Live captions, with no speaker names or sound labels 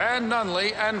Van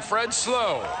Nunley and Fred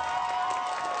Slow.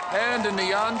 And in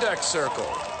the on-deck circle,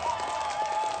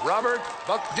 Robert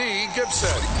Buck D.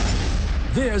 Gibson.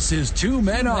 This is Two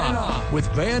Men On with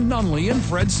Van Nunley and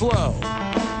Fred Slow.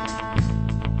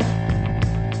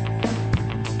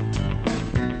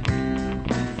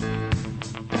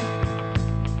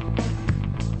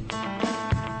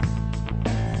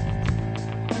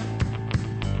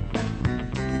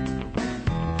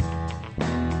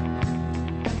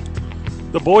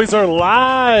 The boys are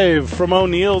live from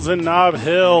O'Neill's in Nob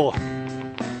Hill.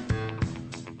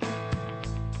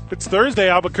 It's Thursday,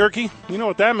 Albuquerque. You know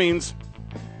what that means.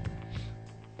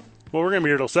 Well, we're going to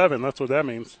be here till 7. That's what that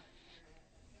means.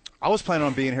 I was planning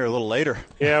on being here a little later.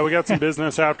 Yeah, we got some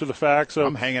business after the fact. So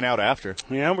I'm hanging out after.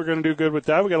 Yeah, we're going to do good with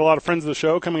that. We got a lot of friends of the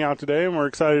show coming out today, and we're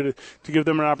excited to give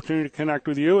them an opportunity to connect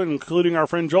with you, including our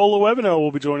friend Joel Lewevino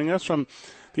will be joining us from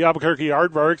the Albuquerque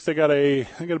Aardvarks. They got a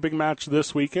big match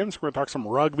this weekend, so we're going to talk some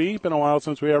rugby. Been a while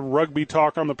since we have rugby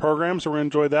talk on the program, so we're going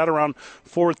to enjoy that around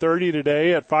 4:30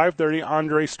 today. At 5:30,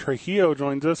 Andres Trujillo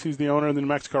joins us. He's the owner of the New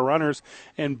Mexico Runners.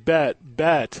 And Bet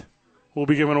we'll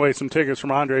be giving away some tickets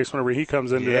from Andres whenever he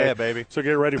comes in today. Yeah, baby. So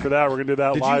get ready for that. We're going to do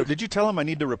that live. Did you tell him I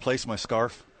need to replace my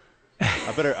scarf?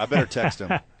 I better text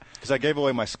him because I gave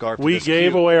away my scarf. We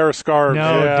gave away our scarves.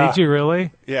 No, yeah. Did you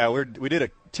really? Yeah, we did a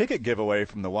ticket giveaway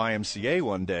from the YMCA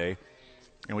one day,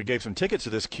 and we gave some tickets to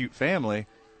this cute family,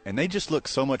 and they just look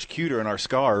so much cuter in our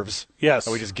scarves. Yes.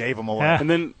 So we just gave them away.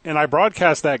 And I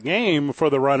broadcast that game for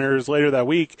the Runners later that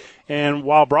week, and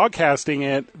while broadcasting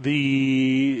it,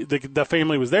 the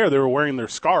family was there. They were wearing their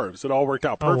scarves. It all worked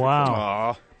out perfect. Oh, wow. For them.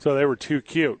 Aw. So they were too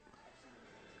cute.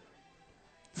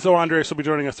 So Andres will be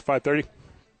joining us at 5:30.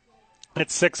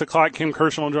 At 6 o'clock, Kim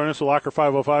Kershaw will join us with Locker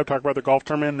 505, talk about the golf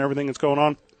tournament and everything that's going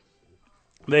on.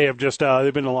 They have just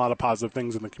they've been a lot of positive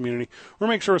things in the community. We'll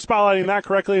make sure we're spotlighting that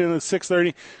correctly. And at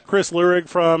 6:30, Chris Lurig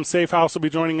from Safe House will be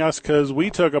joining us because we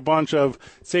took a bunch of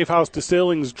Safe House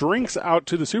Distilling's drinks out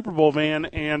to the Super Bowl van,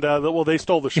 and they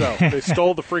stole the show. They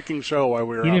stole the freaking show while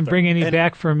we were out You didn't there. bring any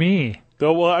back for me.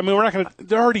 Well, I mean, we're not going to.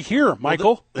 They're already here,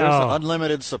 Michael. There's an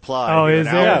unlimited supply. Oh, here is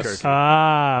in there? Albuquerque.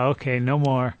 Ah, okay, no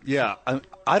more. Yeah,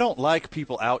 I don't like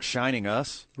people outshining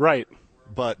us, Right.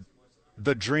 but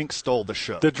the drink stole the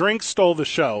show. The drinks stole the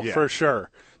show, Yeah. for sure.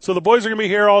 So the boys are going to be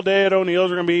here all day at O'Neill's.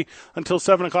 We're going to be until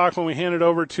 7 o'clock when we hand it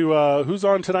over to, who's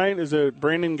on tonight? Is it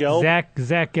Brandon Gelb?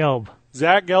 Zach Gelb.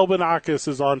 Zach Gelbinakis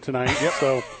is on tonight. Yep.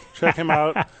 So check him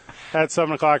out at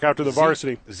 7 o'clock after the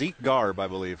varsity. Zeke Garb, I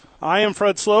believe. I am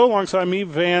Fred Slow. Alongside me,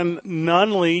 Van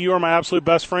Nunley. You are my absolute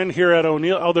best friend here at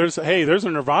O'Neill. Oh, there's a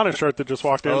Nirvana shirt that just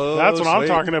walked in. Oh, That's what I'm sweet.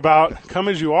 talking about. Come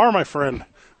as you are, my friend.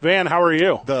 Van, how are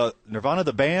you? The Nirvana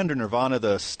the band or Nirvana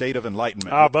the State of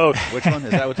Enlightenment? Both. Which one?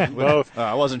 Is that what? Both.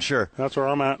 I wasn't sure. That's where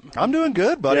I'm at. I'm doing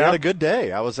good, buddy. Yeah? I had a good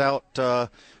day. I was out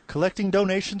collecting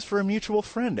donations for a mutual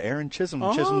friend, Aaron Chisholm,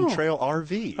 Chisholm Trail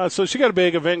RV. So she got a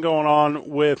big event going on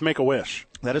with Make-A-Wish.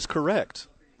 That is correct.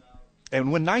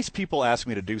 And when nice people ask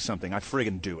me to do something, I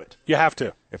friggin' do it. You have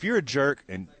to. If you're a jerk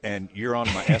and you're on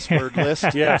my S-word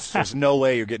list, Yes. there's no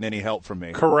way you're getting any help from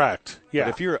me. Correct. Yeah. But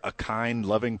if you're a kind,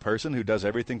 loving person who does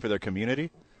everything for their community,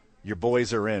 your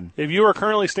boys are in. If you are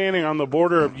currently standing on the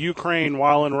border of Ukraine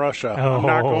while in Russia, I'm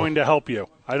not going to help you.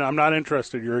 I'm not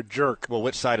interested. You're a jerk. Well,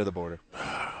 which side of the border?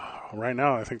 Right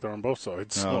now, I think they're on both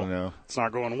sides. Oh, So no. It's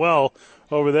not going well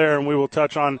over there, and we will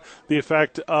touch on the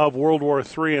effect of World War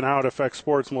III and how it affects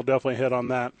sports, and we'll definitely hit on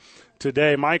that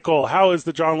today. Michael, how is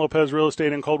the John Lopez Real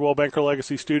Estate and Coldwell Banker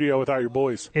Legacy studio without your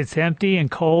boys? It's empty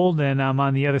and cold, and I'm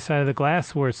on the other side of the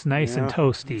glass where it's nice and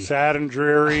toasty. Sad and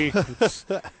dreary. It's-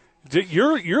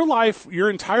 Your life, your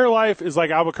entire life is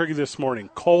like Albuquerque this morning,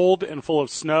 cold and full of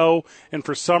snow, and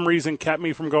for some reason kept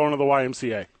me from going to the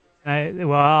YMCA.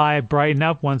 I brighten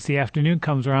up once the afternoon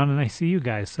comes around and I see you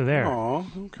guys. So there. Oh,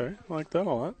 okay. I like that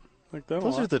a lot.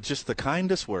 Those are just the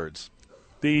kindest words.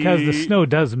 Because the snow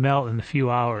does melt in a few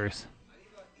hours.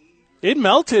 It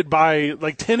melted by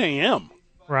like 10 a.m.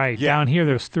 Right. Yeah. Down here,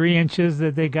 there's 3 inches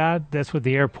that they got. That's what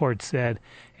the airport said.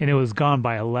 And it was gone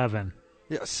by 11.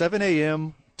 Yeah, 7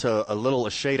 a.m. to a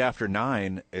shade after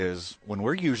 9 is when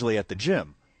we're usually at the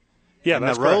gym. Yeah, and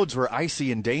that's the roads were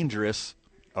icy and dangerous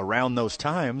around those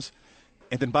times.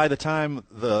 And then by the time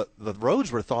the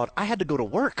roads were thawed, I had to go to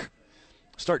work,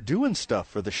 start doing stuff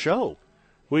for the show.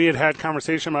 We had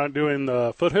conversation about doing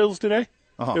the foothills today.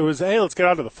 Uh-huh. It was, hey, let's get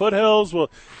out to the foothills. We're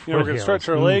going to stretch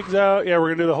our legs out. Yeah, we're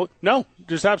going to do the whole. No,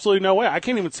 just absolutely no way. I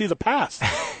can't even see the pass.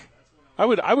 I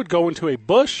would go into a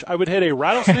bush. I would hit a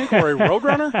rattlesnake or a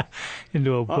roadrunner.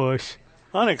 Into a bush.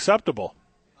 Unacceptable.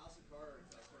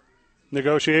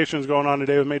 Negotiations going on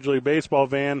today with Major League Baseball.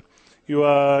 Van,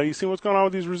 you seen what's going on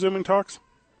with these resuming talks?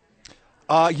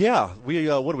 Yeah. We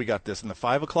what do we got this in the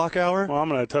 5 o'clock hour? Well, I'm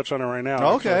going to touch on it right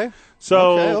now. Okay. Actually.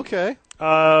 So, Okay.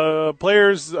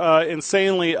 players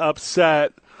insanely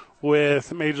upset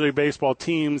with Major League Baseball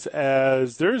teams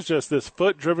as there's just this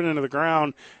foot driven into the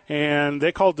ground, and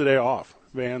they called today off,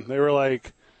 Van. They were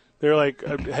like,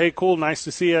 hey, cool, nice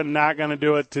to see you. Not going to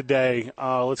do it today.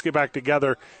 Let's get back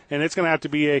together. And it's going to have to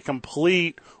be a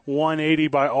complete 180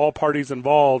 by all parties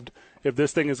involved if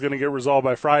this thing is going to get resolved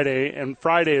by Friday. And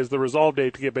Friday is the resolve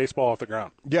date to get baseball off the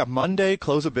ground. Yeah, Monday,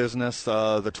 close of business.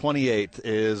 The 28th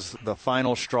is the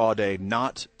final straw day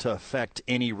not to affect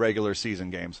any regular season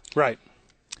games. Right.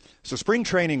 So spring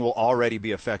training will already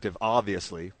be effective,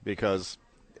 obviously, because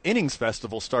Innings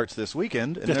Festival starts this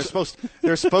weekend, and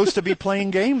they're supposed to be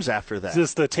playing games after that. Is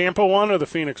this the Tampa one or the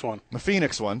Phoenix one? The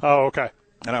Phoenix one. Oh, okay.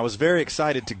 And I was very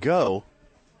excited to go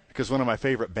because one of my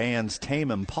favorite bands,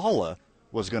 Tame Impala,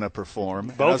 was going to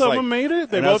perform. Both of them made it?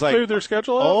 They both cleared their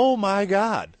schedule out? Oh, my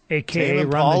God. A.K.A. Tame Run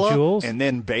the Impala Jewels? and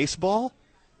then baseball?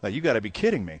 Now, you got to be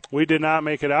kidding me. We did not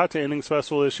make it out to Innings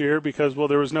Festival this year because, well,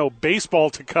 there was no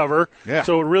baseball to cover. Yeah.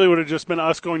 So it really would have just been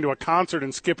us going to a concert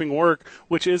and skipping work,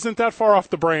 which isn't that far off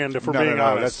the brand, if we're being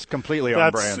honest. That's completely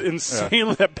on brand. That's insane.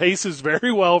 Yeah. That paces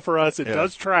very well for us. It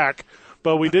does track.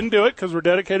 But we didn't do it because we're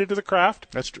dedicated to the craft.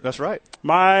 That's right.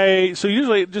 So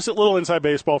usually, just a little inside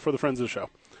baseball for the friends of the show.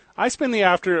 I spend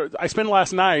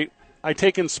last night, I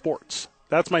take in sports.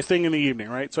 That's my thing in the evening,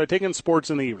 right? So I take in sports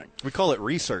in the evening. We call it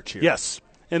research here. Yes.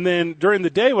 And then during the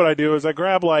day, what I do is I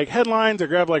grab like headlines, I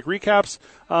grab like recaps.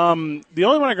 The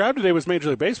only one I grabbed today was Major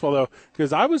League Baseball, though,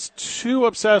 because I was too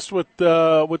obsessed with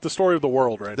the story of the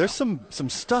world right There's now. some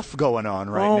stuff going on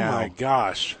right now. now. Oh, my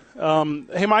gosh.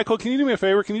 Hey, Michael, can you do me a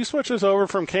favor? Can you switch this over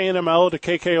from KNML to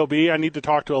KKOB? I need to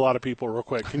talk to a lot of people real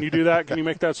quick. Can you do that? Can you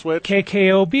make that switch?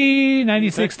 KKOB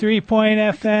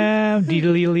 96.3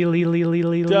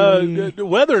 FM.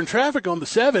 Weather and traffic on the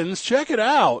 7s. Check it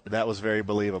out. That was very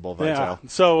believable, Vital. Yeah.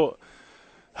 So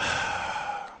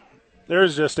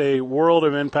there's just a world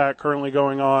of impact currently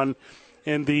going on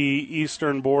in the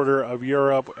eastern border of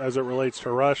Europe as it relates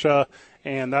to Russia.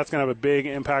 And that's going to have a big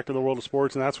impact on the world of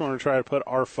sports, and that's where we're going to try to put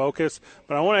our focus.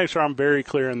 But I want to make sure I'm very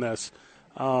clear in this.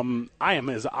 I am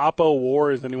as oppo war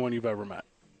as anyone you've ever met.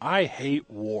 I hate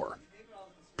war,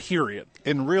 period.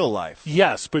 In real life?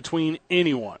 Yes, between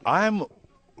anyone. I'm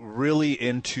really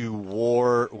into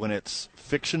war when it's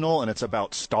fictional and it's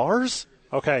about stars.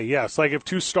 Okay, yes. Like if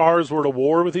two stars were to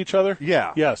war with each other?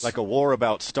 Yeah. Yes. Like a war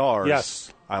about stars.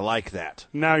 Yes. I like that.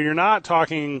 Now, you're not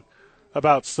talking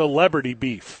about celebrity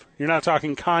beef. You're not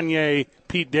talking Kanye,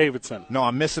 Pete Davidson. No,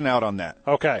 I'm missing out on that.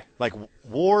 Okay. Like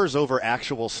wars over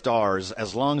actual stars,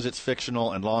 as long as it's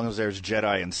fictional and long as there's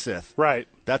Jedi and Sith. Right.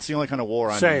 That's the only kind of war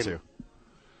I'm Same.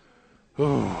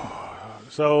 into.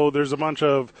 So there's a bunch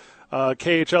of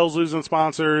KHL's losing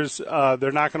sponsors.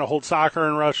 They're not going to hold soccer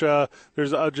in Russia.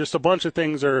 There's just a bunch of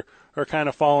things are kind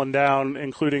of falling down,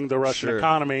 including the Russian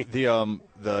economy. The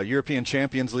European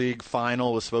Champions League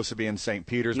final was supposed to be in St.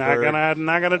 Petersburg.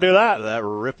 Not gonna do that. That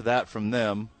ripped that from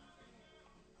them.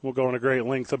 We'll go into great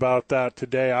length about that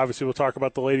today. Obviously, we'll talk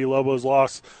about the Lady Lobos'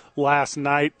 loss last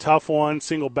night. Tough one,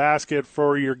 single basket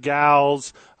for your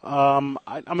gals. I'm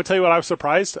going to tell you what, I was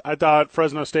surprised. I thought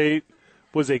Fresno State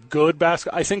was a good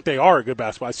basketball. I think they are a good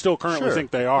basketball. I still currently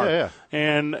think they are. Yeah.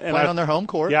 And playing on their home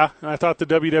court. Yeah, and I thought the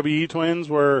WWE Twins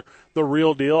were the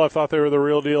real deal. I thought they were the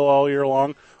real deal all year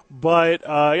long. But,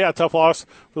 tough loss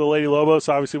for the Lady Lobos.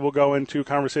 Obviously, we'll go into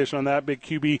conversation on that. Big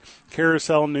QB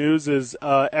carousel news is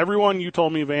everyone, you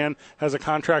told me, Van, has a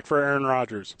contract for Aaron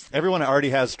Rodgers. Everyone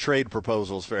already has trade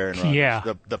proposals for Aaron Rodgers.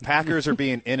 Yeah. The Packers are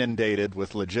being inundated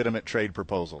with legitimate trade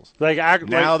proposals. They got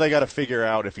to figure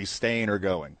out if he's staying or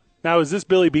going. Now, is this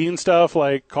Billy Bean stuff,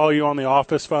 like call you on the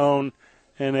office phone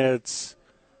and it's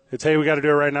hey, we got to do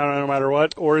it right now no matter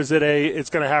what? Or is it it's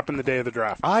going to happen the day of the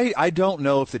draft? I don't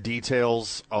know if the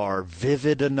details are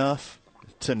vivid enough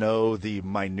to know the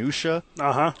minutia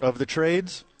of the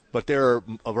trades, but there are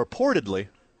reportedly,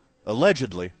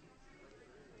 allegedly,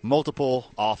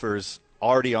 multiple offers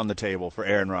already on the table for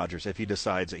Aaron Rodgers if he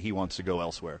decides that he wants to go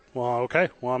elsewhere. Well, okay.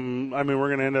 Well, we're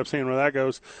going to end up seeing where that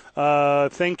goes.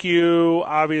 Thank you,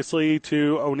 obviously,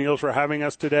 to O'Neill's for having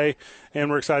us today,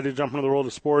 and we're excited to jump into the world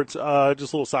of sports. Just a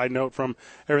little side note from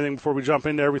everything before we jump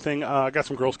into everything. I got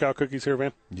some Girl Scout cookies here,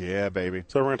 Van. Yeah, baby.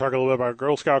 So we're going to talk a little bit about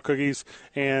Girl Scout cookies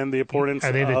and the importance.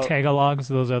 Are they the Tagalogs?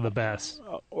 Those are the best.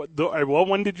 What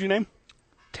one did you name?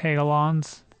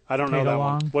 Tagalons. I don't know that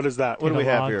one. What is that? What do we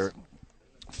have here?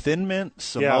 Thin Mint,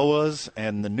 Samoas,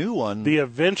 and the new one. The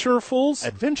Adventurefuls?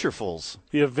 Adventurefuls.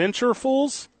 The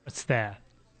Adventurefuls? What's that?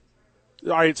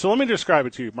 All right, so let me describe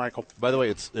it to you, Michael. By the way,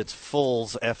 it's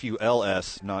Fulls,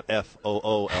 F-U-L-S, not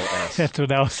F-O-O-L-S. That's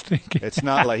what I was thinking. It's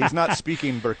not like he's not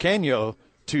speaking Burqueño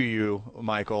to you,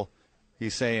 Michael.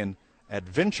 He's saying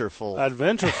adventureful.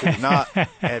 Adventureful. Not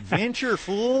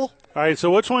adventureful. All right, so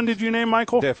which one did you name,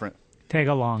 Michael? Different.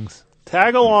 Tagalongs.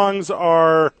 Tagalongs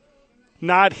are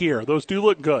not here. Those do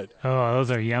look good. Oh,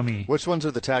 those are yummy. Which ones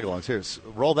are the tagalongs? Here,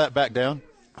 roll that back down.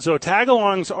 So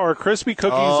tagalongs are crispy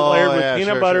cookies layered with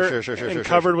peanut butter and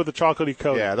covered with a chocolatey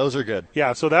coating. Yeah, those are good.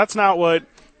 Yeah, so that's not what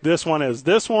this one is.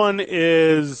 This one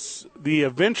is the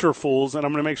Adventurefuls, and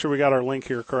I'm going to make sure we got our link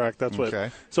here correct. That's what.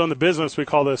 Okay. So in the business, we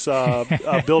call this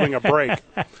building a break.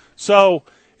 So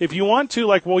if you want to,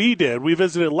 like we did, we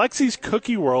visited Lexi's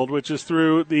Cookie World, which is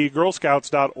through the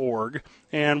girlscouts.org,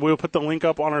 and we'll put the link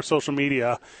up on our social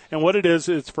media. And what it is,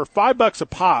 it's for $5 a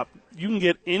pop, you can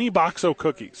get any Boxo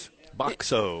cookies.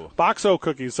 Boxo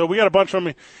cookies. So we got a bunch of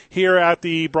them here at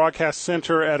the broadcast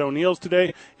center at O'Neill's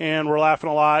today, and we're laughing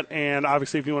a lot. And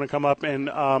obviously, if you want to come up and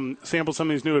sample some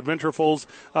of these new Adventurefuls,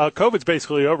 COVID's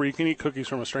basically over. You can eat cookies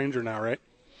from a stranger now, right?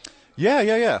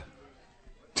 Yeah.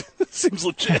 Seems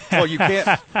legit. Well, you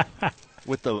can't.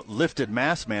 With the lifted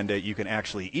mask mandate, you can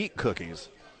actually eat cookies.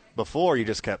 Before, you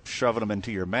just kept shoving them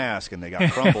into your mask, and they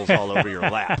got crumbles all over your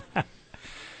lap.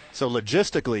 So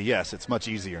logistically, yes, it's much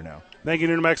easier now. Thank you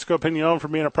to New Mexico Pinon for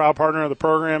being a proud partner of the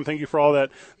program. Thank you for all that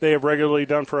they have regularly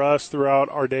done for us throughout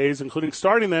our days, including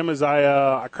starting them as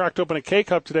I cracked open a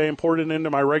K-Cup today and poured it into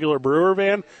my regular brewer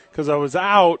van because I was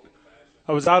out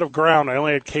of ground. I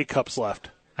only had K-Cups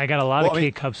left. I got a lot of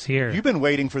K-Cups here. You've been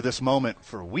waiting for this moment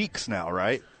for weeks now,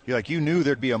 right? You knew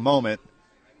there'd be a moment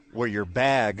where your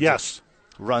bag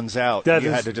runs out.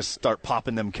 You had to just start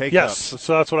popping them K-Cups. Yes,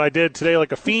 so that's what I did today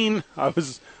like a fiend. I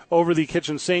was over the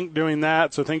kitchen sink doing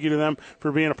that, so thank you to them for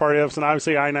being a part of us. And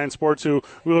obviously I-9 Sports, who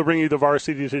will bring you the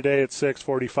varsity today at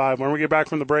 6:45. When we get back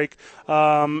from the break,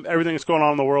 everything that's going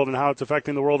on in the world and how it's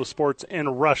affecting the world of sports in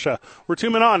Russia. We're 2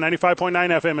 men on 95.9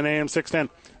 FM and AM 610,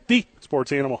 the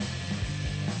Sports Animal.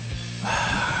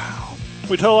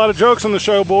 We tell a lot of jokes on the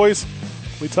show, boys.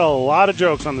 We tell a lot of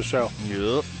jokes on the show.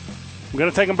 Yep. I'm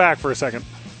going to take them back for a second.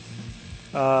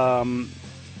 The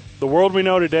world we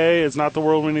know today is not the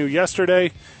world we knew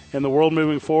yesterday, and the world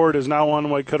moving forward is not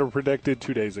one we could have predicted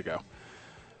 2 days ago.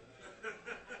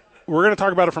 We're going to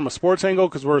talk about it from a sports angle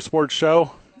because we're a sports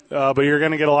show, but you're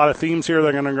going to get a lot of themes here.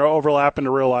 They're going to overlap into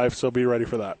real life, so be ready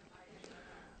for that.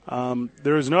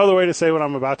 There is no other way to say what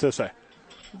I'm about to say.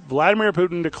 Vladimir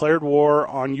Putin declared war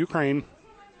on Ukraine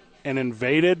and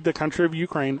invaded the country of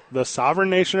Ukraine, the sovereign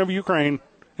nation of Ukraine,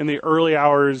 in the early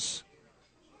hours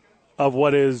of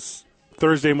what is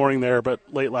Thursday morning there, but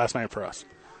late last night for us.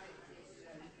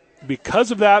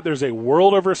 Because of that, there's a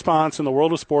world of response in the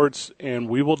world of sports, and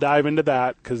we will dive into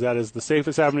that because that is the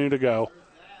safest avenue to go.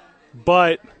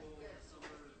 But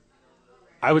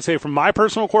I would say from my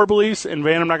personal core beliefs, and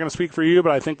Van, I'm not going to speak for you,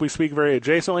 but I think we speak very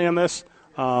adjacently on this,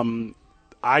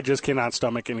 I just cannot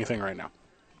stomach anything right now.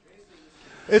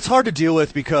 It's hard to deal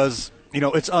with because,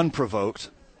 it's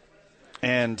unprovoked.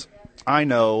 And I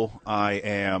know I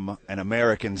am an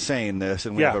American saying this,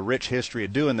 and we have a rich history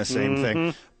of doing the same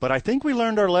thing. But I think we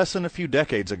learned our lesson a few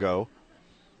decades ago,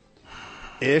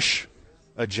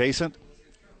 adjacent.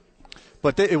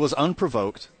 But it was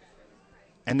unprovoked,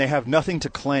 and they have nothing to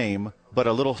claim but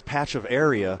a little patch of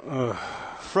area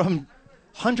from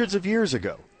hundreds of years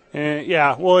ago. And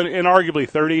arguably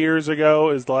 30 years ago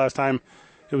is the last time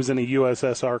it was in a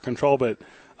USSR control, but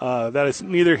that is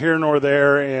neither here nor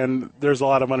there, and there's a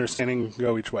lot of understanding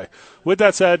go each way. With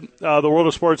that said, the world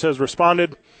of sports has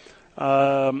responded.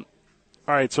 All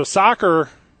right, so soccer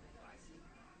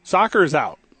is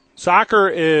out. Soccer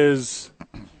is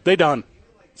they done.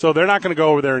 So they're not going to go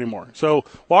over there anymore. So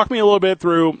walk me a little bit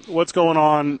through what's going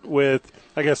on with,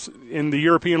 I guess, in the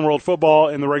European world football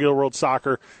and the regular world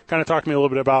soccer. Kind of talk to me a little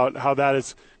bit about how that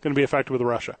is going to be affected with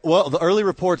Russia. Well, the early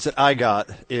reports that I got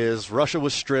is Russia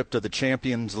was stripped of the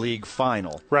Champions League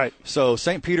final. Right. So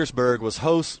St. Petersburg was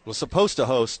supposed to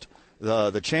host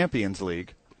the Champions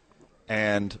League,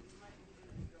 and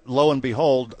lo and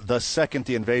behold, the second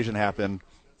the invasion happened,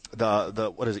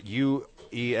 the what is it,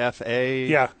 UEFA?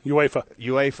 Yeah, UEFA.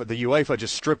 The UEFA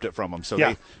just stripped it from them,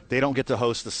 so they don't get to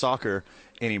host the soccer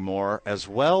anymore, as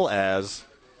well as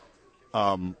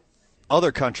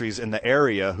other countries in the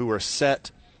area who are set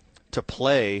to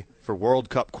play for World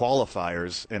Cup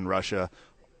qualifiers in Russia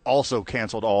also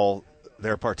canceled all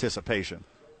their participation.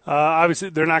 Obviously,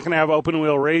 they're not going to have open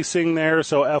wheel racing there,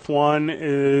 so F1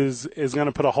 is going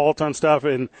to put a halt on stuff.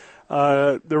 And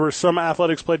there were some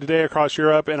athletics played today across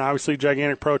Europe, and obviously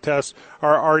gigantic protests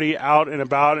are already out and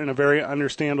about in a very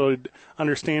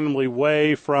understandably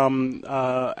way from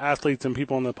athletes and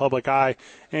people in the public eye.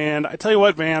 And I tell you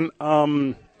what, man,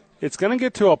 it's going to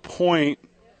get to a point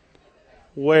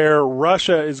where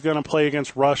Russia is going to play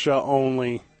against Russia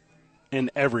only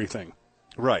in everything.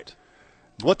 Right.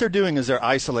 What they're doing is they're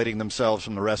isolating themselves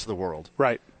from the rest of the world.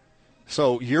 Right.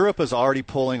 So Europe is already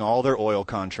pulling all their oil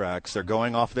contracts. They're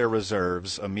going off their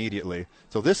reserves immediately.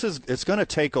 So it's going to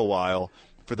take a while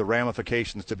for the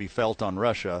ramifications to be felt on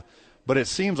Russia. But it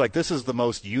seems like this is the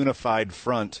most unified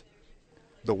front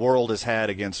the world has had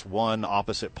against one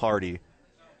opposite party,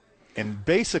 and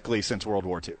basically since World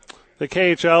War II. The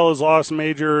KHL has lost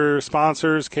major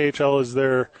sponsors. KHL is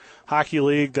their hockey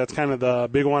league. That's kind of the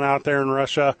big one out there in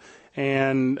Russia.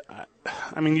 And,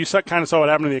 I mean, you kind of saw what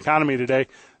happened to the economy today.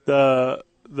 The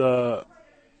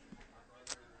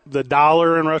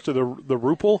dollar in Russia, the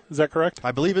ruble, is that correct?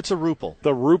 I believe it's a ruble.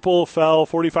 The ruble fell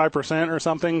 45% or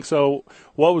something. So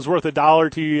what was worth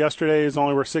 $1 to you yesterday is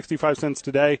only worth 65 cents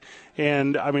today.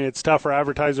 And, I mean, it's tough for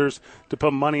advertisers to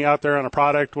put money out there on a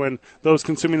product when those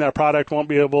consuming that product won't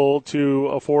be able to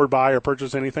afford, buy, or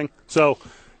purchase anything. So,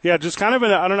 yeah, just kind of,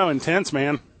 intense,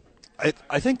 man.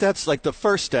 I think that's like the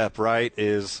first step, right,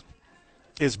 is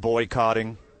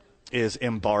boycotting, is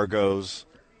embargoes,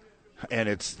 and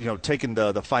it's, taking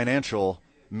the financial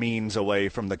means away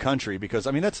from the country, because,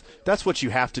 I mean, that's what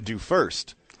you have to do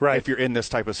first, right? If you're in this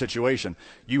type of situation.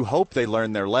 You hope they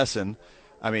learn their lesson.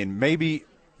 I mean, maybe,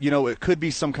 it could be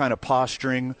some kind of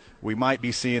posturing. We might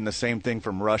be seeing the same thing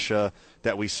from Russia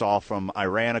that we saw from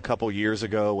Iran a couple years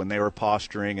ago when they were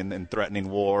posturing and threatening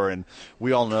war. And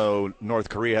we all know North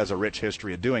Korea has a rich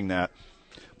history of doing that.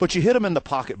 But you hit them in the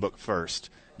pocketbook first.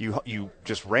 You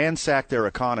just ransack their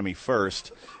economy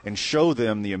first and show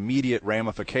them the immediate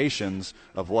ramifications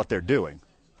of what they're doing.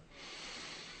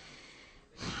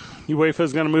 UEFA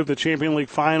is going to move the Champions League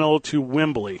final to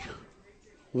Wembley.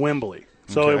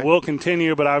 So It will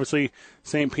continue, but obviously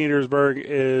St. Petersburg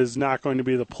is not going to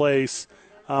be the place.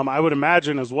 I would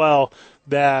imagine as well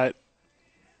that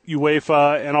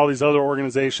UEFA and all these other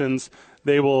organizations,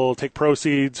 they will take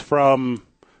proceeds from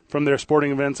their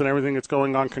sporting events and everything that's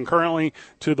going on concurrently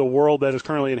to the world that is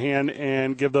currently at hand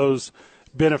and give those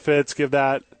benefits, give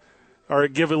at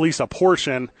least a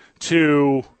portion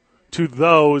to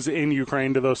those in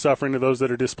Ukraine, to those suffering, to those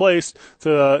that are displaced,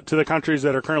 to the countries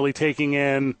that are currently taking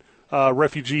in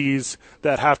refugees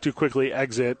that have to quickly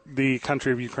exit the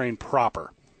country of Ukraine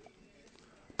proper.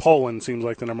 Poland seems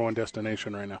like the number one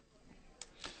destination right now.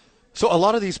 So a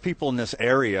lot of these people in this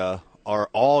area are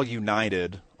all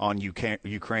united on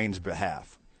Ukraine's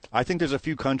behalf. I think there's a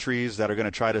few countries that are going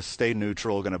to try to stay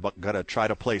neutral, going to try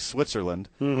to play Switzerland.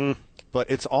 Mm-hmm.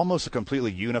 But it's almost a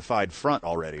completely unified front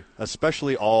already,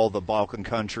 especially all the Balkan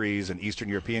countries and Eastern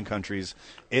European countries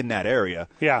in that area.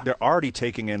 Yeah. They're already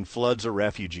taking in floods of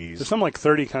refugees. There's something like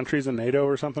 30 countries in NATO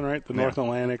or something, right? The North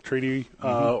Atlantic Treaty.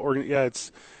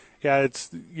 It's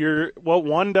what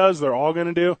one does, they're all going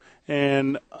to do.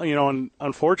 And,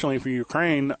 unfortunately for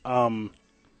Ukraine,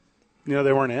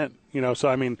 they weren't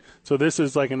in. So this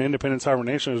is like an independent sovereign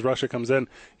nation. As Russia comes in,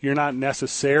 you're not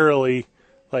necessarily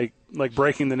like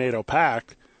breaking the NATO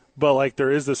pact, but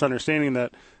there is this understanding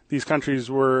that these countries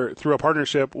were through a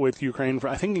partnership with Ukraine,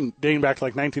 I think dating back to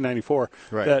 1994,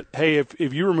 right. That, hey,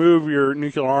 if you remove your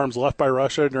nuclear arms left by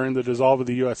Russia during the dissolve of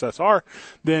the USSR,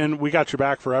 then we got your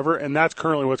back forever, and that's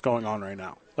currently what's going on right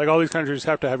now. All these countries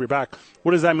have to have your back.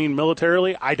 What does that mean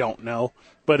militarily? I don't know,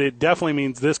 but it definitely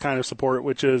means this kind of support,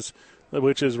 which is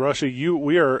Russia.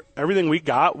 We are everything we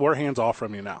got. We're hands off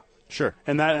from you now. Sure,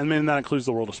 and that includes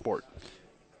the world of sport.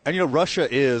 And, Russia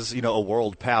is, a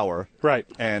world power. Right.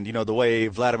 And, the way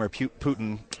Vladimir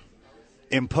Putin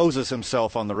imposes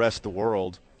himself on the rest of the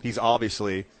world, he's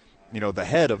obviously, the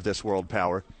head of this world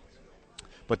power.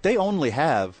 But they only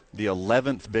have the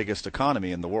 11th biggest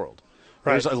economy in the world.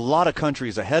 Right. There's a lot of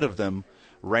countries ahead of them,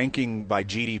 ranking by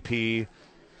GDP,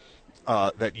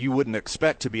 that you wouldn't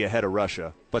expect to be ahead of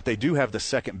Russia. But they do have the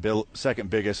second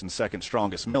biggest and second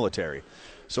strongest military.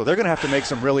 So they're going to have to make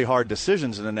some really hard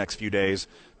decisions in the next few days.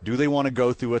 Do they want to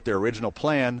go through with their original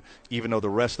plan, even though the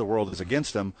rest of the world is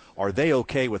against them? Are they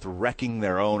okay with wrecking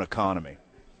their own economy?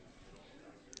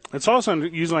 It's also,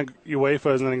 using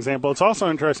UEFA as an example, it's also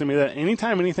interesting to me that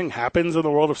anytime anything happens in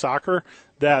the world of soccer,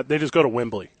 that they just go to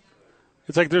Wembley.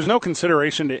 It's there's no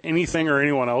consideration to anything or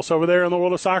anyone else over there in the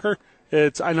world of soccer.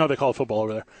 I know they call it football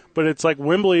over there, but it's like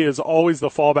Wembley is always the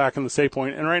fallback and the safe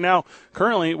point. And right now,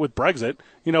 currently with Brexit,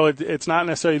 it's not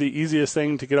necessarily the easiest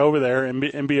thing to get over there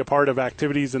and be a part of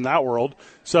activities in that world.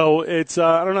 So it's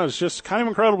I don't know, it's just kind of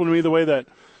incredible to me the way that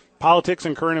politics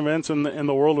and current events in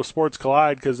the world of sports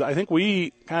collide, because I think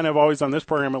we kind of always on this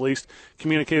program at least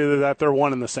communicated that they're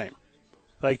one and the same.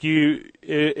 Like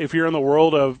if you're in the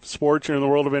world of sports, you're in the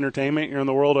world of entertainment, you're in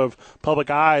the world of public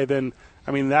eye, then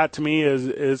that to me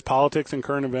is politics and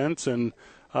current events. And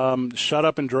shut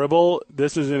up and dribble.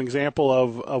 This is an example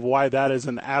of why that is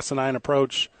an asinine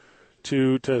approach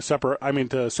to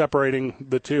separating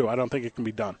the two. I don't think it can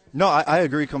be done. No, I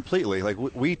agree completely. Like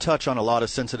we touch on a lot of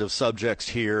sensitive subjects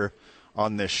here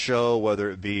on this show,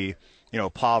 whether it be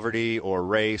poverty or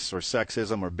race or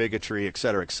sexism or bigotry, et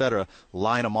cetera,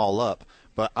 line them all up.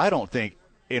 But I don't think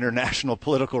international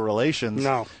political relations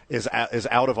is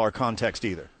out of our context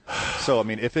either. So,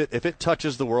 if it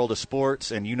touches the world of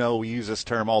sports, and we use this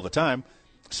term all the time,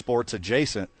 sports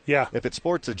adjacent. Yeah. If it's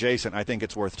sports adjacent, I think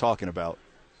it's worth talking about.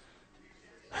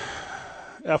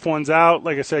 F1's out.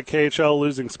 Like I said, KHL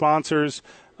losing sponsors.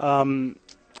 And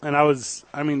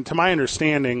to my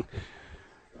understanding,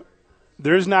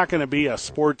 there's not going to be a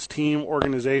sports team,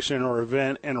 organization, or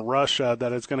event in Russia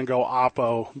that is going to go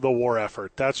oppo the war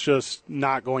effort. That's just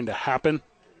not going to happen.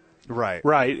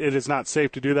 Right. It is not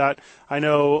safe to do that. I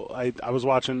know I was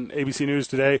watching ABC News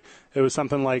today. It was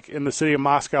something like in the city of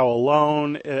Moscow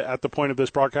alone at the point of this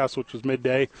broadcast, which was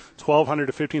midday, 1,200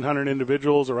 to 1,500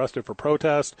 individuals arrested for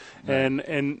protest, right.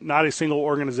 and not a single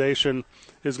organization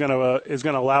is going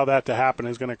to allow that to happen,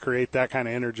 is going to create that kind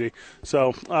of energy.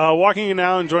 So walking in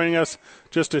now and joining us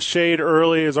just a shade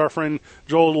early is our friend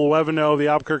Joel Lewevino of the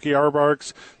Albuquerque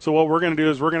Aardvarks. So what we're going to do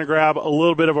is we're going to grab a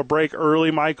little bit of a break early,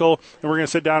 Michael, and we're going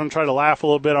to sit down and try to laugh a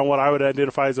little bit on what I would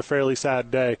identify as a fairly sad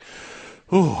day.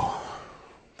 Whew.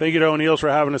 Thank you to O'Neill's for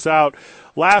having us out.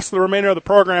 Last the remainder of the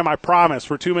program, I promise,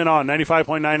 for 2 Men On,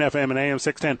 95.9 FM and AM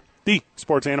 610, the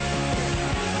Sports Animal.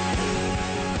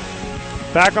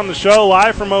 Back on the show,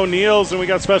 live from O'Neill's, and we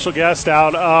got special guest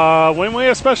out. When we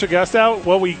have special guest out,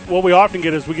 what we often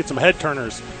get is we get some head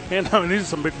turners. And these are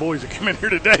some big boys that come in here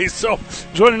today. So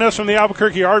joining us from the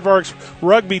Albuquerque Aardvarks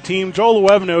rugby team, Joel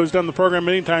Lewevino, who's done the program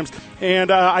many times.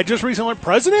 And I just recently went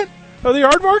president of the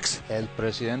Aardvarks. El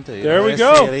presidente. There we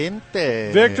go.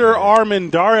 Victor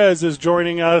Armendariz is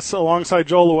joining us alongside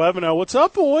Joel Lewevino. What's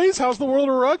up, boys? How's the world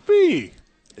of rugby?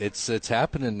 It's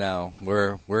happening now.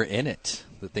 We're in it.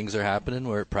 The things are happening.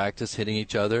 We're at practice hitting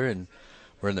each other, and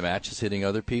we're in the matches hitting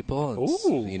other people.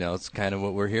 It's kind of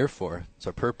what we're here for. It's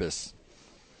our purpose.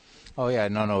 Oh yeah,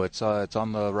 no, it's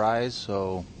on the rise.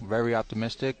 So very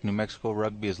optimistic. New Mexico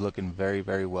rugby is looking very,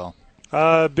 very well.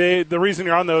 The reason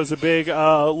you're on, though, is a big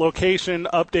location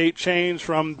update change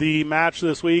from the match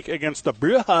this week against the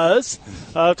Brujas.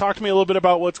 Talk to me a little bit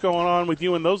about what's going on with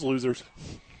you and those losers.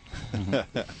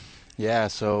 Yeah,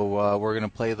 so we're going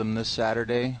to play them this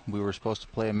Saturday. We were supposed to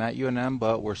play them at UNM,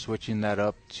 but we're switching that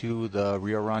up to the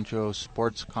Rio Rancho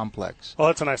Sports Complex. Oh,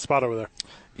 that's a nice spot over there.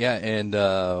 Yeah, and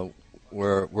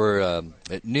we're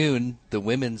at noon. The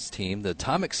women's team, the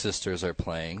Atomic Sisters, are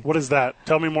playing. What is that?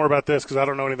 Tell me more about this, because I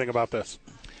don't know anything about this.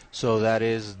 So that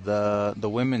is the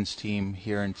women's team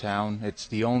here in town. It's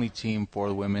the only team for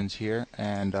the women's here,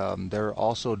 and they're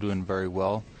also doing very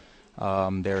well.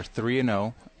 They're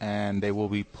 3-0, and they will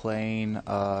be playing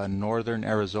Northern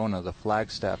Arizona, the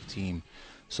Flagstaff team.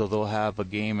 So they'll have a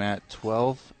game at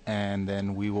 12, and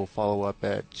then we will follow up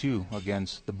at 2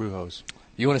 against the Brujos.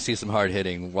 You want to see some hard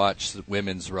hitting? Watch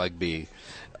women's rugby.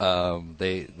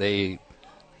 They're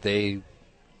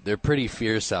pretty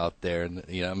fierce out there,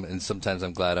 and sometimes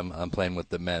I'm glad I'm playing with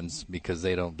the men's because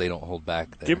they don't hold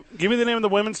back there. Give me the name of the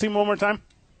women's team one more time.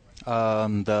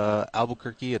 The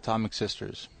Albuquerque Atomic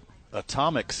Sisters.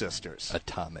 Atomic Sisters.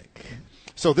 Atomic.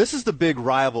 So this is the big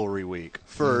rivalry week.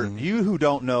 For you who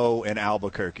don't know in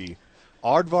Albuquerque,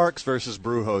 Aardvarks versus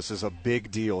Brujos is a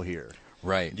big deal here.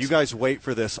 Right. You guys wait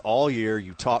for this all year.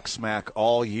 You talk smack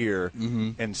all year,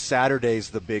 and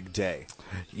Saturday's the big day.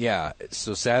 Yeah.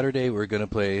 So Saturday we're going to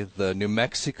play the New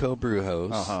Mexico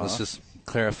Brujos. Let's just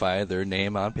clarify their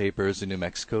name on paper is the New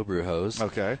Mexico Brujos.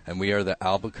 Okay. And we are the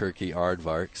Albuquerque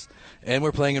Aardvarks. And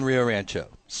we're playing in Rio Rancho.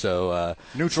 So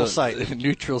neutral site.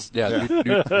 Neutral, yeah.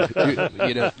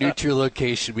 Neutral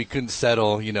location. We couldn't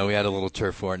settle. We had a little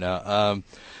turf for it now.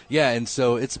 And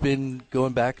so it's been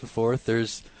going back and forth.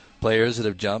 There's players that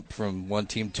have jumped from one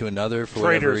team to another for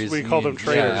whatever reason. We call them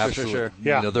traitors. Yeah, absolutely. Sure.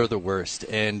 Yeah. They're the worst.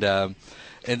 And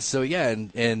so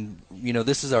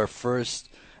this is our first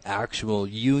actual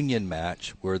union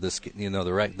match where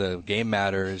the game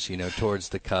matters, towards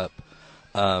the cup.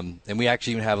 And we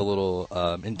actually even have a little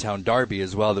in-town derby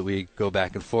as well that we go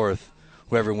back and forth.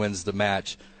 Whoever wins the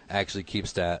match actually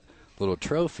keeps that little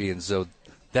trophy, and so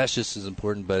that's just as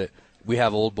important. But we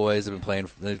have old boys that have been playing.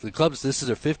 The clubs, this is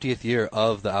their 50th year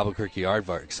of the Albuquerque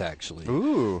Aardvarks, actually.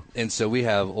 Ooh. And so we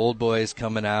have old boys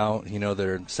coming out,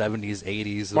 they're 70s,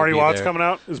 80s. Marty Watts coming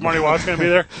out? Is Marty Watts going to be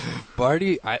there?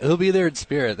 Marty, he'll be there in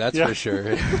spirit, that's for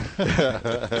sure.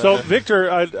 So,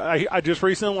 Victor, I just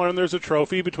recently learned there's a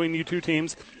trophy between you two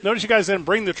teams. Notice you guys didn't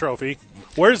bring the trophy.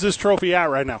 Where's this trophy at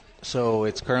right now? So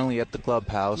it's currently at the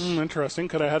clubhouse. Interesting.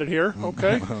 Could I have it here?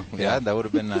 Okay. Yeah, that would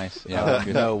have been nice.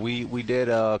 We did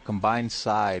a combined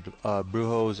side,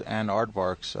 Brujos and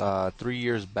Aardvarks, 3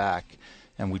 years back,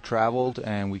 and we traveled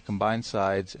and we combined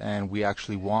sides, and we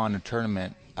actually won a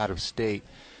tournament out of state.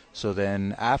 So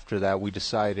then after that, we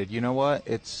decided, you know what,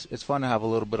 it's fun to have a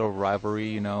little bit of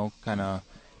rivalry, kind of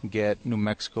get New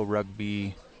Mexico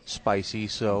rugby spicy.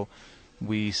 So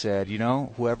we said,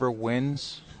 whoever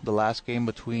wins the last game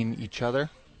between each other,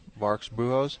 Varks,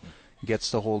 Brujos, gets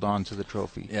to hold on to the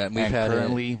trophy. Yeah, and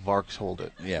currently Varks hold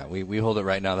it. Yeah, we hold it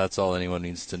right now. That's all anyone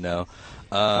needs to know.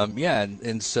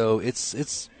 And so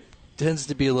it's tends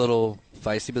to be a little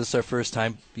feisty, but it's our first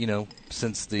time,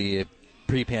 since the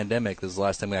pre-pandemic. This is the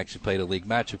last time we actually played a league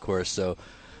match, of course. So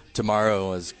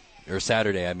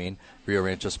Saturday, Rio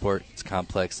Rancho Sports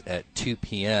Complex at 2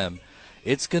 p.m.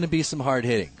 It's going to be some hard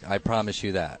hitting. I promise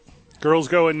you that. Girls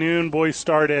go at noon, boys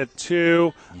start at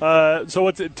 2. So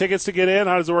what's tickets to get in?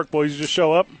 How does it work, boys? You just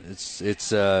show up? It's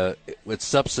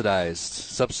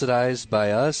subsidized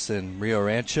by us and Rio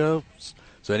Rancho,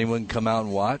 so anyone can come out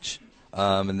and watch.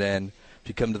 And then if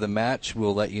you come to the match,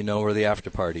 we'll let you know where the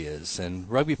after party is. And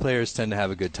rugby players tend to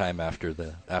have a good time after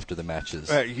the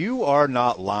matches. You are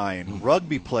not lying.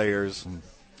 Rugby players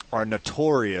are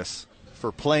notorious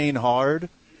for playing hard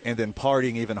and then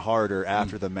partying even harder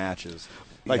after the matches.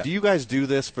 Do you guys do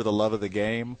this for the love of the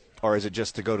game, or is it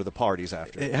just to go to the parties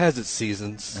after? It has its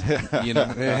seasons. It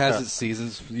has its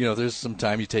seasons. There's some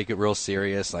time you take it real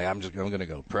serious. Like, I'm going to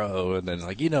go pro, and then,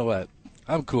 you know what?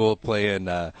 I'm cool playing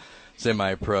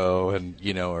semi-pro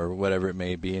and, or whatever it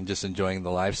may be, and just enjoying the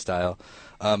lifestyle.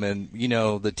 And,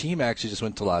 the team actually just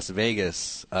went to Las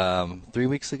Vegas 3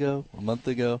 weeks ago, a month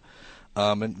ago.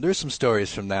 And there's some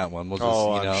stories from that one. We'll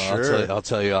just, sure. I'll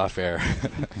tell you off air.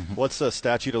 What's the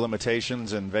statute of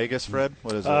limitations in Vegas, Fred?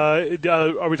 What is it?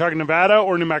 Are we talking Nevada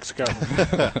or New Mexico?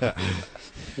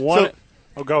 Go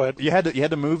ahead. You had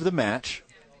to move the match.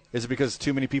 Is it because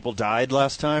too many people died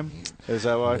last time? Is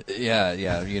that why?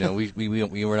 Yeah.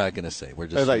 We were not going to say. We're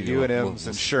just UNM's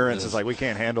insurance is like, we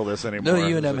can't handle this anymore. No,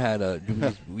 UNM had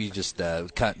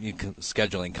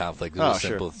scheduling conflict. It was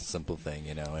a simple thing,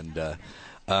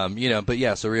 But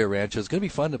yeah, so Rio Rancho is going to be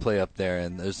fun to play up there,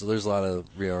 and there's a lot of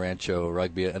Rio Rancho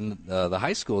rugby, and the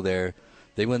high school there,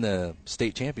 they win the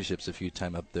state championships a few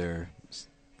times up there,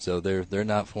 so they're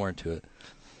not foreign to it.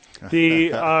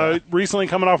 The recently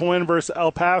coming off a win versus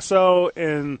El Paso,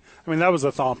 and that was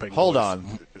a thumping. Hold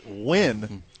on,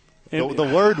 win.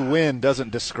 The word win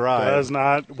doesn't describe. Does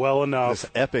not well enough. This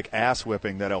epic ass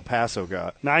whipping that El Paso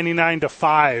got.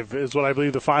 99-5 is what I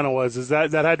believe the final was. Is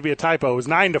that had to be a typo? It was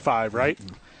 9-5, right?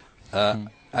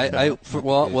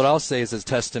 What I'll say is it's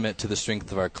testament to the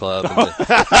strength of our club.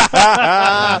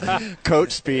 And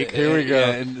Coach speak. Here we go.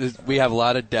 And we have a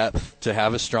lot of depth to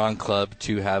have a strong club,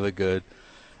 to have a good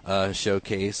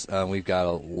showcase. We've got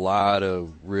a lot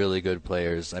of really good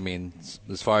players.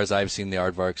 As far as I've seen the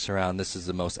Aardvarks around, this is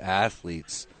the most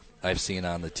athletes I've seen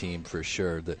on the team for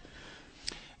sure.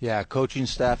 Yeah, coaching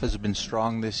staff has been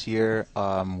strong this year.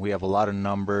 We have a lot of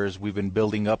numbers. We've been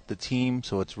building up the team,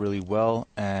 so it's really well.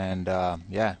 And,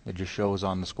 it just shows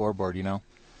on the scoreboard,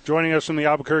 Joining us from the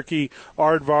Albuquerque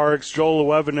Aardvarks, Joel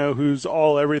Lueveno, who's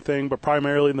all everything, but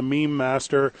primarily the meme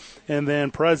master, and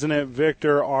then President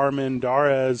Victor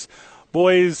Armendariz.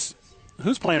 Boys,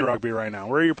 who's playing rugby right now?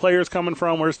 Where are your players coming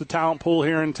from? Where's the talent pool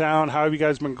here in town? How have you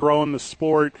guys been growing the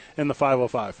sport in the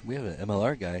 505? We have an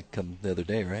MLR guy come the other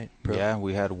day, right? Yeah,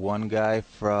 we had one guy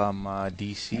from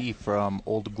D.C., from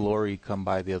Old Glory, come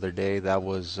by the other day. That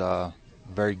was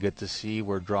very good to see.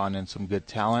 We're drawing in some good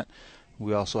talent.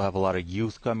 We also have a lot of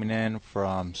youth coming in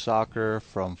from soccer,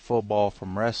 from football,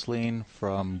 from wrestling,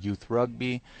 from youth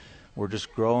rugby. We're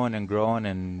just growing and growing,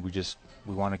 and we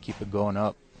want to keep it going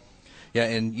up. Yeah,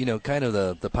 and kind of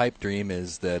the pipe dream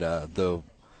is that the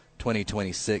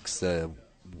 2026 the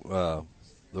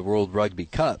World Rugby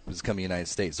Cup is coming to the United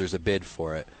States. There's a bid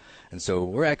for it, and so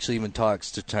we're actually even talks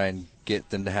to try and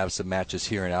get them to have some matches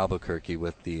here in Albuquerque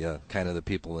with the kind of the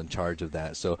people in charge of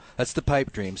that. So that's the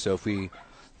pipe dream. So if the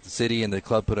city and the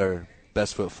club put our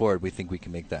best foot forward, we think we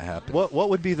can make that happen. What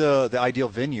would be the ideal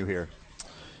venue here?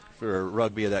 for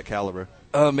rugby of that caliber?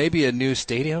 Maybe a new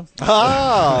stadium.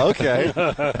 Ah, okay.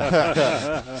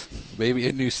 Maybe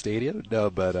a new stadium.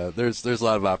 No, but there's a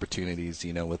lot of opportunities,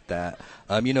 with that.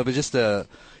 But just the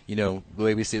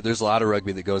way we see it, there's a lot of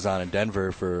rugby that goes on in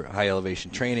Denver for high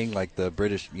elevation training, like the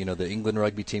British, the England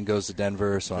rugby team goes to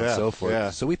Denver, so on and so forth.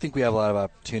 Yeah. So we think we have a lot of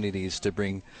opportunities to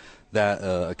bring that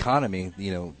economy,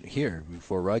 here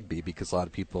for rugby, because a lot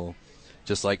of people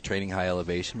just like training high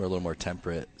elevation. We're a little more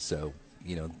temperate, so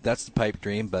that's the pipe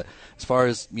dream. But as far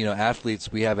as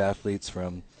athletes, we have athletes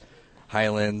from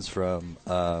Highlands, from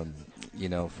from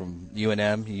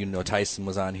UNM. Tyson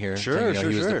was on here. Sure, He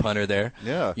was the punter there.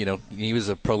 Yeah. He was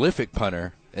a prolific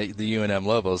punter. The UNM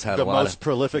Lobos had the most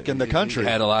prolific in the country.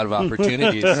 Had a lot of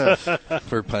opportunities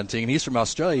for punting. And he's from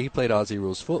Australia. He played Aussie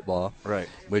rules football, right?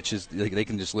 Which is they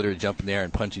can just literally jump in the air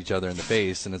and punch each other in the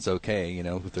face, and it's okay.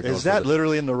 Is that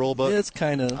literally in the rule book? It's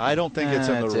kind of. I don't think it's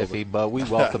in the rule iffy, book, but we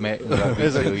welcome it.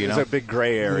 There's a big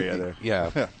gray area there.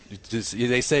 Yeah,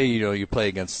 they say you play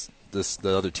against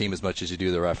the other team as much as you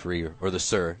do the referee or the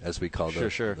sir, as we call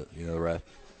the ref.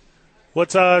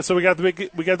 What's so we got the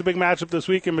big matchup this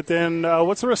weekend, but then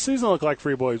what's the rest of the season look like for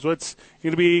you boys? What's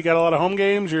going to be? You got a lot of home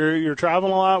games. You're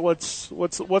traveling a lot. What's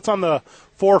on the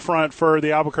forefront for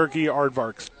the Albuquerque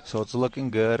Aardvarks? So it's looking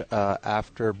good.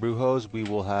 After Brujos, we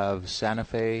will have Santa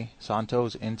Fe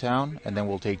Santos in town, and then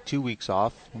we'll take 2 weeks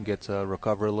off and get to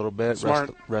recover a little bit,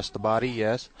 rest the body.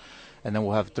 Yes. And then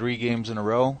we'll have 3 games in a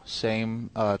row, same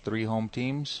 3 home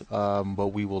teams,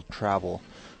 but we will travel.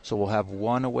 So we'll have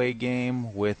 1 away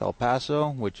game with El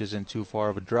Paso, which isn't too far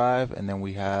of a drive, and then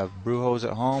we have Brujos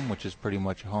at home, which is pretty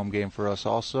much a home game for us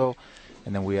also,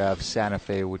 and then we have Santa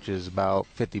Fe, which is about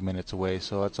 50 minutes away,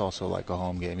 so that's also like a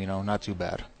home game, not too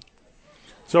bad.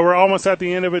 So we're almost at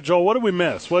the end of it, Joel. What did we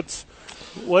miss? What's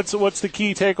the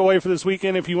key takeaway for this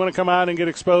weekend if you want to come out and get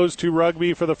exposed to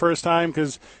rugby for the first time?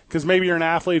 Because maybe you're an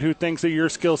athlete who thinks that your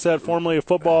skill set, formerly of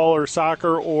football or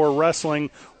soccer or wrestling,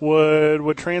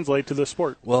 would translate to the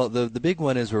sport. Well, the big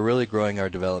one is we're really growing our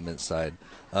development side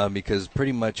because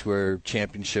pretty much we're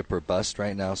championship or bust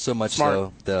right now. So much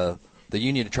so the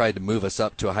union tried to move us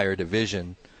up to a higher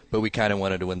division, but we kind of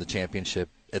wanted to win the championship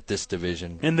at this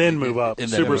division and then move up.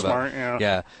 Super smart.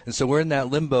 Yeah. And so we're in that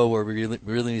limbo where we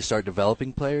really need to start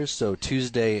developing players. So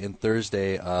Tuesday and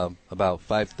Thursday about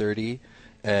 5:30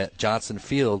 at Johnson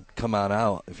Field, come on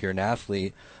out if you're an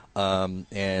athlete,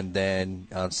 and then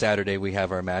on Saturday we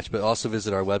have our match, but also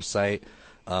visit our website,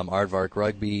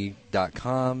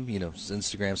 aardvarkrugby.com,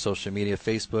 Instagram, social media,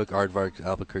 Facebook, Aardvark,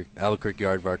 Albuquerque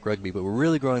Aardvark Rugby. But we're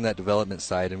really growing that development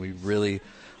side, and we really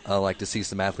like to see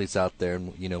some athletes out there,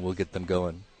 and we'll get them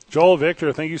going. Joel,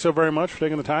 Victor, thank you so very much for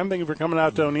taking the time. Thank you for coming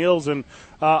out to O'Neill's. And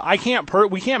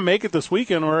we can't make it this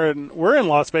weekend. We're in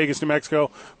Las Vegas, New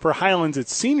Mexico for Highlands.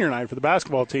 It's senior night for the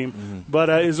basketball team. Mm-hmm. But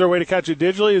is there a way to catch it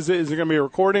digitally? Is it going to be a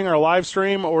recording or a live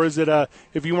stream, or is it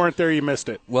if you weren't there, you missed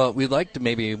it? Well, we'd like to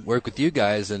maybe work with you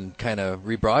guys and kind of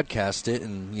rebroadcast it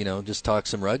and just talk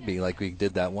some rugby like we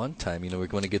did that one time. We're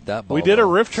going to get that ball. We did a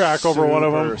riff track over one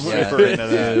of them.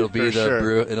 It'll be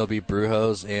it'll be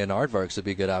Brujos and Aardvarks. It'll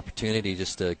be a good opportunity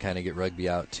just to kind of get rugby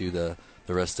out to the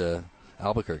rest of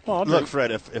Albuquerque. Look, Fred,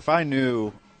 if I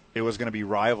knew it was going to be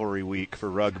rivalry week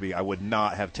for rugby, I would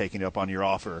not have taken up on your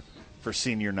offer for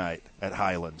senior night at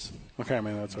Highlands. Okay, I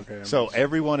mean, that's okay. So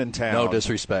everyone in town. No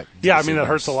disrespect. Yeah, I mean, that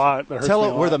hurts a lot. Tell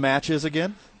it where the match is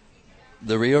again.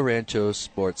 The Rio Rancho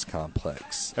Sports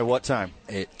Complex. At what time?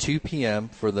 At 2 p.m.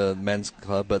 for the men's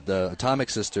club, but the Atomic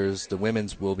Sisters, the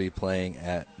women's, will be playing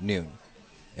at noon.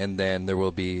 And then there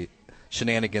will be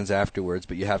shenanigans afterwards,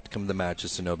 but you have to come to the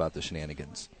matches to know about the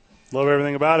shenanigans. Love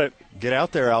everything about it. Get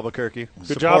out there, Albuquerque.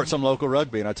 Support some local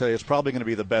rugby, and I tell you, it's probably going to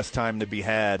be the best time to be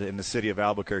had in the city of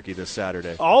Albuquerque this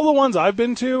Saturday. All the ones I've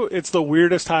been to, it's the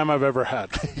weirdest time I've ever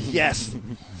had. Yes.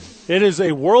 It is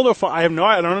a world of fun. I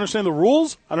don't understand the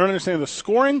rules. I don't understand the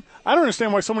scoring. I don't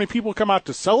understand why so many people come out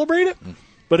to celebrate it,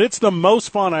 but it's the most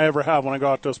fun I ever have when I go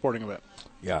out to a sporting event.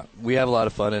 Yeah, we have a lot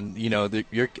of fun, and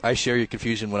I share your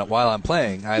confusion while I'm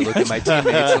playing. I look at my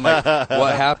teammates and I'm like,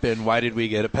 "What happened? Why did we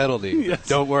get a penalty?" Yes.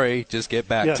 Don't worry, just get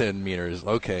back 10 meters.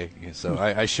 Okay, so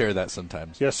I share that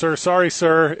sometimes. Yes, sir. Sorry,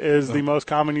 sir, is the most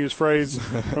common used phrase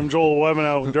from Joel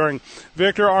Webino during.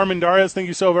 Victor Armendariz, thank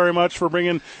you so very much for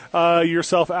bringing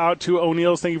yourself out to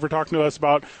O'Neill's. Thank you for talking to us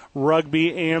about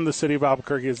rugby and the city of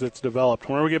Albuquerque as it's developed.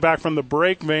 When we get back from the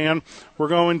break, Van, we're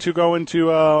going to go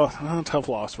into a tough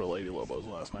loss for Lady Lobos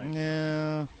last night.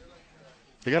 Yeah.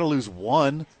 They got to lose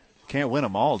one. Can't win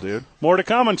them all, dude. More to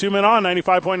come on 2 Men On,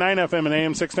 95.9 FM and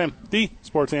AM 610, the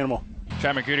Sports Animal.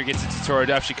 Chad Magruder gets it to Tora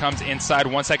Duff. She comes inside,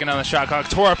 1 second on the shot clock.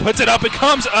 Tora puts it up. It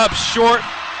comes up short.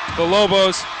 The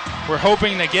Lobos were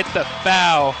hoping to get the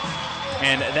foul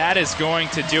And that is going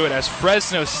to do it as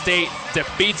Fresno State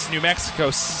defeats New Mexico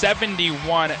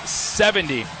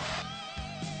 71-70.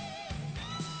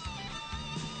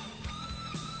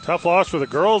 Tough loss for the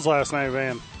girls last night,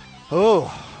 Van.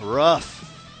 Oh, rough.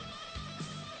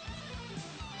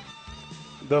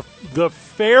 The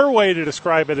fair way to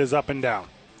describe it is up and down.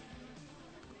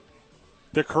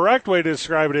 The correct way to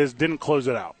describe it is didn't close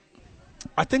it out.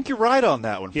 I think you're right on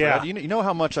that one, Fred. Yeah. You know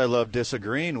how much I love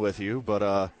disagreeing with you,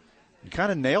 but you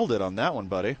kind of nailed it on that one,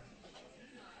 buddy.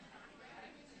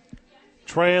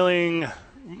 Trailing,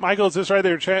 Michael, is this right?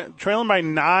 They were trailing by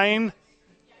 9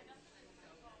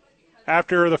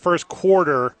 after the first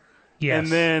quarter. Yes.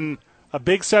 And then a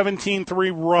big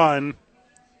 17-3 run.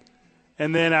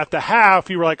 And then at the half,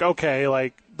 you were like, okay,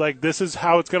 like this is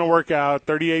how it's going to work out.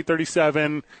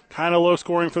 38-37, kind of low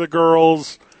scoring for the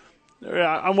girls.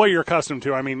 I'm what you're accustomed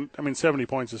to. I mean, 70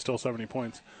 points is still 70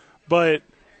 points. But,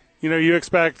 you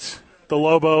expect the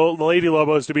Lady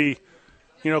Lobos to be,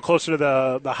 closer to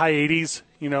the high 80s,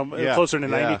 closer to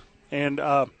 90. Yeah. And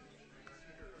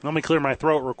let me clear my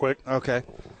throat real quick. Okay.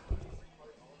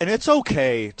 And it's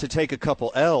okay to take a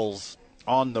couple L's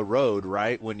on the road,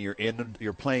 right? When you're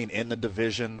playing in the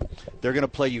division, they're going to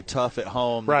play you tough at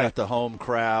home. Right. You got the home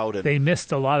crowd. And They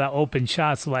missed a lot of open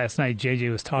shots last night.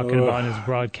 JJ was talking about in his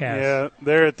broadcast. Yeah,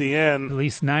 there at the end. At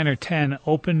least 9 or 10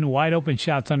 wide open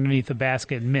shots underneath the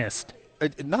basket missed.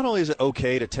 Not only is it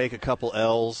okay to take a couple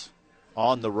L's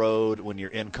on the road when you're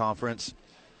in conference,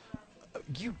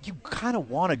 you kind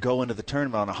of want to go into the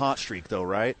tournament on a hot streak, though,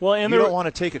 right? Well, and you don't want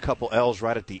to take a couple L's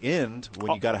right at the end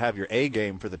when you got to have your A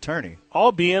game for the tourney.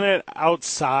 All being it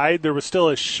outside, there was still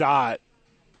a shot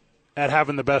at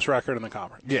having the best record in the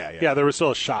conference. Yeah, there was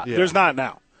still a shot. Yeah. There's not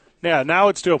now. Yeah, now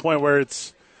it's to a point where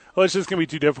it's just going to be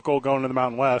too difficult going to the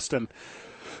Mountain West, and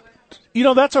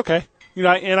that's okay.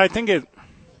 And I think it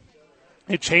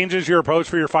changes your approach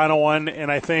for your final one,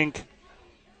 and I think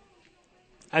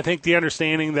the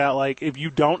understanding that, if you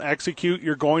don't execute,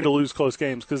 you're going to lose close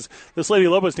games, because this Lady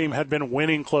Lobos team had been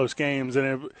winning close games.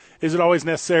 And is it always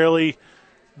necessarily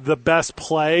the best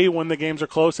play when the games are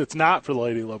close? It's not for the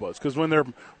Lady Lobos, because when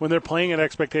they're playing at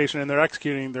expectation and they're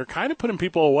executing, they're kind of putting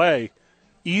people away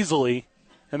easily,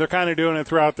 and they're kind of doing it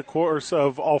throughout the course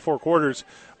of all 4 quarters.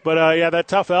 But, that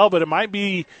tough L, but it might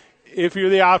be, if you're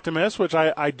the optimist, which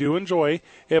I do enjoy,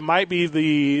 it might be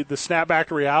the snapback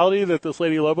to reality that this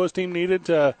Lady Lobos team needed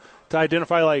to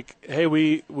identify, hey,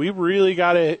 we really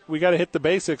got to hit the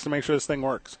basics to make sure this thing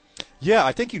works. Yeah,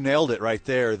 I think you nailed it right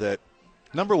there. That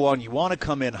number one, you want to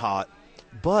come in hot,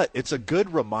 but it's a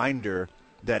good reminder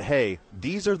that, hey,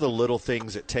 these are the little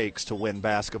things it takes to win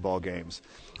basketball games,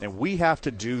 and we have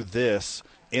to do this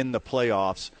in the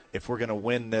playoffs if we're going to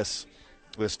win this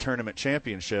tournament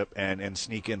championship and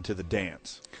sneak into the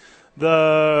dance.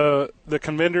 The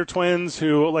Convender twins,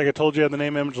 who, like I told you, have the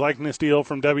name, image, likeness deal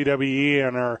from WWE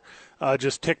and are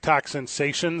just TikTok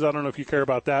sensations. I don't know if you care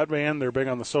about that, Van. They're big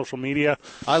on the social media.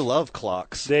 I love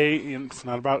clocks. It's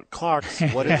not about clocks.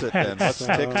 What is it then? What's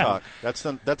TikTok? That's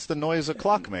the noise a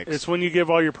clock makes. It's when you give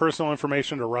all your personal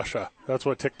information to Russia. That's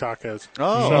what TikTok is.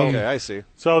 Oh, okay, I see.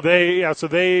 So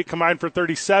they combined for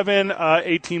 37,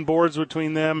 18 boards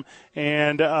between them,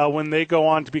 and when they go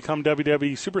on to become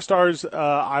WWE superstars,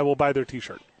 I will buy their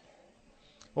T-shirt.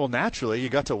 Well, naturally, you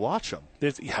got to watch them.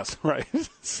 Yes, right.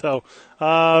 So,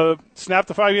 snap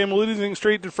the 5-game losing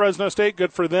streak to Fresno State.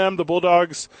 Good for them. The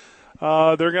Bulldogs,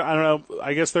 they're gonna, I don't know.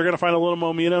 I guess they're going to find a little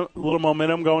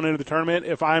momentum going into the tournament.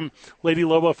 If I'm Lady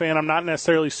Lobo fan, I'm not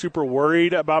necessarily super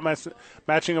worried about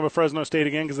matching up with Fresno State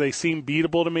again, because they seem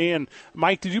beatable to me. And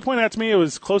Mike, did you point out to me it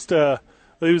was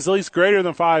at least greater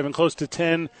than 5 and close to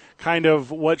 10, kind of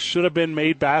what should have been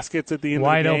made baskets at the end of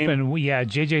the game? Wide open. Yeah,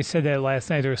 JJ said that last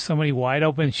night. There were so many wide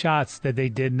open shots that they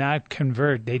did not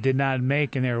convert. They did not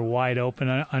make, and they were wide open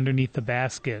underneath the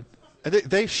basket.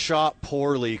 They shot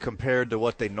poorly compared to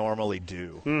what they normally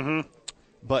do. Mm-hmm.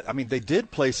 But, they did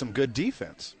play some good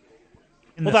defense.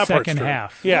 In the second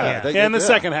half. In the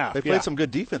second half. They played some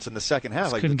good defense in the second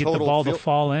half. Couldn't get the ball to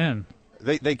fall in.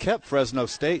 They kept Fresno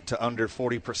State to under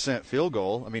 40% field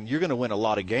goal. You're going to win a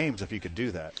lot of games if you could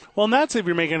do that. Well, and that's if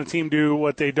you're making a team do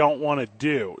what they don't want to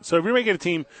do. So if you're making a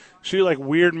team shoot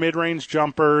weird mid-range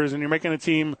jumpers, and you're making a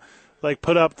team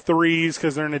put up threes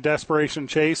because they're in a desperation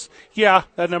chase, yeah,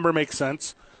 that number makes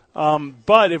sense.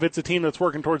 But if it's a team that's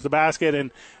working towards the basket and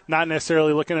not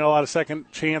necessarily looking at a lot of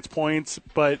second chance points,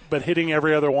 but hitting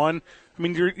every other one,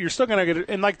 you're still going to get it,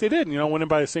 and like they did, winning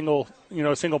by a single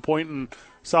point and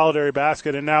solitary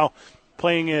basket. And now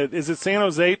playing is it San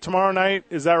Jose tomorrow night?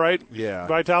 Is that right? Yeah.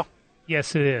 Vital?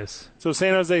 Yes, it is. So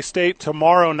San Jose State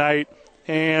tomorrow night,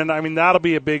 And, I mean, that'll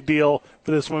be a big deal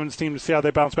for this women's team to see how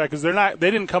they bounce back because they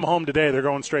didn't come home today. They're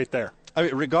going straight there. I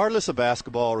mean, regardless of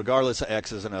basketball, regardless of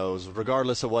X's and O's,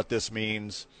 regardless of what this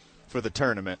means for the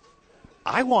tournament,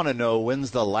 I want to know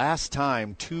when's the last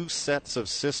time two sets of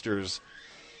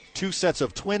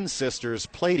twin sisters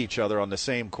played each other on the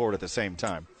same court at the same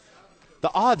time.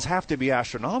 The odds have to be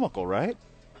astronomical, right?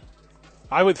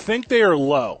 I would think they are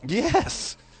low.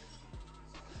 Yes.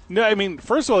 No, I mean,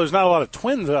 first of all, there's not a lot of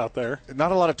twins out there.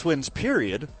 Not a lot of twins,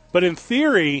 period. But in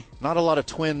theory, not a lot of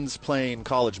twins playing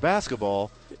college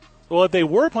basketball. Well, if they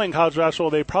were playing college basketball,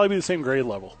 they'd probably be the same grade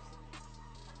level.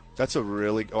 That's a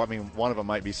really – I mean, one of them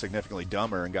might be significantly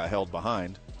dumber and got held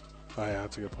behind. Oh, yeah,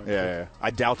 that's a good point. Yeah.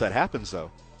 I doubt that happens, though.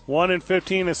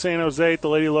 1-15 is San Jose. The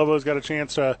Lady Lobos got a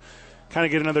chance to kind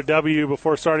of get another W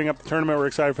before starting up the tournament. We're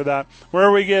excited for that.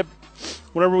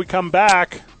 Whenever we come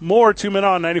back, more 2 Men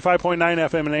On 95.9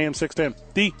 FM and AM 610,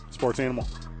 the Sports Animal.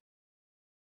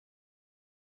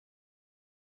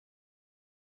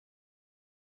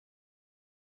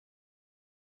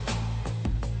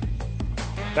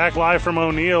 Back live from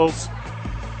O'Neill's.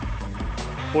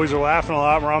 Boys are laughing a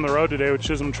lot. We're on the road today with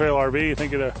Chisholm Trail RV.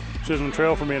 Thank you to Chisholm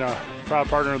Trail for being a proud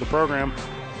partner of the program.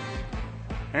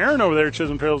 Aaron over there at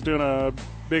Chisholm Trail is doing a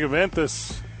big event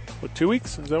this, 2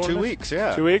 weeks? Is that what 2 weeks,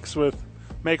 yeah. 2 weeks with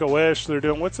Make-A-Wish. They're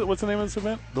doing, what's the name of this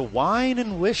event? The Wine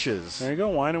and Wishes. There you go,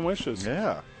 Wine and Wishes.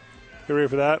 Yeah. Get ready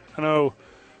for that. I know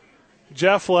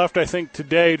Jeff left, I think,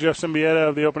 today, Jeff Symbieta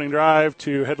of the Opening Drive,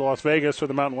 to head to Las Vegas for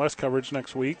the Mountain West coverage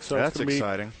next week. So that's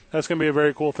exciting. That's going to be a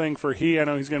very cool thing for I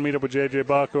know he's going to meet up with J.J.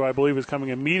 Buck, who I believe is coming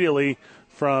immediately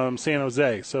from San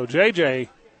Jose. So J.J.,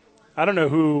 I don't know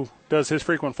who does his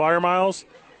frequent flyer miles,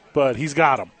 but he's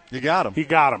got them. You got him. He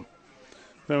got them.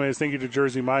 Anyways, thank you to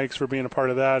Jersey Mike's for being a part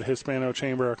of that, Hispano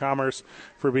Chamber of Commerce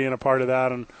for being a part of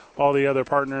that, and all the other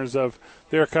partners of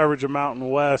their coverage of Mountain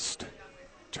West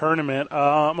tournament.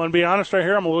 I'm going to be honest right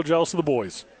here. I'm a little jealous of the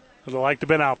boys because I like to have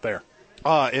been out there.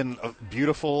 In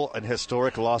beautiful and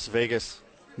historic Las Vegas,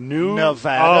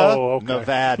 Nevada. Oh, okay.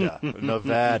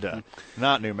 Nevada.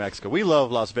 Not New Mexico. We love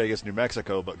Las Vegas, New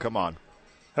Mexico, but come on.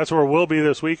 That's where we'll be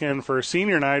this weekend for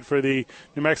senior night for the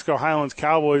New Mexico Highlands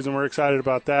Cowboys, and we're excited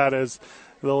about that as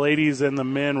the ladies and the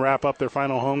men wrap up their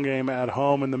final home game at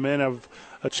home, and the men have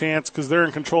a chance because they're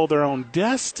in control of their own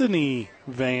destiny,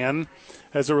 Van,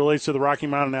 as it relates to the Rocky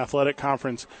Mountain Athletic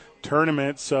Conference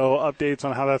tournament. So updates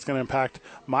on how that's going to impact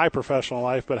my professional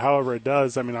life, but however it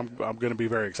does, I mean, I'm going to be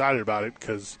very excited about it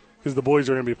because the boys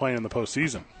are going to be playing in the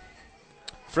postseason.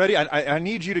 Freddie, I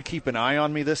need you to keep an eye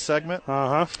on me this segment.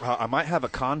 I might have a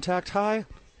contact high.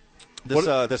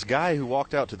 This guy who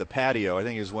walked out to the patio, I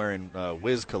think he was wearing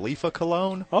Wiz Khalifa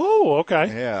cologne. Oh, okay.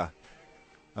 Yeah.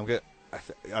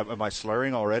 Am I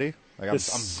slurring already? I'm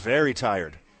very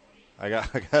tired. I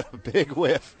got a big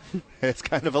whiff. It's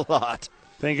kind of a lot.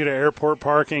 Thank you to Airport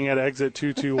Parking at Exit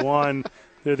 221.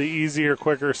 They're the easier,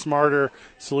 quicker, smarter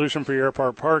solution for your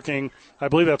airport parking. I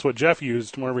believe that's what Jeff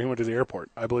used whenever he went to the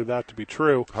airport. I believe that to be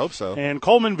true. I hope so. And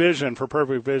Coleman Vision for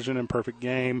perfect vision and perfect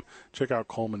game. Check out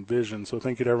Coleman Vision. So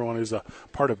thank you to everyone who's a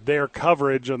part of their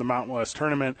coverage of the Mountain West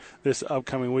tournament this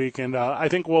upcoming week. And I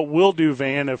think what we'll do,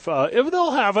 Van, if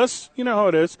they'll have us, you know how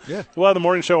it is. Yeah. We'll have the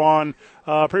morning show on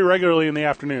pretty regularly in the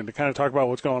afternoon to kind of talk about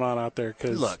what's going on out there.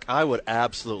 Look, I would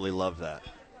absolutely love that.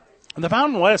 The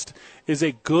Mountain West is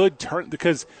a good turn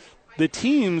because the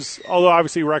teams, although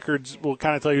obviously records will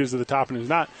kind of tell you who's at the top and who's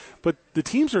not, but the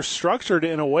teams are structured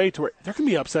in a way to where there can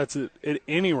be upsets at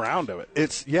any round of it.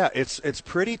 It's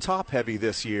pretty top heavy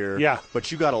this year. Yeah.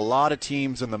 But you got a lot of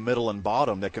teams in the middle and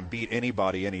bottom that can beat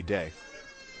anybody any day.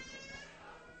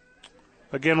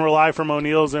 Again, we're live from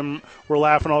O'Neill's, and we're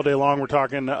laughing all day long. We're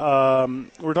talking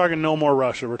no more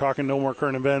Russia. We're talking no more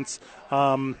current events.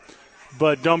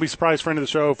 But don't be surprised, friend of the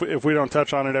show, if we don't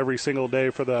touch on it every single day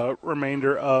for the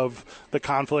remainder of the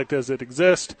conflict as it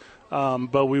exists.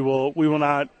 But we will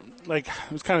not, like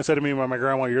it was kind of said to me by my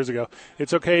grandma years ago,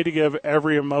 it's okay to give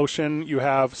every emotion you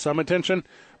have some attention,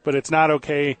 but it's not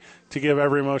okay to give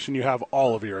every emotion you have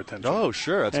all of your attention. Oh,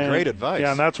 sure. That's great advice.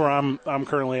 Yeah, and that's where I'm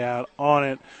currently at on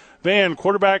it. Van,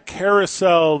 quarterback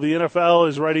carousel. The NFL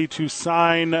is ready to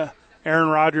sign Aaron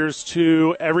Rodgers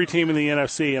to every team in the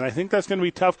NFC, and I think that's going to be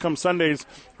tough come Sundays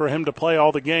for him to play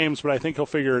all the games, but I think he'll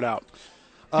figure it out.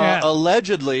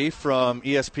 Allegedly, from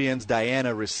ESPN's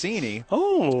Diana Rossini,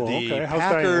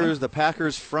 the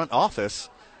Packers front office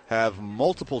have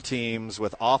multiple teams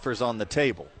with offers on the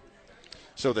table.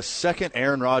 So the second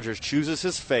Aaron Rodgers chooses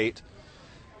his fate,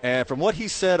 and from what he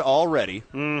said already,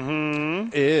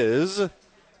 is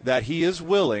that he is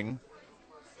willing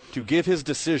to give his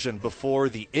decision before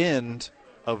the end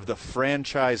of the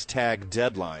franchise tag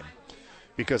deadline.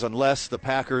 because unless the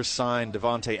Packers sign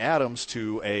Devontae Adams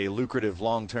to a lucrative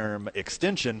long-term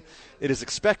extension, it is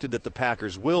expected that the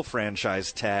Packers will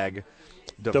franchise tag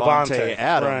Devontae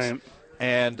Adams. Right.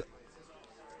 And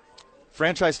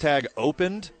franchise tag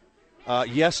opened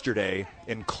yesterday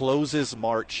and closes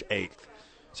March 8th.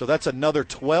 So that's another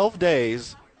 12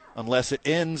 days, unless it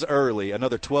ends early,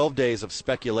 another 12 days of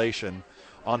speculation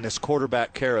on this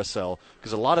quarterback carousel,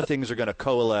 because a lot of things are going to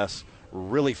coalesce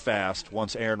really fast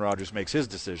once Aaron Rodgers makes his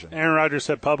decision. Aaron Rodgers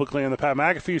said publicly on the Pat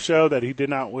McAfee show that he did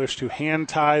not wish to hand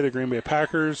tie the Green Bay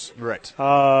Packers. Right.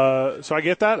 So I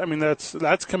get that. I mean,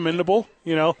 that's commendable,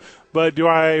 you know. But do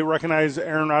I recognize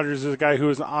Aaron Rodgers as a guy who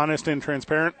is honest and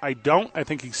transparent? I don't. I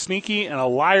think he's sneaky and a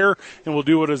liar and will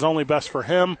do what is only best for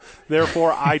him.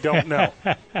 Therefore, I don't know.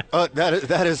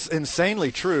 That is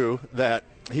insanely true that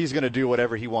he's going to do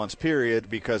whatever he wants, period,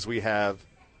 because we have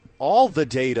all the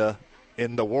data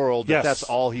in the world that that's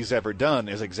all he's ever done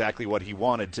is exactly what he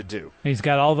wanted to do. He's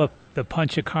got all the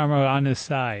punch of karma on his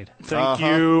side. Thank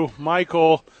you,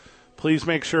 Michael. Please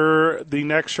make sure the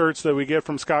next shirts that we get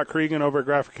from Scott Cregan over at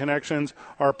Graphic Connections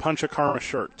are Punch of Karma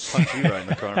shirts. Punch you right in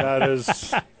the karma. That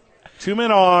is 2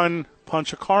 men on,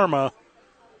 Punch of Karma.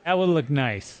 That would look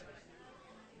nice.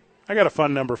 I got a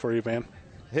fun number for you, man.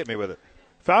 Hit me with it.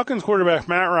 Falcons quarterback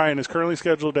Matt Ryan is currently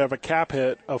scheduled to have a cap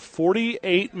hit of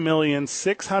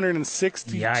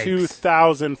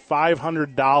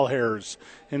 $48,662,500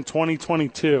 in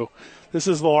 2022. This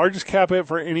is the largest cap hit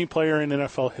for any player in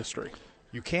NFL history.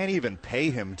 You can't even pay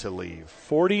him to leave.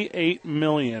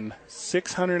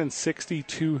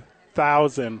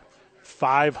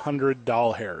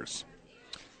 $48,662,500.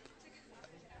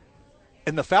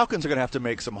 And the Falcons are going to have to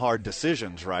make some hard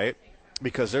decisions, right?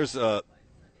 Because there's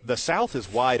the South is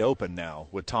wide open now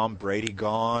with Tom Brady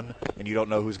gone, and you don't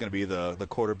know who's going to be the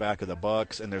quarterback of the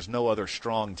Bucs, and there's no other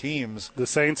strong teams. The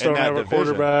Saints don't have a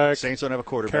quarterback. Saints don't have a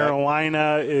quarterback.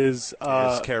 Carolina is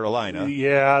Carolina.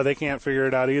 Yeah, they can't figure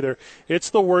it out either.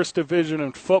 It's the worst division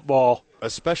in football.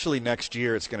 Especially next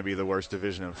year, it's going to be the worst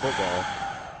division in football.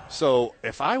 So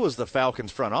if I was the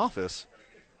Falcons front office,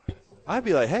 I'd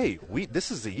be like, hey,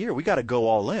 this is the year. We got to go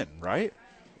all in, right?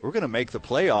 We're going to make the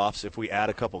playoffs if we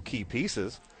add a couple key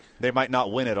pieces. They might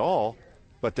not win at all,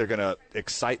 but they're going to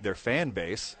excite their fan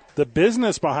base. The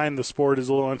business behind the sport is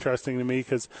a little interesting to me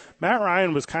because Matt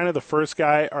Ryan was kind of the first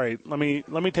guy. All right, let me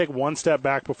take one step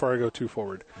back before I go too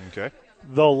forward. Okay.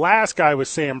 The last guy was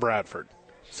Sam Bradford.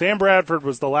 Sam Bradford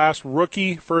was the last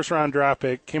rookie first-round draft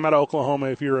pick, came out of Oklahoma,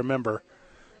 if you remember,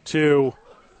 who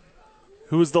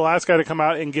was the last guy to come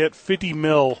out and get $50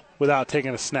 million without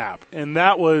taking a snap. And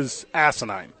that was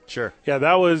asinine. Sure. Yeah,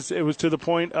 it was to the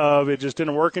point of it just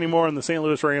didn't work anymore, and the St.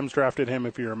 Louis Rams drafted him,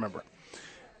 if you remember.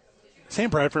 Sam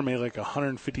Bradford made like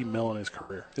 $150 million in his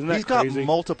career. Isn't that crazy? He's got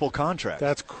multiple contracts.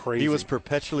 That's crazy. He was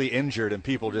perpetually injured, and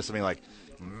people just being like,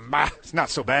 it's not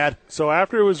so bad. So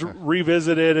after it was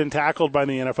revisited and tackled by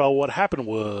the NFL, what happened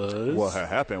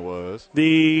was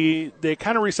they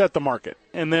kind of reset the market.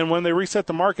 And then when they reset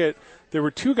the market, there were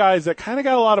two guys that kind of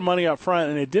got a lot of money up front,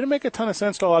 and it didn't make a ton of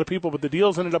sense to a lot of people, but the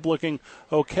deals ended up looking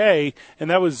okay, and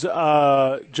that was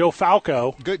Joe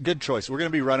Falco. Good choice. We're going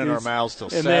to be running our mouths till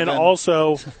 7. And then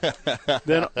also,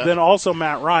 then also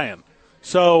Matt Ryan.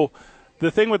 So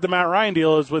the thing with the Matt Ryan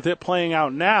deal is with it playing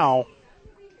out now,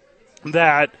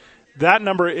 that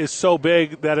number is so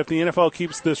big that if the NFL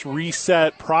keeps this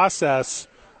reset process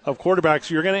of quarterbacks,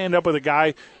 you're going to end up with a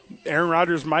guy. Aaron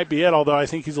Rodgers might be it, although I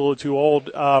think he's a little too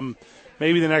old.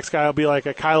 Maybe the next guy will be like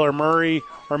a Kyler Murray,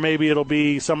 or maybe it'll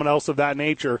be someone else of that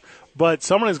nature. But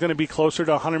someone is going to be closer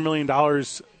to $100 million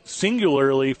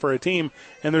singularly for a team,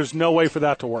 and there's no way for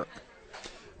that to work.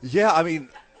 Yeah, I mean,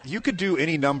 you could do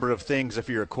any number of things if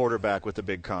you're a quarterback with a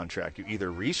big contract. You either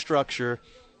restructure,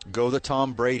 go the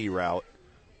Tom Brady route,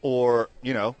 or,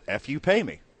 F you, pay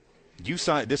me. You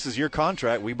sign. This is your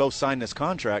contract. We both signed this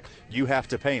contract. You have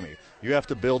to pay me. You have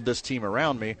to build this team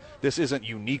around me. This isn't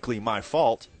uniquely my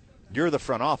fault. You're the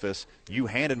front office. You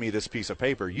handed me this piece of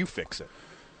paper. You fix it.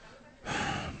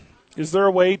 Is there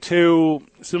a way to,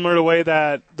 similar to the way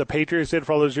that the Patriots did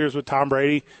for all those years with Tom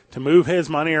Brady, to move his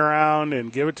money around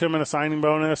and give it to him in a signing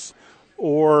bonus?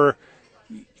 Or,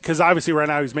 because obviously right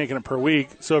now he's making it per week.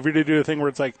 So if you're to do a thing where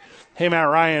it's like, hey, Matt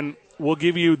Ryan, we'll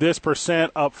give you this %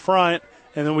 up front,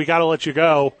 and then we got to let you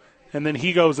go, and then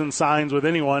he goes and signs with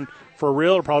anyone. For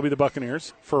real, it'll probably be the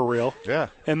Buccaneers, for real. Yeah.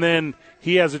 And then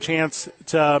he has a chance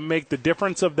to make the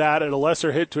difference of that at a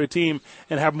lesser hit to a team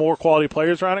and have more quality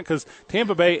players around it, because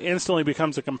Tampa Bay instantly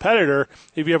becomes a competitor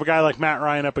if you have a guy like Matt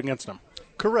Ryan up against him.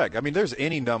 Correct. I mean, there's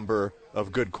any number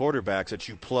of good quarterbacks that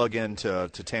you plug into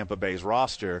Tampa Bay's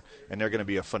roster, and they're going to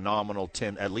be a phenomenal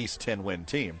at least 10-win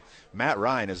team. Matt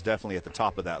Ryan is definitely at the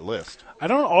top of that list. I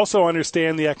don't also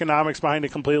understand the economics behind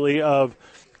it completely of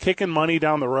kicking money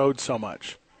down the road so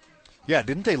much. Yeah,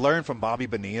 didn't they learn from Bobby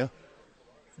Bonilla?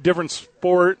 Different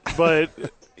sport, but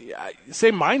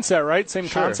same mindset, right? Same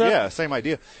concept? Yeah, same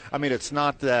idea. I mean, it's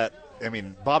not that – I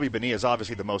mean, Bobby Bonilla is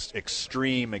obviously the most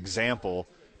extreme example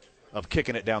of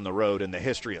kicking it down the road in the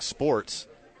history of sports.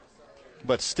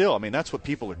 But still, I mean, that's what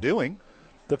people are doing.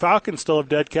 The Falcons still have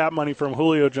dead cap money from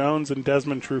Julio Jones and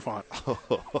Desmond Trufant.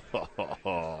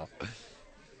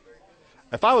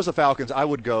 If I was the Falcons, I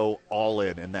would go all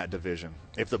in that division.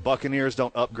 If the Buccaneers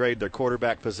don't upgrade their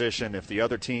quarterback position, if the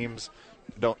other teams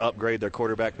don't upgrade their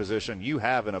quarterback position, you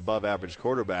have an above-average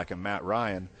quarterback in Matt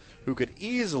Ryan who could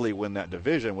easily win that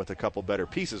division with a couple better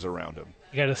pieces around him.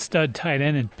 You got a stud tight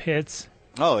end in Pitts.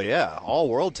 Oh, yeah,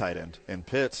 all-world tight end in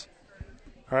Pitts.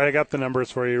 All right, I got the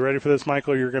numbers for you. Ready for this,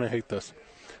 Michael? You're going to hate this.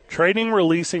 Trading,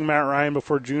 releasing Matt Ryan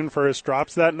before June 1st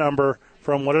drops that number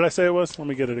from, what did I say it was? Let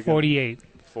me get it again. 48.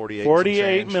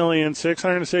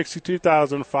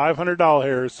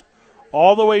 $48,662,500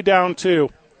 all the way down to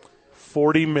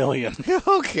 $40 million.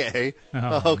 Okay.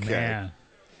 Oh, okay. Man.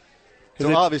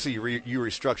 So obviously you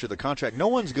restructure the contract. No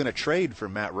one's going to trade for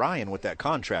Matt Ryan with that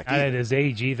contract. Not at his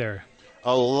age either.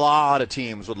 A lot of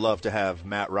teams would love to have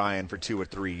Matt Ryan for 2 or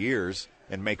 3 years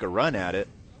and make a run at it.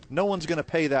 No one's going to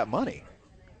pay that money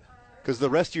because the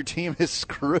rest of your team is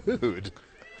screwed.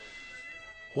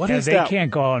 What is that? They can't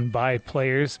go out and buy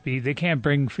players. They can't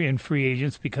bring in free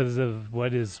agents because of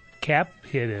what his cap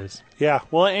hit is. Yeah,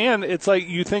 well, and it's like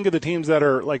you think of the teams that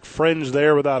are like fringe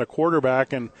there without a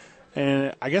quarterback, and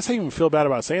I guess I even feel bad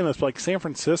about saying this, but like San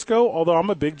Francisco, although I'm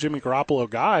a big Jimmy Garoppolo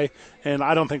guy, and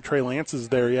I don't think Trey Lance is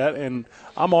there yet, and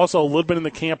I'm also a little bit in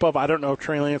the camp of I don't know if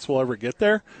Trey Lance will ever get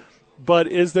there, but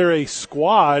is there a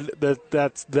squad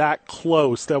that's that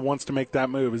close that wants to make that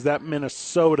move? Is that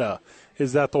Minnesota?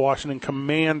 Is that the Washington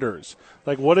Commanders?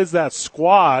 Like, what is that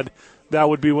squad that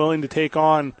would be willing to take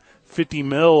on $50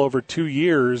 million over 2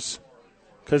 years?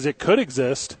 Because it could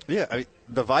exist. Yeah, I mean,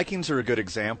 the Vikings are a good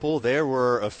example. There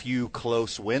were a few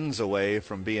close wins away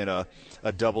from being a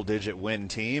double-digit win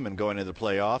team and going into the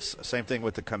playoffs. Same thing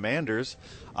with the Commanders.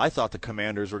 I thought the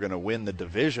Commanders were going to win the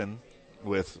division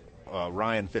with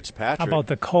Ryan Fitzpatrick. How about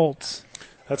the Colts?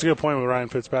 That's a good point with Ryan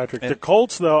Fitzpatrick. The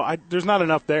Colts, though, there's not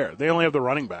enough there. They only have the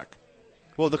running back.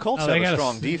 Well, the Colts have a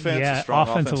strong defense, a strong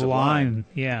offensive line.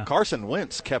 Yeah. Carson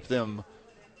Wentz kept them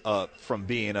from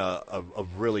being a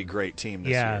really great team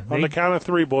this year. On the count of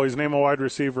 3, boys, name a wide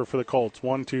receiver for the Colts.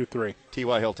 1, 2, 3.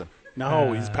 T.Y. Hilton.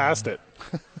 No, he's past it.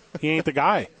 He ain't the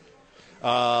guy.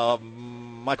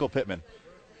 Michael Pittman.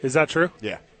 Is that true?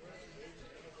 Yeah.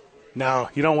 No,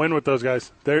 you don't win with those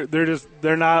guys.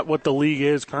 They're not what the league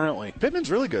is currently. Pittman's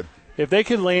really good. If they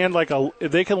could land like a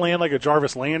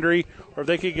Jarvis Landry, or if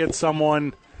they could get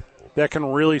someone that can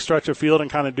really stretch a field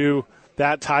and kind of do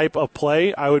that type of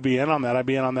play, I would be in on that. I'd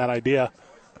be in on that idea.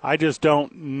 I just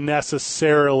don't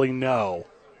necessarily know.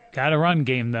 Got a run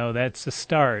game, though. That's the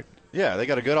start. Yeah, they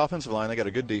got a good offensive line. They got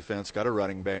a good defense. Got a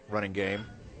running game.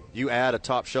 You add a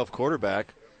top-shelf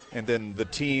quarterback, and then the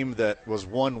team that was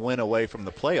 1 win away from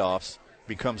the playoffs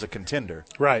becomes a contender.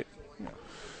 Right.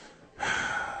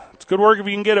 It's good work if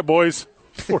you can get it, boys.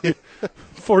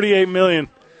 $48 million.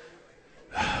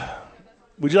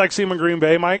 Would you like to see him in Green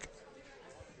Bay, Mike?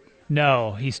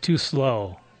 No, he's too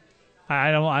slow. I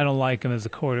don't like him as a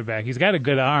quarterback. He's got a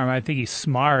good arm. I think he's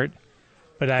smart,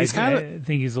 but I think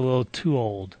he's a little too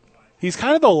old. He's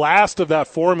kind of the last of that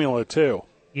formula, too.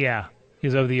 Yeah,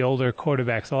 he's of the older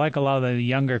quarterbacks. I like a lot of the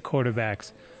younger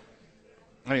quarterbacks.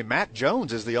 I mean, Mac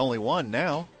Jones is the only one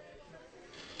now.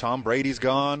 Tom Brady's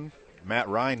gone. Matt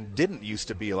Ryan didn't used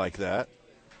to be like that.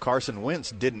 Carson Wentz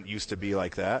didn't used to be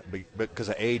like that because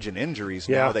of age and injuries.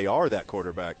 Yeah. Now they are that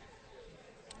quarterback.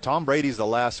 Tom Brady's the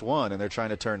last one, and they're trying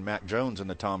to turn Mac Jones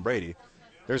into Tom Brady.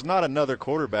 There's not another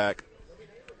quarterback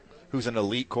who's an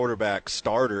elite quarterback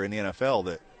starter in the NFL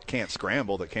that can't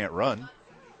scramble, that can't run.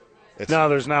 No,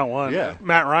 there's not one. Yeah.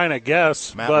 Matt Ryan, I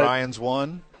guess. Matt Ryan's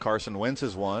one. Carson Wentz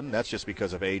is one. That's just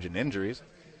because of age and injuries.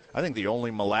 I think the only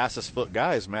molasses-foot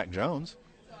guy is Mac Jones.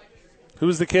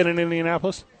 Who's the kid in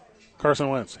Indianapolis? Carson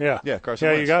Wentz. Yeah. Yeah, Carson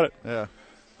Wentz. Yeah, you got it.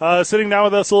 Yeah. Sitting down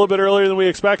with us a little bit earlier than we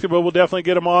expected, but we'll definitely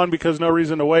get him on because no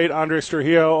reason to wait. Andres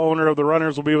Trujillo, owner of the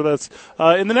Runners, will be with us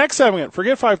in the next segment.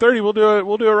 Forget 5:30. We'll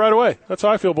do it right away. That's how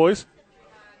I feel, boys.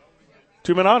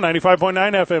 2 Men On,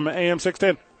 95.9 FM, AM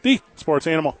 610, the Sports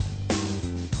Animal.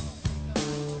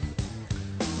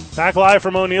 Back live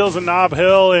from O'Neill's in Nob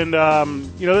Hill, and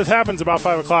this happens about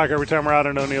 5 o'clock every time we're out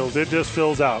at O'Neill's. It just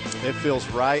fills out. It fills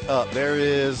right up. There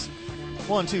is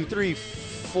 4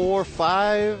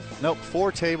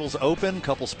 tables open,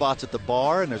 couple spots at the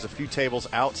bar, and there's a few tables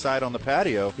outside on the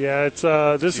patio. Yeah, it's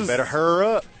you better hurry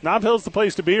up. Nob Hill's the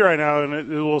place to be right now,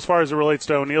 and as far as it relates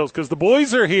to O'Neill's, because the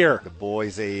boys are here. The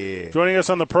boys are here. Joining us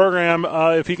on the program,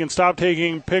 if he can stop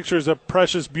taking pictures of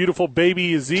precious, beautiful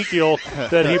baby Ezekiel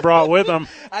that he brought with him.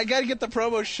 I got to get the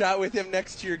promo shot with him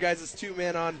next to your guys'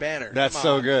 2-man on banner. That's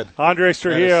so good. Andres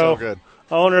Trujillo. That is so good.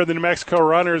 Owner of the New Mexico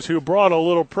Runners, who brought a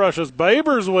little precious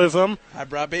babers with him. I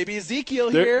brought baby Ezekiel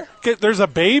here. There's a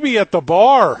baby at the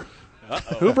bar.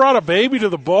 Uh-oh. Who brought a baby to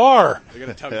the bar? They're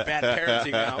going to tell me bad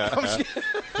parenting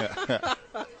now.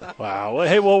 Wow.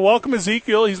 Well, welcome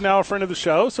Ezekiel. He's now a friend of the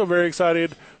show, so very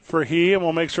excited for he, and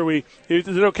we'll make sure is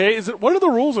it okay? What are the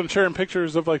rules on sharing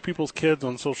pictures of like people's kids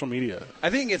on social media? I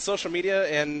think it's social media,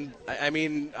 and I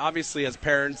mean, obviously as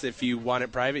parents, if you want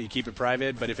it private, you keep it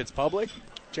private, but if it's public,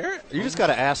 share it. You just got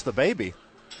to ask the baby.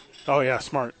 Oh, yeah,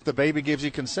 smart. The baby gives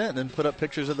you consent, then put up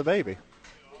pictures of the baby.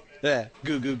 Yeah,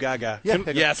 goo goo gaga. Yeah.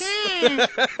 Yes.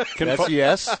 That's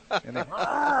yes. And then,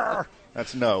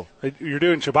 that's no. You're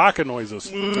doing Chewbacca noises.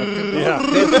 Yeah.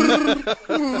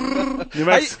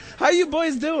 How you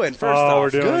boys doing? First off, off,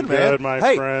 we're doing good,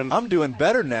 my friend. I'm doing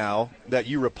better now that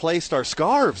you replaced our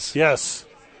scarves. Yes.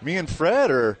 Me and Fred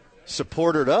are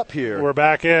supported up here. We're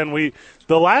back in.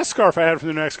 The last scarf I had from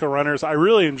the New Mexico Runners, I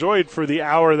really enjoyed for the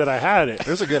hour that I had it. It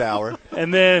was a good hour.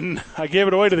 And then I gave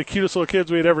it away to the cutest little kids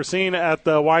we had ever seen at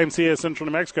the YMCA Central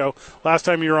New Mexico last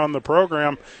time you were on the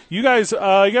program. You guys, you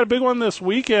got a big one this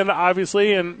weekend,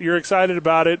 obviously, and you're excited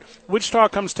about it. Wichita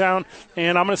comes to town,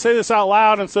 and I'm going to say this out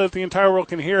loud and so that the entire world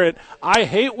can hear it. I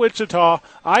hate Wichita.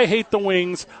 I hate the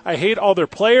Wings. I hate all their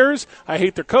players. I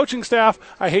hate their coaching staff.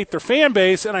 I hate their fan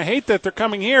base, and I hate that they're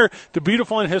coming here to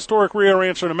beautiful and historic Rio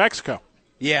Rancho, New Mexico.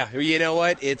 Yeah, you know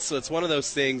what? It's one of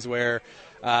those things where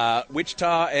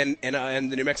Wichita and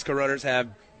the New Mexico Runners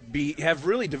have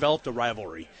really developed a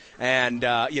rivalry, and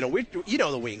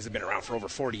the Wings have been around for over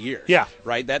 40 years. Yeah,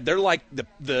 right. That they're like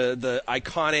the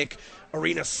iconic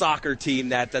arena soccer team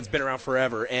that's been around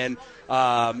forever, and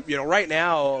right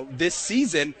now this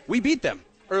season we beat them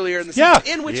earlier in the season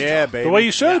in Wichita. Yeah, baby. The way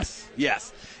you should.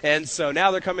 Yes. And so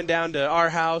now they're coming down to our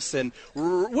house, and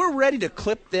we're ready to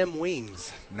clip them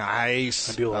wings.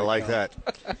 Nice. I like that.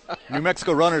 New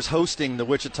Mexico Runners hosting the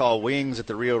Wichita Wings at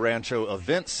the Rio Rancho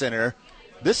Event Center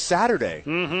this Saturday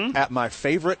at my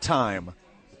favorite time.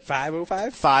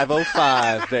 5:05?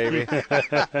 5:05, baby.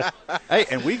 Hey,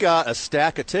 and we got a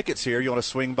stack of tickets here. You want to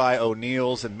swing by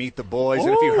O'Neill's and meet the boys. Ooh.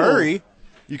 And if you hurry,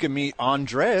 you can meet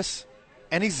Andres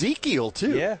and Ezekiel,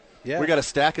 too. Yeah. Yeah. We got a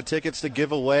stack of tickets to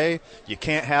give away. You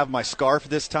can't have my scarf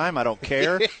this time. I don't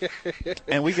care.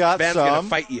 And we got Van's gonna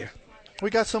fight you.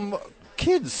 We got some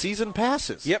kids season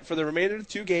passes. Yep, for the remainder of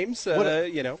the 2 games.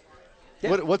 Yeah.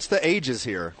 What's the ages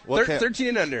here? 13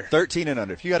 and under. 13 and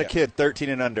under. If you got a kid 13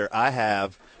 and under, I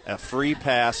have a free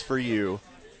pass for you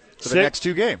for the next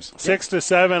 2 games. 6 to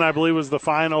 7, I believe, was the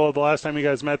final of the last time you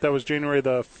guys met. That was January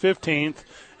the 15th.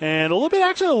 And a little bit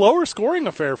actually a lower scoring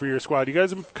affair for your squad. You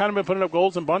guys have kind of been putting up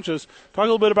goals in bunches. Talk a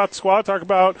little bit about the squad. Talk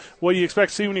about what you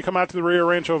expect to see when you come out to the Rio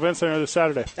Rancho Event Center this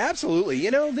Saturday. Absolutely.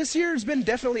 this year's been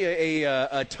definitely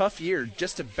a tough year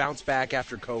just to bounce back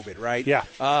after COVID, right? Yeah.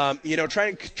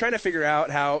 Trying to figure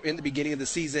out how in the beginning of the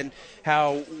season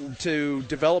how to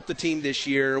develop the team this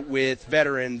year with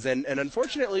veterans, and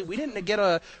unfortunately we didn't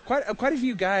get quite a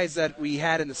few guys that we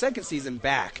had in the second season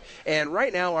back. And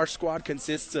right now our squad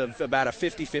consists of about a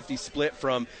 50-50 split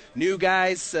from new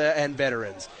guys and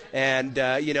veterans. And,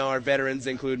 our veterans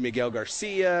include Miguel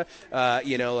Garcia, like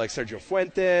Sergio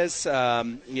Fuentes.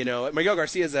 Miguel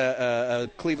Garcia is a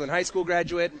Cleveland High School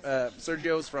graduate.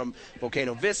 Sergio's from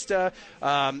Volcano Vista.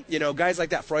 Guys like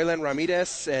that, Froylan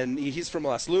Ramirez, and he's from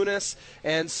Las Lunas.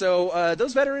 And so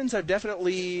those veterans have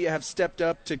definitely stepped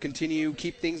up to continue,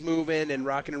 keep things moving and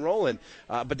rocking and rolling.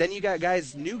 But then you got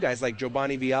new guys like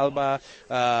Giovanni Villalba.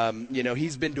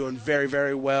 He's been doing very,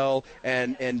 very well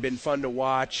and been fun to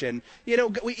watch. And,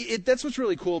 that's what's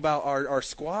really cool about our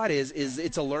squad is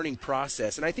it's a learning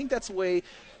process. And I think that's the way,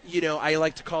 I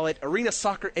like to call it arena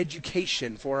soccer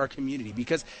education for our community,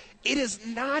 because it is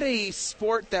not a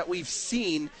sport that we've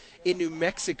seen in New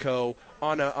Mexico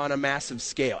on a massive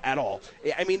scale at all.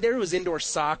 I mean, there was indoor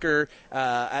soccer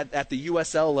at the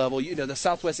USL level, the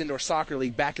Southwest Indoor Soccer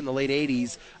League back in the late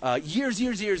 80s,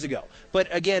 years ago. But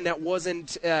again, that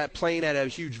wasn't playing at a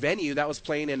huge venue. That was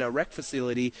playing in a rec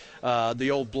facility, the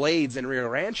old Blades in Rio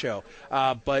Rancho.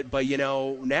 But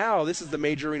now this is the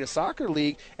Major Arena Soccer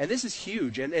League, and this is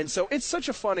huge. And so it's such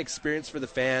a fun experience for the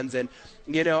fans. And,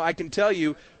 I can tell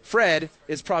you, Fred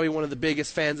is probably one of the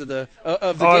biggest fans of the game.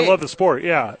 I love the sport,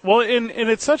 yeah. Well, and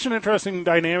it's such an interesting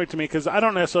dynamic to me because I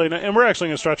don't necessarily know, and we're actually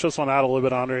going to stretch this one out a little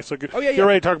bit, Andre, so get ready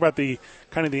to talk about the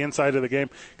kind of the inside of the game.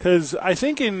 Because I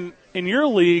think in your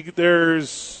league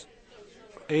there's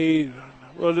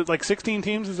like 16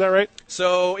 teams, is that right?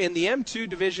 So in the M2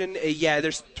 division,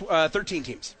 there's 13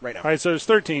 teams right now. All right, so there's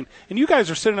 13. And you guys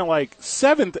are sitting at like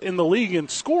 7th in the league in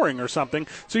scoring or something.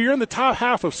 So you're in the top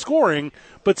half of scoring,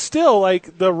 but still,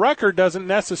 like, the record doesn't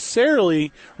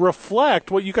necessarily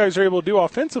reflect what you guys are able to do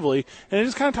offensively. And it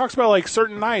just kind of talks about, like,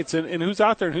 certain nights and who's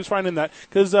out there and who's finding that.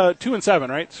 Because 2-7,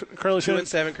 right? Currently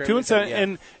 2-7, currently 2-7.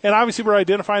 Yeah. And obviously we're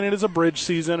identifying it as a bridge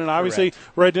season, and obviously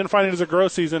we're identifying it as a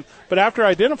growth season. But after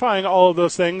identifying all of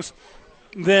those things,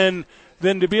 then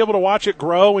to be able to watch it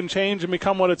grow and change and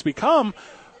become what it's become,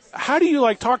 how do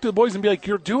you talk to the boys and be like,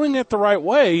 you're doing it the right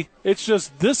way? It's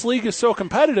just this league is so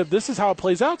competitive. This is how it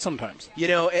plays out sometimes.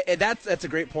 That's a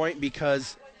great point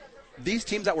because these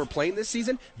teams that were playing this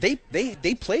season, they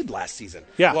played last season.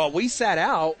 Yeah. While we sat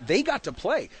out, they got to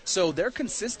play. So their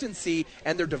consistency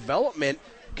and their development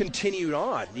continued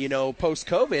on,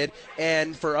 post-COVID.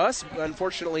 And for us,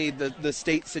 unfortunately, the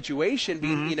state situation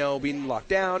being locked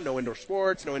down, no indoor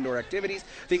sports, no indoor activities,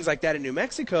 things like that in New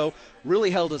Mexico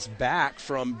really held us back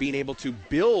from being able to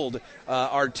build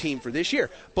our team for this year.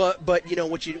 But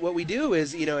what we do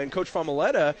is, and Coach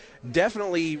Famoletta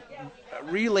definitely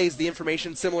relays the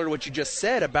information similar to what you just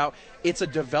said about it's a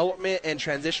development and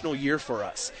transitional year for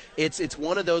us. It's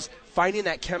one of those finding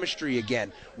that chemistry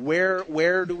again. Where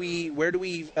do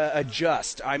we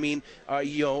adjust? I mean,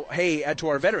 hey, to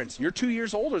our veterans, you're 2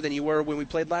 years older than you were when we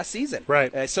played last season.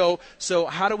 Right. So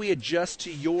how do we adjust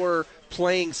to your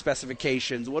playing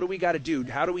specifications? What do we got to do?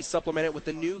 How do we supplement it with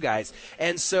the new guys?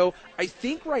 And so I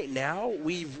think right now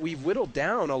we've whittled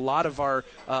down a lot of our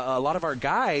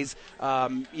guys.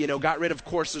 Got rid of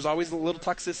course. There's always a little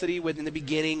toxicity in the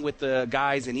beginning with the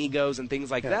guys and egos and things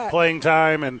like that. Playing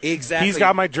time and exactly. He's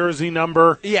got my jersey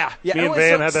number. Yeah. Me and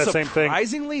Van had that same thing.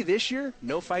 Surprisingly, this year,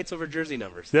 no fights over jersey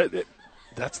numbers.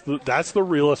 That's the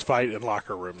realest fight in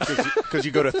locker rooms because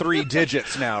you go to 3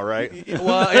 digits now, right?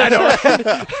 Well, I know.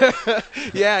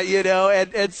 Yeah,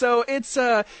 and so it's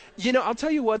I'll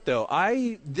tell you what though,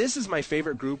 this is my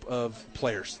favorite group of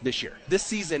players this year. This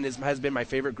season has been my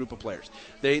favorite group of players.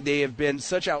 They have been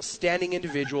such outstanding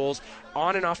individuals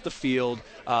on and off the field.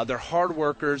 They're hard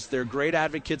workers. They're great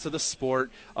advocates of the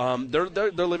sport.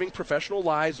 They're living professional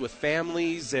lives with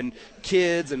families and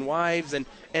kids and wives,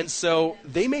 and so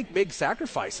they make big sacrifices.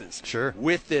 Sure.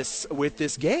 With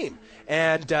this game.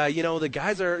 And the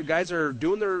guys are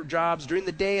doing their jobs during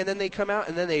the day, and then they come out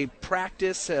and then they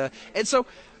practice. And so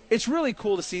it's really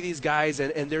cool to see these guys,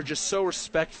 and they're just so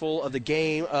respectful of the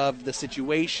game, of the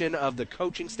situation, of the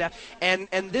coaching staff. And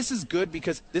this is good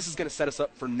because this is going to set us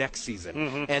up for next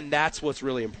season. And that's what's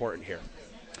really important here.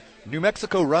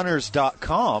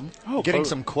 NewMexicoRunners.com getting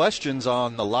some questions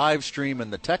on the live stream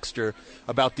and the texter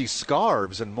about these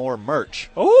scarves and more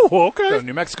merch. Oh, okay. So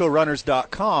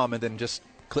NewMexicoRunners.com and then just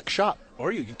click shop.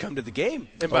 Or you can come to the game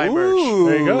and buy merch.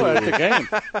 There you go, at the game.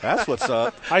 That's what's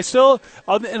up. I still,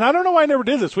 and I don't know why I never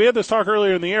did this. We had this talk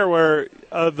earlier in the year where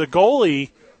the goalie.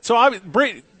 So,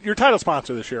 your title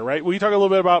sponsor this year, right? Will you talk a little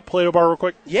bit about Paleto Bar real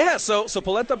quick? Yeah, so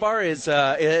Paleto Bar is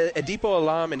Edipo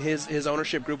Alam and his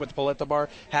ownership group with Paleto Bar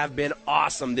have been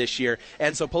awesome this year.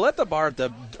 And so Paleto Bar, the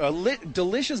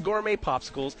delicious gourmet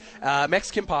popsicles,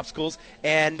 Mexican popsicles,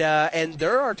 and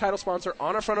they're our title sponsor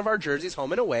on our front of our jerseys,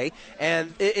 home and away.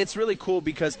 And it's really cool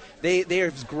because they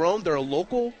have grown. They're a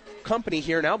local company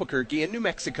here in Albuquerque in New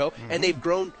Mexico, and they've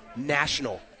grown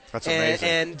national. That's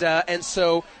amazing. And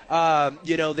so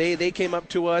they came up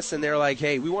to us and they're like,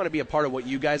 hey, we want to be a part of what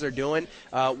you guys are doing.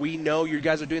 We know you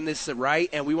guys are doing this right,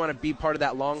 and we want to be part of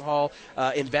that long haul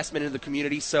investment in the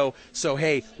community. So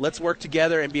hey, let's work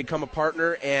together and become a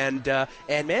partner. And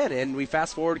we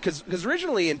fast forward because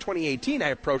originally in 2018 I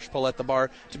approached Paleto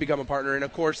Bar to become a partner, and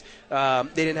of course they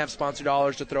didn't have sponsor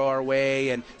dollars to throw our way.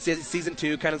 And season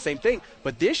 2 kind of the same thing.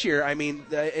 But this year, I mean,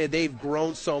 they've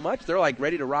grown so much. They're like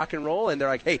ready to rock and roll, and they're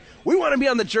like, hey, we want to be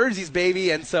on the jerseys,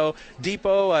 baby. And so,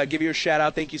 Depot, give you a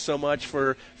shout-out. Thank you so much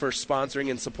for sponsoring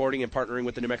and supporting and partnering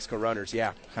with the New Mexico Runners.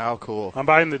 Yeah. How cool. I'm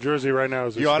buying the jersey right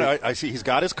now. I see he's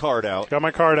got his card out. Got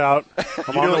my card out.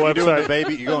 I'm on the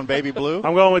website. You going baby blue?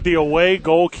 I'm going with the away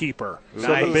goalkeeper. Nice.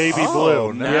 So the baby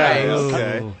blue. Nice. Yeah.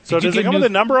 Okay. So does it come with a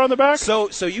number on the back? So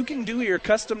you can do your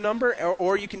custom number,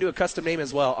 or you can do a custom name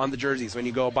as well on the jerseys when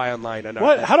you go buy online.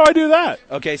 What? How do I do that?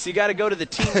 Okay, so you got to go to the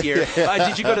team gear.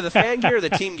 Did you go to the fan gear or the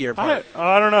team gear part?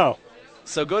 I don't know.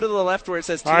 So go to the left where it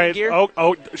says team All right. gear.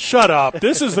 Oh, shut up.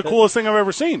 This is the coolest thing I've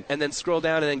ever seen. And then scroll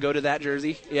down and then go to that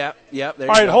jersey. Yep. There all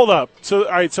right, hold up. So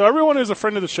everyone who's a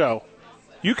friend of the show,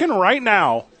 you can right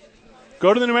now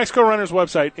go to the New Mexico Runners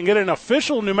website and get an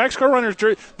official New Mexico Runners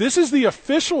jersey. This is the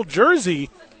official jersey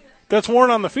that's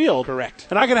worn on the field. Correct.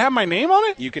 And I can have my name on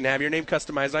it? You can have your name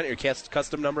customized on it, your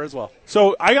custom number as well.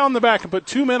 So I got on the back and put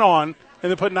 2 men on and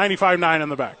then put 95.9 on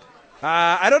the back.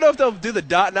 I don't know if they'll do the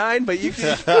 .9, but you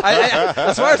can.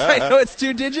 As far as I know, it's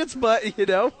 2 digits, but you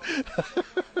know.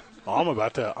 I'm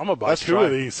about to buy 2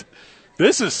 of these.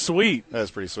 This is sweet.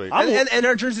 That's pretty sweet. And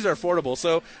our jerseys are affordable.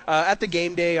 So at the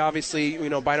game day, obviously,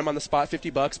 buying them on the spot,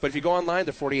 $50. But if you go online,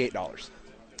 they're $48.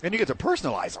 And you get to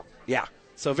personalize them. Yeah.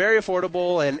 So very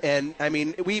affordable, and I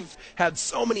mean, we've had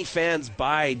so many fans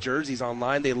buy jerseys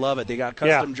online. They love it. They got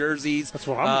custom jerseys, that's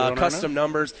what I'm doing custom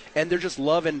numbers, and they're just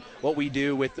loving what we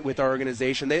do with our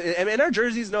organization. And our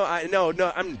jerseys,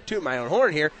 I'm tooting my own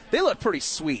horn here. They look pretty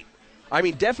sweet. I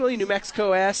mean, definitely New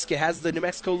Mexico-esque. It has the New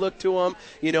Mexico look to them.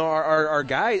 Our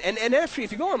guys. And actually,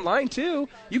 if you go online, too,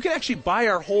 you can actually buy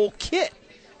our whole kit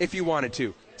if you wanted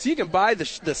to. So you can buy the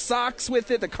socks with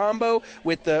it, the combo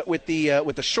with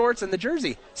the shorts and the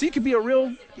jersey. So you could be a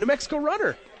real New Mexico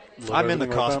runner. I'm in the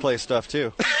cosplay stuff,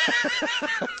 too.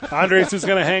 Andres is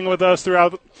going to hang with us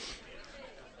throughout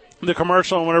the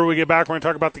commercial, and whenever we get back, we're going to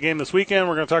talk about the game this weekend.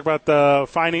 We're going to talk about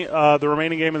the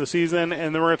remaining game of the season,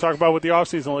 and then we're going to talk about what the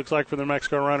offseason looks like for the New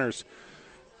Mexico Runners.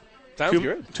 Sounds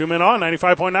good. 2 men on,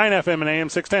 95.9 FM and AM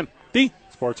 610, the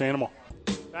Sports Animal.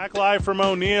 Back live from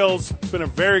O'Neill's. It's been a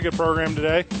very good program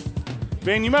today.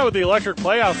 Van, you met with the Electric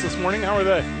Playhouse this morning. How are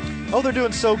they? Oh, they're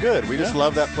doing so good. We just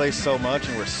love that place so much,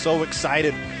 and we're so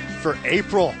excited for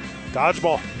April.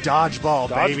 Dodgeball,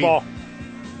 baby. Dodgeball.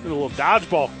 A little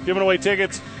dodgeball. Giving away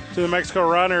tickets to the Mexico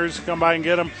Runners. Come by and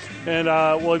get them. And,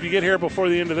 if you get here before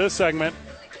the end of this segment,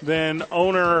 then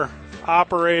owner,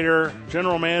 operator,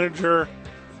 general manager,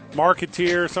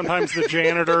 marketeer, sometimes the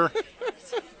janitor,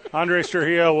 Andres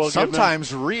Trujillo will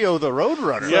sometimes Rio the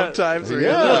Roadrunner. Yeah. Sometimes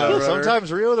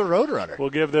Rio the Roadrunner. We'll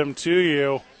give them to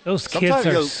you. Those kids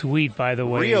are sweet, by the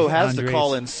way. Rio has Andres. to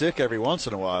call in sick every once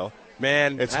in a while.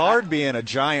 Man, it's hard being a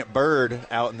giant bird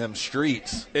out in them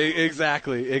streets.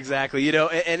 Exactly.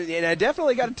 And I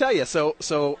definitely got to tell you.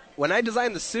 So when I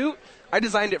designed the suit, I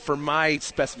designed it for my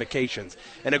specifications,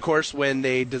 and of course, when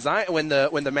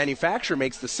the manufacturer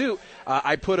makes the suit,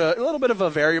 I put a little bit of a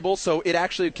variable, so it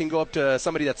actually can go up to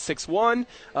somebody that's 6'1",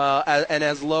 and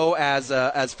as low as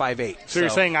 5'8". So you're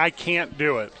saying I can't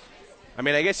do it? I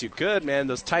mean, I guess you could, man.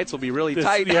 Those tights will be really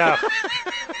tight. Yeah,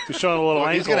 just showing a little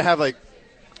ankle. He's gonna have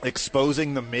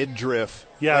exposing the midriff.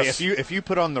 Yes. If you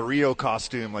put on the Rio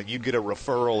costume, you'd get a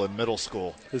referral in middle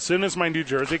school. As soon as my new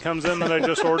jersey comes in that I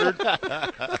just ordered,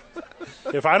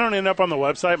 if I don't end up on the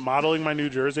website modeling my new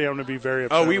jersey, I'm going to be very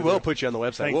upset. Oh, we will put you on the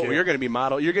website. Thank you. You're going to be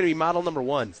model. You're going to be model number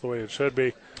 1. That's the way it should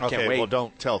be. Okay, well,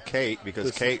 don't tell Kate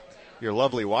because Kate, your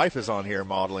lovely wife, is on here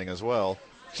modeling as well.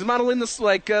 She's modeling the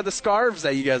scarves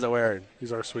that you guys are wearing.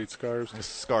 These are sweet scarves. The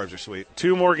scarves are sweet.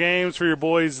 2 more games for your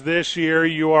boys this year.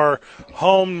 You are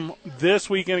home this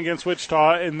weekend against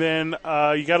Wichita, and then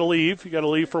you got to leave. You got to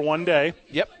leave for 1 day.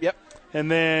 Yep. And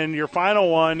then your final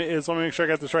one is, let me make sure I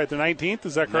got this right, the 19th,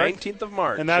 is that correct? 19th of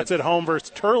March. And that's at home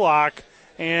versus Turlock.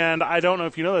 And I don't know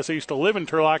if you know this, I used to live in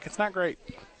Turlock. It's not great.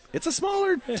 It's a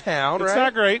smaller town, right? It's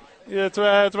not great. It's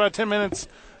about 10 minutes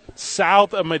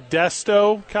south of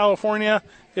Modesto, California.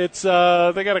 It's they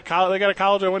got a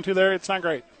college I went to there. It's not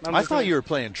great. I thought you were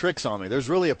playing tricks on me. There's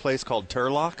really a place called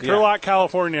Turlock. Turlock,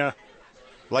 California.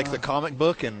 Like the comic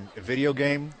book and video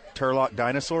game Turlock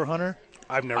Dinosaur Hunter?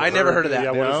 I never heard of that.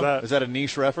 Yeah, what is that? Is that a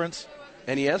niche reference?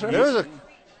 NES reference?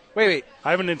 Wait.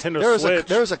 I have a Nintendo Switch.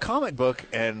 There's a comic book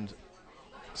and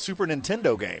Super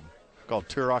Nintendo game called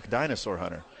Turlock Dinosaur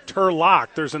Hunter. Turlock.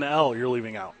 There's an L you're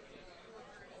leaving out.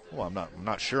 Well, I'm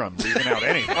not sure I'm leaving out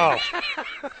anything. Oh.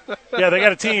 Yeah, they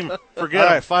got a team. Forget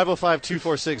All right,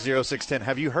 505-246-0610.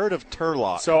 Have you heard of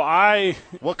Turlock? So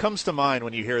What comes to mind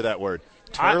when you hear that word?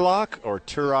 Turlock or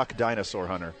Turok Dinosaur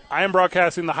Hunter? I am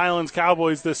broadcasting the Highlands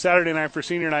Cowboys this Saturday night for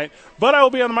senior night, but I will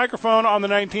be on the microphone on the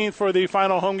 19th for the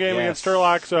final home game against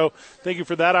Turlock, so thank you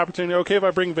for that opportunity. Okay if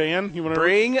I bring Van? You want to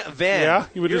bring Van? Yeah?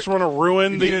 You would just want to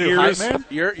ruin the ears? Man?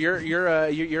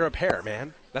 You're a pair,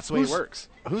 man. That's the way it works.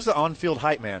 Who's the on-field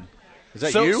hype man? Is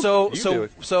that you?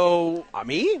 So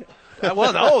me?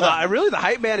 Well, no, really, the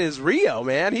hype man is Rio,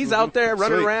 man. He's out there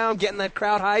running around, getting that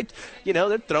crowd hyped. You know,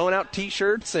 they're throwing out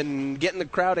T-shirts and getting the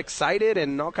crowd excited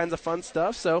and all kinds of fun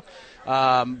stuff. So,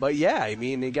 but yeah, I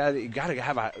mean, you got to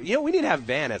have we need to have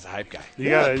Van as a hype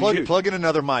guy. Plug in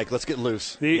another mic. Let's get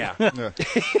loose. Yeah.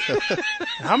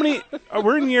 How many?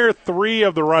 We're in year 3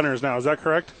 of the runners now. Is that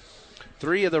correct?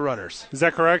 3 of the runners. Is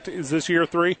that correct? Is this year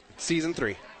 3? Season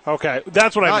 3. Okay,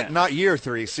 that's what I meant. Not year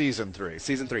 3, season 3.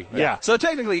 Season 3. Yeah. So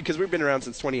technically, because we've been around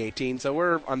since 2018, so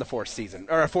we're on the 4th season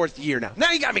or 4th year now.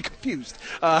 Now you got me confused.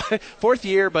 4th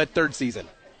year, but 3rd season.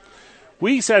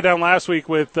 We sat down last week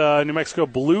with New Mexico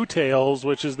Blue Tails,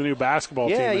 which is the new basketball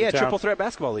team. Yeah, in town. Triple Threat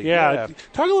Basketball League. Yeah.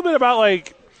 Talk a little bit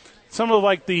about some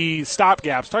of the stop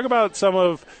gaps. Talk about some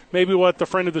of maybe what the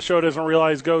friend of the show doesn't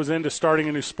realize goes into starting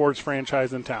a new sports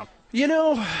franchise in town. You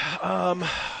know,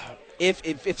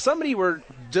 if somebody were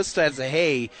just as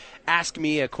ask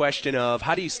me a question of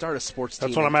how do you start a sports team?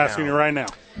 That's what I'm asking you right now.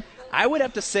 I would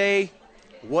have to say,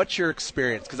 what's your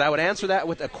experience? Because I would answer that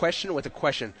with a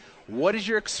question. What is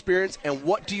your experience, and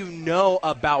what do you know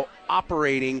about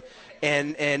operating,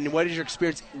 and what is your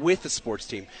experience with the sports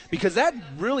team? Because that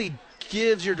really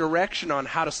gives your direction on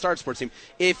how to start a sports team.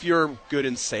 If you're good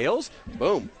in sales,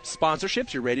 boom,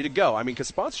 sponsorships, you're ready to go. I mean, because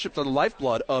sponsorships are the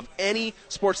lifeblood of any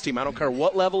sports team. I don't care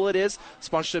what level it is,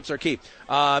 sponsorships are key.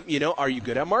 Are you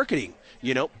good at marketing?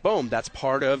 Boom, that's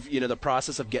part of, the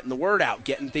process of getting the word out,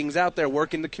 getting things out there,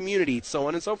 working the community, so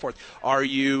on and so forth. Are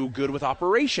you good with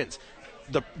operations?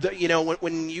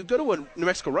 When you go to a New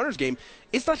Mexico Runners game,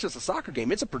 it's not just a soccer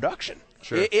game; it's a production.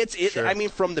 Sure. Sure. I mean,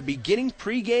 from the beginning,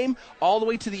 pregame, all the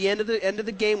way to the end of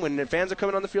the game, when the fans are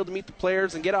coming on the field to meet the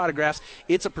players and get autographs,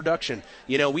 it's a production.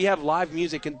 We have live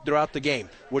music throughout the game,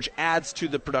 which adds to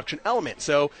the production element.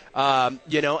 So, and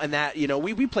that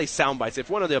we play sound bites. If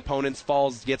one of the opponents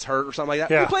gets hurt or something like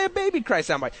that, we play a baby cry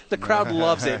sound bite. The crowd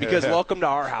loves it because welcome to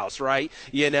our house, right?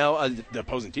 The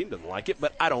opposing team doesn't like it,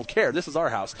 but I don't care. This is our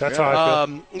house. That's how I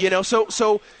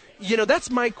feel. That's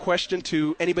my question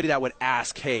to anybody that would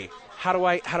ask, hey, how do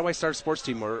I start a sports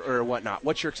team or whatnot?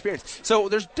 What's your experience? So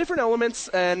there's different elements,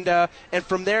 and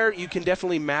from there you can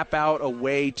definitely map out a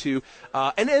way to,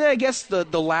 and then I guess the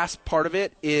last part of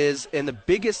it is, and the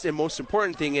biggest and most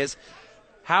important thing is,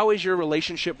 how is your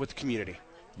relationship with the community?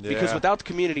 Yeah. Because without the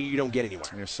community, you don't get anywhere.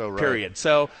 You're so right. Period.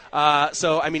 So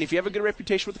I mean, if you have a good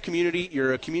reputation with the community,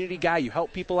 you're a community guy, you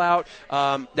help people out,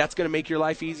 that's going to make your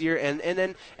life easier. And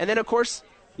then of course,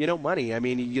 money. I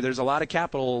mean, there's a lot of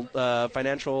capital,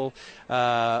 financial,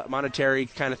 monetary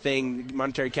kind of thing,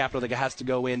 monetary capital that has to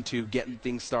go into getting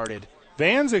things started.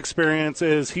 Van's experience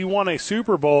is he won a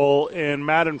Super Bowl in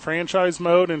Madden franchise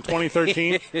mode in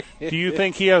 2013. Do you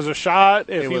think he has a shot?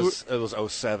 It was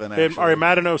 07, actually. Or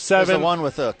Madden 07. It was the one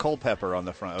with Culpepper on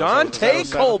the front. Dante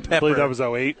Culpepper. I believe that was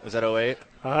 08. Was that 08?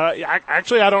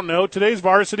 Actually, I don't know. Today's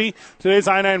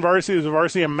I-9 varsity is a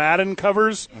varsity of Madden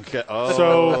covers. Okay. Oh.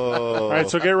 So, all right,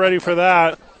 so get ready for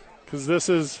that, because this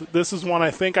is one I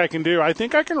think I can do. I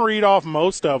think I can read off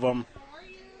most of them.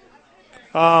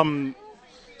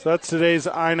 So that's today's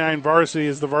I-9 varsity,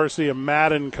 is the varsity of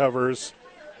Madden covers.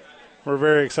 We're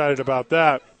very excited about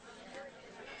that.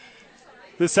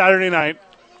 This Saturday night,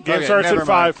 game starts at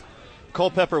 5.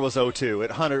 Culpepper was 02.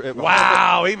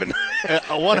 Wow, even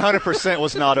 100%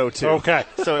 was not 02. Okay,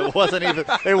 so it wasn't even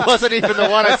the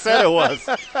one I said it was.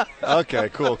 Okay,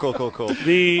 cool.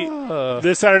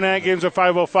 This Saturday night game's at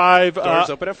 5:05. Doors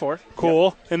open at 4. Cool.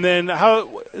 Yep. And then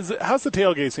how's the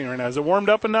tailgate scene right now? Is it warmed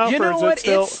up enough? You know or is what?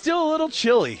 It's still a little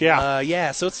chilly.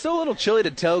 Yeah. So it's still a little chilly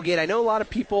to tailgate. I know a lot of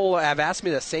people have asked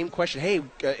me the same question. Hey,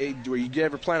 do you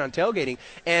ever plan on tailgating?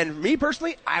 And me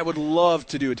personally, I would love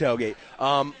to do a tailgate.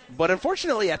 But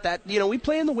unfortunately, at that, we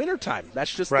play in the wintertime.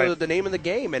 That's just right. the name of the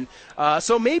game. And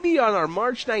so maybe on our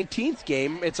March 19th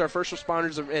game, it's our First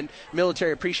Responders and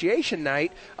Military Appreciation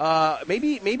Night.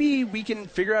 Maybe we can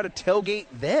figure out a tailgate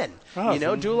then.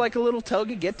 Awesome. Do like a little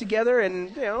tailgate get together and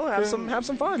have some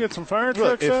fun. Get some fire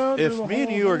trucks out. If me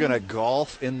and you are going to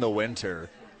golf in the winter,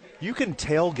 you can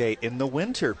tailgate in the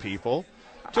winter, people.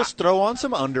 Just throw on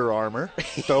some Under Armour,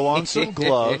 throw on some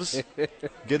gloves,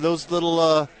 get those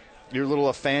little your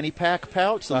little fanny pack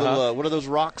pouch. The little what are those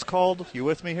rocks called? You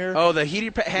with me here? Oh, the heaty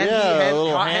hot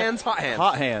hands.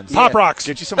 Hot hands. Pop rocks.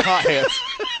 Get you some hot hands.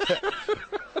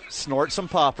 snort some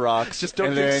Pop Rocks. Just don't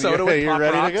and drink then soda with you're Pop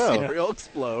ready Rocks. to go. And you'll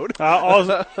explode.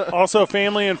 Also,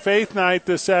 Family and Faith Night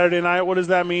this Saturday night. What does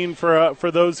that mean for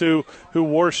those who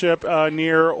worship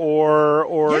near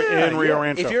or in Rio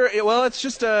Rancho? If you're it's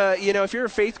just if you're a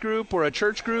faith group or a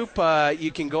church group,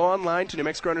 you can go online to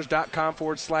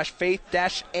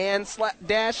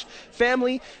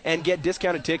NewMexicoRunners.com/faith-and/family and get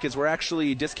discounted tickets. We're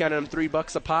actually discounting them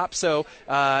 $3 a pop. So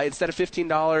instead of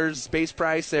 $15 base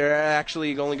price, they're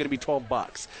actually only going to be $12.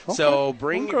 Okay. So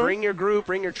bring your group,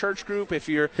 bring your church group. If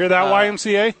you're hear that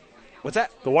YMCA? What's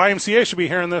that? The YMCA should be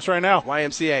hearing this right now.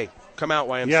 YMCA, come out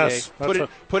YMCA. Yes, put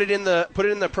it in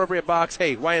the appropriate box.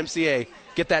 Hey, YMCA.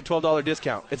 Get that $12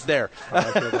 discount. It's there. I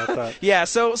feel about that. Yeah,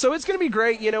 so it's going to be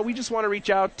great. We just want to reach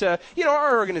out to,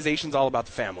 our organization's all about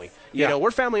the family.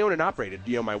 We're family owned and operated.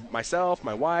 Myself,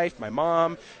 my wife, my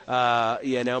mom,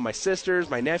 my sisters,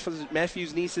 my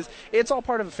nephews, nieces. It's all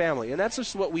part of a family. And that's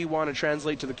just what we want to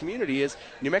translate to the community is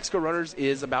New Mexico Runners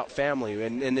is about family.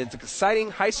 And it's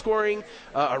exciting, high-scoring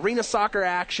arena soccer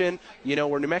action.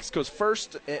 We're New Mexico's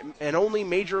first and only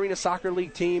major arena soccer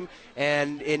league team.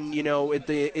 And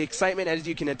the excitement, as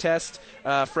you can attest,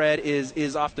 Fred,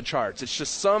 is off the charts. It's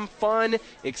just some fun,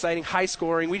 exciting,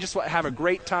 high-scoring. We just have a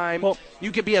great time. Well,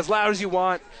 you can be as loud as you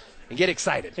want and get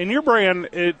excited. And your brand,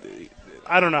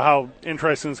 I don't know how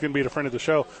interesting it's going to be to friend of the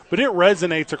show, but it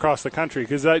resonates across the country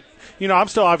because I'm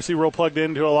still obviously real plugged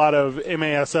into a lot of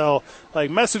MASL like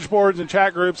message boards and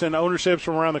chat groups and ownerships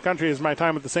from around the country as my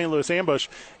time at the St. Louis Ambush.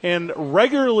 And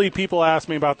regularly people ask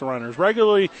me about the runners.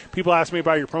 Regularly people ask me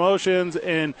about your promotions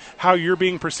and how you're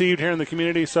being perceived here in the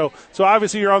community. So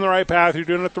obviously you're on the right path. You're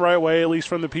doing it the right way, at least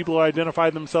from the people who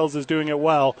identified themselves as doing it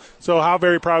well. So how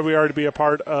very proud we are to be a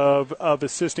part of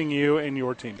assisting you and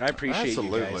your team. I appreciate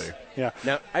you guys. Yeah.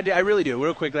 No, I really do.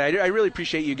 Real quickly, I really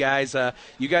appreciate you guys.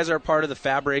 You guys are part of the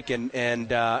fabric, and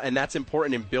that's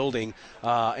important in building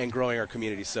and growing our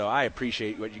community. So I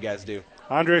appreciate what you guys do.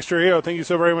 Andres Trujillo, thank you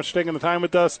so very much for taking the time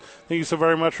with us. Thank you so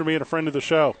very much for being a friend of the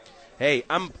show. Hey,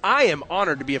 I am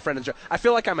honored to be a friend of the show. I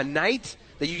feel like I'm a knight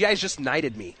that you guys just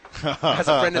knighted me as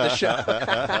a friend of the show.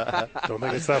 Don't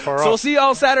think it's that far off. So we'll see you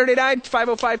all Saturday night,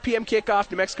 5:05 p.m. kickoff,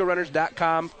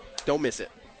 NewMexicoRunners.com. Don't miss it.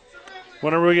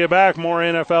 Whenever we get back, more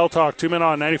NFL talk. 2 Men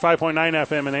On, 95.9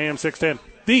 FM and AM 610,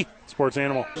 the Sports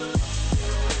Animal.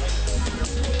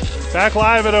 Back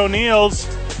live at O'Neill's.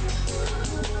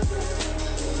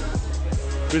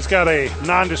 We just got a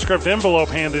nondescript envelope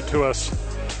handed to us.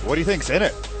 What do you think's in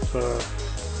it?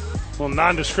 Well,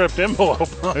 nondescript envelope.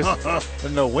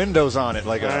 There's no windows on it,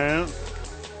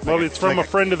 it's from a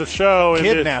friend of the show.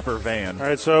 Kidnapper van. All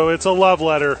right, so it's a love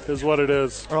letter is what it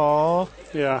is. Aw.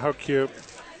 Yeah, how cute.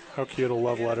 How cute a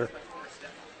love letter.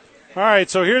 All right,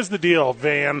 so here's the deal,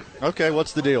 Van. Okay,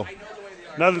 what's the deal?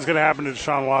 Nothing's going to happen to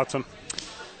Deshaun Watson.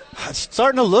 It's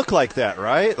starting to look like that,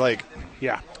 right?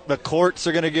 Yeah. The courts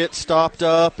are going to get stopped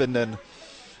up, and then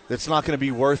it's not going to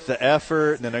be worth the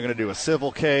effort, and then they're going to do a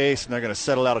civil case, and they're going to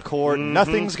settle out of court. Mm-hmm.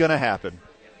 Nothing's going to happen.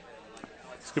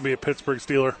 It's going to be a Pittsburgh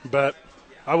Steeler bet.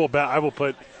 I will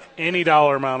put any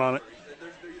dollar amount on it.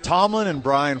 Tomlin and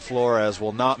Brian Flores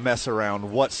will not mess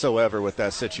around whatsoever with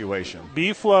that situation.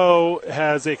 B-Flow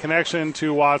has a connection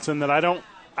to Watson that I don't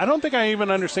think I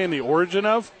even understand the origin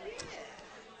of.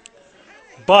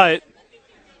 But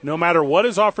no matter what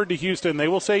is offered to Houston, they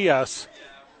will say yes,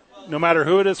 no matter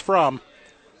who it is from.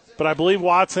 But I believe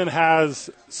Watson has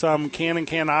some can and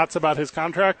cannots about his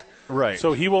contract. Right.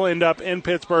 So he will end up in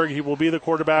Pittsburgh. He will be the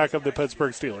quarterback of the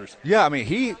Pittsburgh Steelers. Yeah, I mean,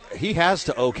 he has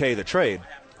to okay the trade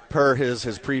per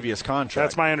his previous contract.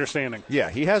 That's my understanding. Yeah,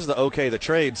 he has to okay the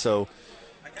trade, so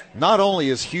not only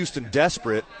is Houston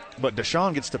desperate, but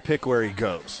Deshaun gets to pick where he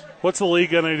goes. What's the league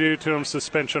going to do to him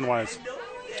suspension-wise?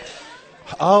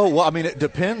 Oh, well, I mean, it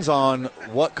depends on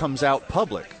what comes out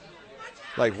public.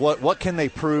 Like, what can they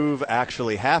prove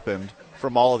actually happened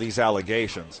from all of these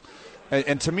allegations?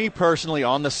 And to me personally,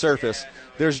 on the surface,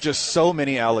 there's just so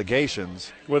many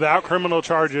allegations. Without criminal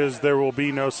charges, there will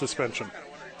be no suspension.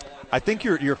 I think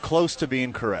you're close to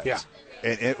being correct. Yeah.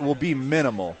 And it will be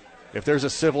minimal. If there's a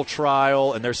civil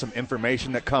trial and there's some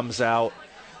information that comes out,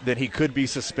 then he could be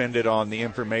suspended on the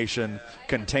information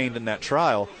contained in that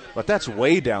trial. But that's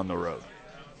way down the road.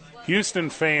 Houston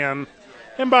fan,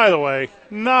 and by the way,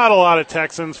 not a lot of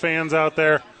Texans fans out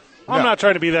there. I'm not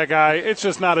trying to be that guy. It's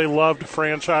just not a loved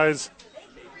franchise.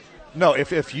 No,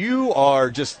 if you are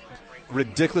just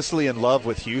ridiculously in love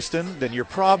with Houston, then you're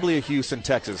probably a Houston,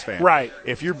 Texas fan. Right.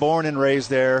 If you're born and raised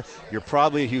there, you're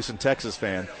probably a Houston, Texas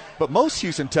fan. But most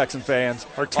Houston Texan fans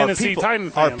are Tennessee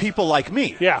Titans fans. Are people like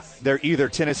me. Yeah. They're either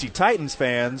Tennessee Titans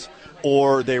fans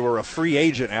or they were a free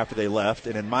agent after they left,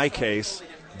 and in my case,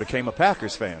 became a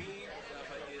Packers fan.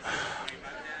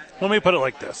 Let me put it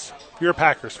like this. You're a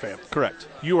Packers fan. Correct.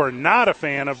 You are not a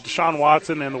fan of Deshaun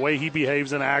Watson and the way he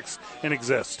behaves and acts and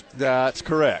exists. That's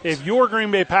correct. If your Green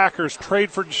Bay Packers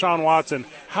trade for Deshaun Watson,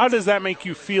 how does that make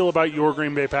you feel about your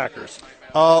Green Bay Packers?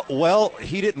 Well,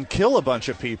 he didn't kill a bunch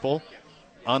of people,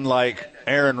 unlike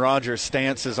Aaron Rodgers'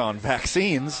 stances on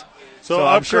vaccines. So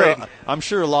I'm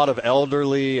sure a lot of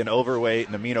elderly and overweight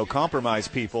and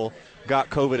immunocompromised people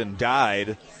got COVID and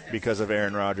died because of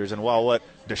Aaron Rodgers. And while what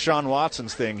Deshaun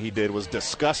Watson's thing he did was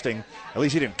disgusting, at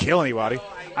least he didn't kill anybody.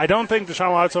 I don't think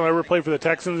Deshaun Watson will ever play for the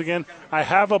Texans again. I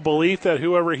have a belief that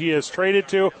whoever he is traded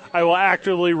to, I will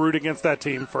actively root against that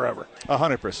team forever.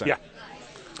 100%. Yeah.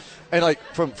 And like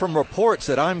from reports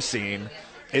that I'm seeing,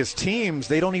 is teams,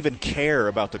 they don't even care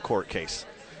about the court case.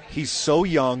 He's so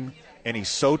young and he's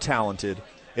so talented.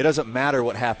 It doesn't matter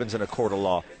what happens in a court of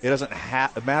law. It doesn't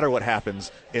matter what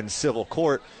happens in civil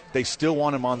court. They still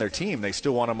want him on their team. They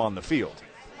still want him on the field.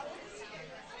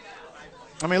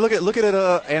 I mean, look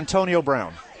at Antonio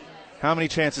Brown. How many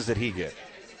chances did he get?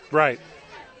 Right.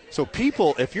 So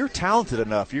people, if you're talented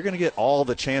enough, you're going to get all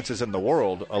the chances in the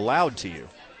world allowed to you.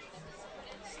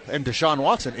 And Deshaun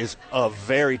Watson is a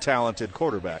very talented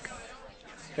quarterback.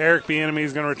 Eric Bieniemy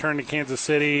is going to return to Kansas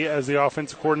City as the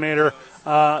offensive coordinator.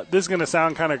 This is going to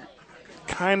sound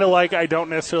kind of like I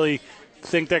don't necessarily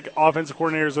think that offensive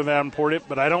coordinators are that important,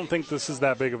 but I don't think this is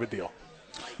that big of a deal.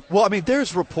 Well, I mean,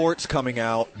 there's reports coming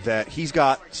out that he's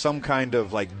got some kind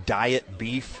of like diet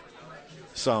beef,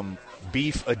 some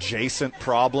beef-adjacent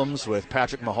problems with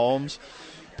Patrick Mahomes.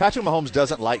 Patrick Mahomes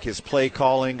doesn't like his play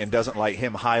calling and doesn't like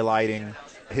him highlighting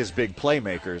his big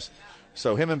playmakers.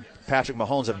 So him and Patrick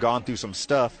Mahomes have gone through some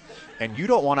stuff, and you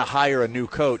don't want to hire a new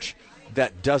coach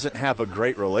that doesn't have a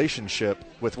great relationship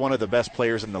with one of the best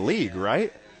players in the league,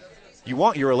 right? You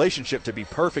want your relationship to be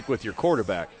perfect with your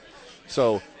quarterback.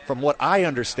 So from what I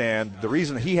understand, the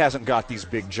reason he hasn't got these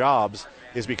big jobs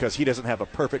is because he doesn't have a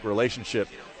perfect relationship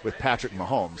with Patrick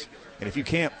Mahomes. And if you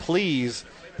can't please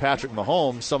Patrick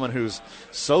Mahomes, someone who's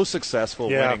so successful,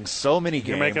 winning so many games,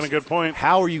 you're making a good point.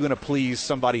 How are you going to please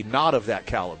somebody not of that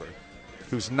caliber,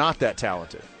 who's not that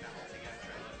talented?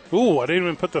 Ooh, I didn't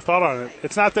even put the thought on it.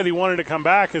 It's not that he wanted to come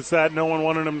back; it's that no one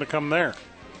wanted him to come there.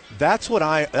 That's what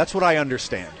I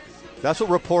understand. That's what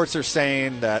reports are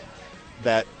saying, that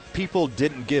people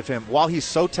didn't give him, while he's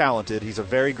so talented, he's a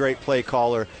very great play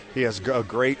caller, he has a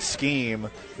great scheme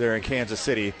there in Kansas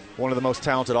City, one of the most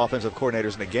talented offensive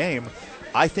coordinators in the game.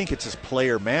 I think it's his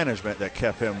player management that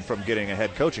kept him from getting a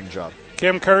head coaching job.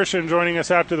 Kim Kirshen joining us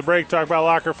after the break, talk about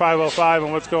Locker 505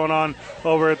 and what's going on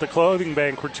over at the Clothing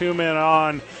Bank. We're 2 men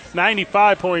on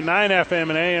 95.9 FM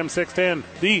and AM 610,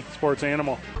 the Sports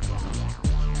Animal.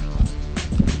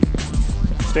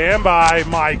 Stand by,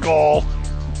 Michael.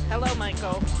 Hello,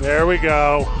 Michael. There we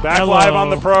go. Back live on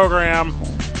the program.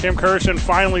 Kim Kirshen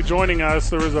finally joining us.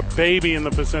 There was a baby in the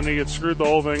vicinity. It screwed the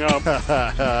whole thing up.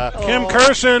 Kim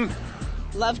Kirshen.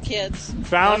 Love kids.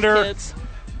 Founder, Love kids.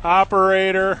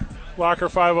 Operator, Locker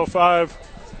 505.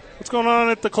 What's going on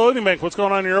at the Clothing Bank? What's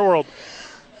going on in your world?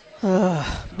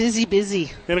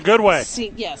 Busy. In a good way.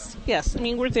 Yes. I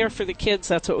mean, we're there for the kids.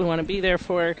 That's what we want to be there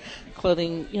for.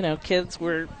 Clothing, kids,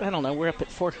 we're up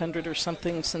at 400 or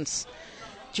something since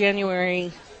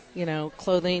January.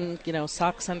 Clothing,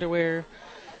 socks, underwear,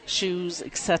 shoes,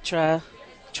 etc.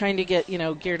 Trying to get,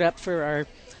 geared up for our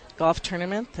golf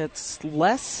tournament that's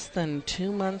less than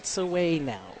 2 months away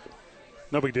now.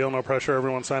 No big deal, no pressure.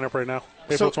 Everyone sign up right now.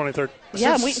 April 23rd.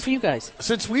 Yeah, I'm waiting for you guys.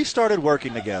 Since we started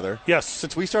working together. Yes.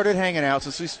 Since we started hanging out,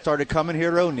 since we started coming here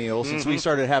to O'Neill, since we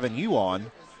started having you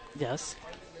on. Yes.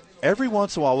 Every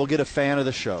once in a while we'll get a fan of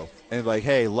the show. And like,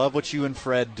 hey, love what you and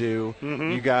Fred do.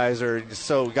 You guys are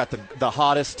got the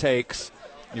hottest takes.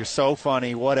 You're so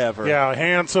funny, whatever. Yeah,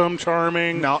 handsome,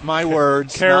 charming. Not my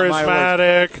words. Charismatic. Not my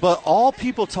words. But all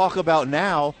people talk about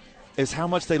now is how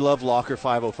much they love Locker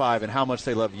 505 and how much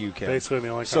they love you, Kim. Basically the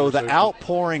only So the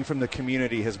outpouring from the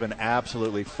community has been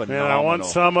absolutely phenomenal. Man, I want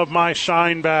some of my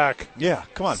shine back. Yeah,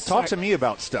 come on. Talk to me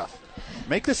about stuff.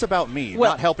 Make this about me,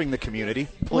 not helping the community,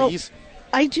 please. Well,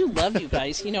 I do love you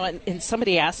guys, and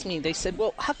somebody asked me, they said,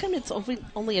 well, how come it's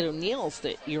only at O'Neill's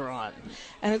that you're on?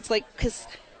 And it's like, because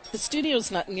the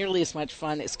studio's not nearly as much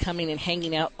fun as coming and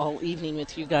hanging out all evening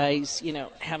with you guys,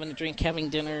 having a drink, having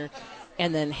dinner,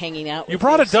 and then hanging out with you.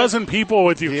 Brought a dozen people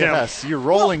with you, Kim. Yes, you're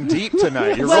rolling deep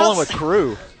tonight. You're rolling with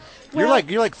crew. You're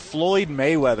like Floyd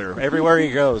Mayweather. Everywhere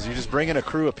he goes, you just bring in a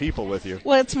crew of people with you.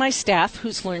 Well, it's my staff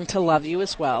who's learned to love you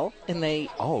as well, and they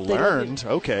learned.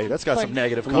 Okay, that's got some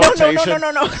negative No.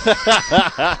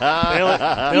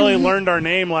 They only learned our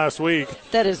name last week.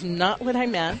 That is not what I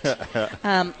meant.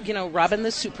 Robin the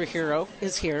superhero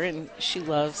is here, and she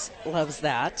loves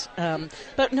that.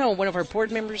 But no, one of our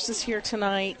board members is here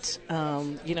tonight.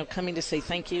 Coming to say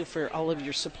thank you for all of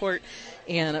your support,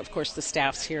 and of course the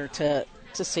staff's here to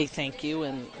say thank you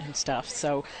and stuff.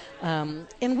 So,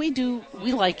 and we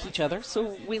like each other,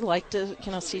 so we like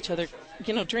to see each other.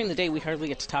 During the day we hardly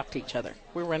get to talk to each other.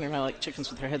 We're running around like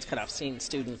chickens with our heads cut off, seeing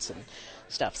students and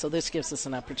stuff. So this gives us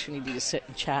an opportunity to sit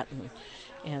and chat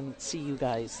and see you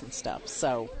guys and stuff.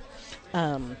 So,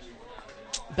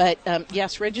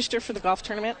 yes, register for the golf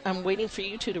tournament. I'm waiting for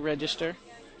you two to register.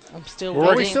 I'm still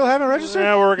waiting. We still haven't registered?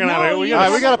 Yeah, we're working on it. We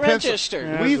got to register.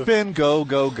 Yeah, We've been go.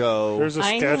 There's a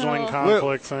scheduling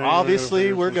conflict thing.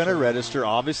 Obviously, we're going to register.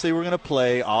 Obviously, we're going to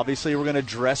play. Obviously, we're going to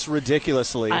dress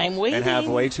ridiculously. I'm waiting. And have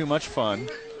way too much fun.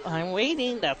 I'm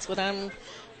waiting. That's what I'm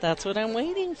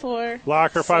waiting for.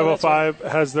 Locker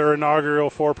 505 has their inaugural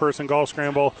 4-person golf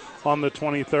scramble on the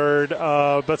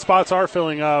 23rd. But spots are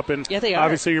filling up, and they are.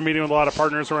 Obviously you're meeting with a lot of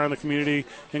partners around the community,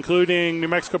 including New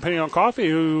Mexico Penny on Coffee,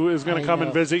 who is going to come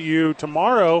and visit you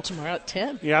tomorrow. Tomorrow at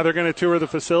 10. Yeah, they're going to tour the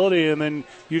facility, and then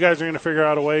you guys are going to figure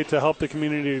out a way to help the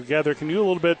community together. Can you a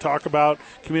little bit talk about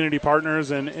community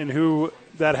partners and who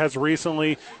that has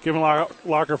recently given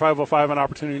Locker 505 an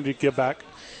opportunity to give back?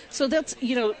 So that's,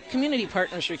 community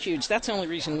partners are huge. That's the only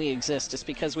reason we exist, is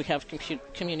because we have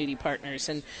community partners.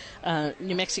 And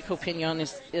New Mexico Pinon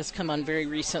has come on very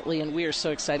recently, and we are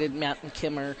so excited. Matt and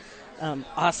Kim are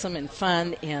awesome and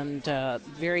fun and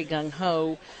very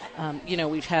gung-ho.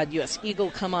 We've had U.S.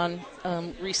 Eagle come on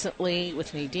recently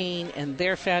with Nadine, and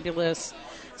they're fabulous.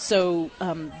 So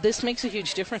this makes a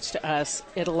huge difference to us.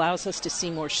 It allows us to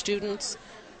see more students,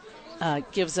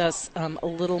 gives us a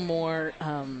little more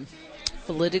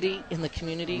validity in the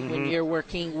community when you're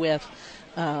working with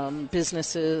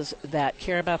businesses that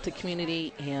care about the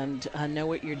community and know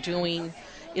what you're doing.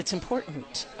 It's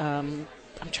important. I'm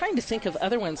trying to think of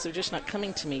other ones. They're just not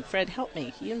coming to me. Fred, help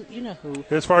me. You know who.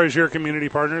 As far as your community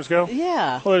partners go?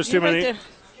 Yeah. Well, there's too right many.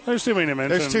 There's too many to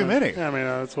mention. There's too many. I mean,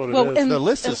 that's what it is. The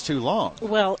list is too long.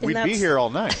 Well, we'd be here all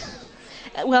night.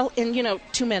 Well, and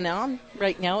Two Men On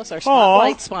right now is our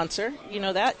Spotlight sponsor. You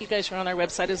know that? You guys are on our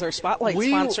website as our Spotlight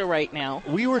sponsor right now.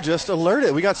 We were just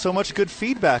alerted. We got so much good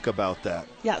feedback about that.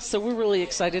 Yeah, so we're really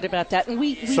excited about that. And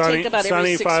we take about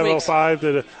every 6 weeks. Sunny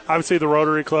 505, obviously the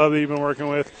Rotary Club that you've been working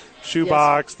with,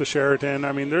 Shoebox, the Sheraton.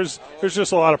 I mean, there's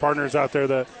just a lot of partners out there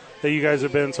that you guys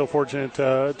have been so fortunate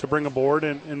to bring aboard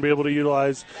and be able to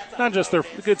utilize. Not just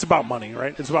it's about money,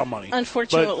 right? It's about money.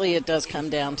 Unfortunately, it does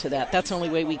come down to that. That's the only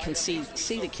way we can see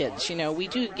the kids. We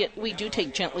do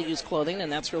take gently used clothing,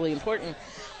 and that's really important.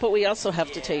 But we also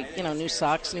have to take new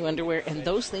socks, new underwear, and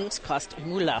those things cost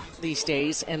moolah these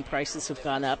days, and prices have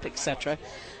gone up, etc.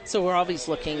 So we're always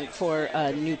looking for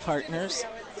new partners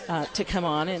to come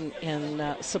on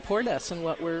and support us in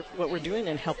what we're doing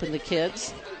and helping the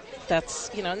kids. That's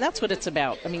and that's what it's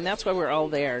about. I mean, that's why we're all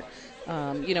there.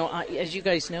 As you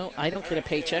guys know, I don't get a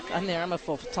paycheck. I'm there. I'm a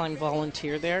full-time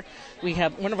volunteer there. We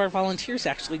have one of our volunteers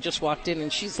actually just walked in,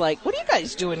 and she's like, "What are you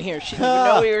guys doing here?" She didn't even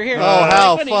know we were here. Oh,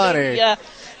 how funny! Yeah.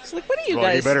 She's like, "What are you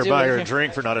guys doing?" You better buy her here? a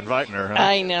drink for not inviting her. Huh?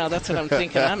 I know. That's what I'm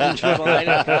thinking. I'm in trouble.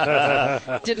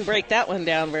 Didn't break that one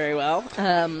down very well.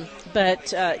 But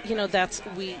that's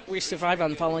we survive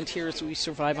on volunteers. We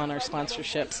survive on our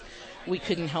sponsorships. We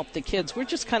couldn't help the kids. We're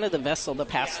just kind of the vessel, the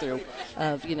pass-through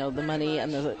of, the money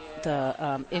and the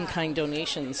in-kind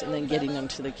donations and then getting them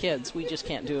to the kids. We just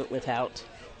can't do it without.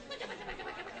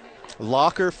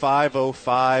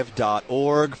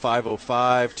 Locker505.org,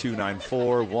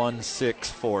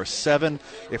 505-294-1647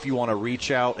 if you want to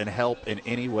reach out and help in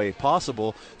any way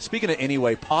possible. Speaking of any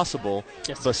way possible,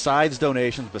 yes, besides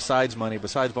donations, besides money,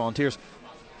 besides volunteers,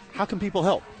 how can people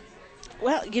help?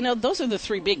 Well, those are the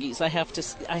three biggies I have to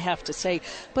say,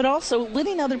 but also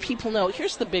letting other people know.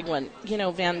 Here's the big one,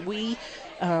 Van. We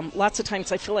lots of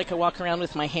times I feel like I walk around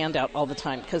with my hand out all the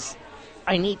time because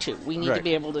I need to. We need to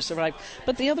be able to survive.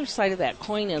 But the other side of that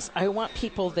coin is I want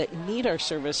people that need our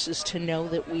services to know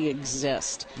that we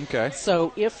exist. Okay.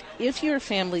 So if you're a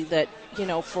family that,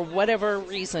 for whatever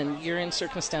reason, you're in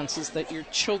circumstances that your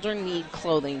children need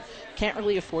clothing, can't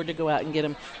really afford to go out and get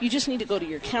them, you just need to go to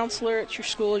your counselor at your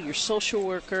school, your social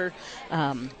worker,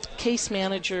 case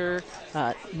manager,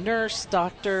 nurse,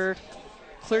 doctor,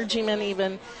 clergyman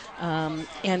even,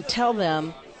 and tell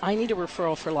them, I need a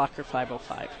referral for Locker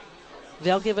 505.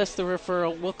 They'll give us the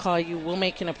referral. We'll call you. We'll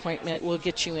make an appointment. We'll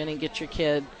get you in and get your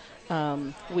kid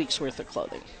weeks worth of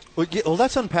clothing. Well,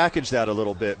 let's unpackage that a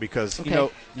little bit because,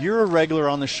 you're a regular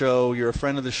on the show. You're a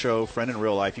friend of the show, friend in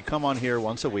real life. You come on here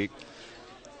once a week.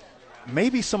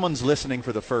 Maybe someone's listening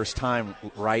for the first time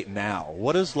right now.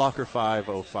 What does Locker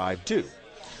 505 do?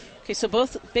 Okay, so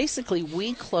basically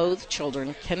we clothe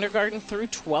children kindergarten through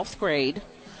 12th grade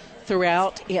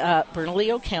throughout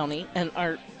Bernalillo County, and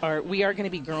we are going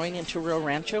to be growing into Rio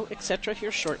Rancho, etc.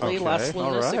 here shortly, Las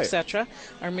Lunas, etc.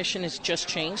 Our mission has just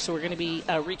changed, so we're going to be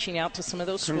reaching out to some of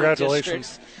those school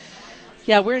districts.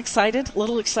 Yeah, we're excited, a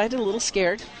little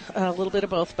scared, a little bit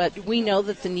of both, but we know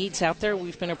that the need's out there.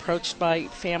 We've been approached by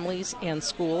families and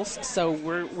schools, so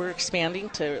we're expanding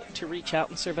to reach out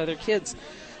and serve other kids.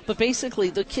 But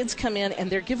basically, the kids come in and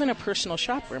they're given a personal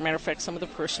shopper. As a matter of fact, some of the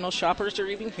personal shoppers are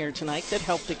even here tonight that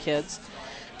help the kids.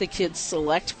 The kids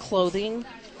select clothing.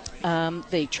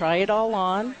 They try it all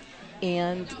on,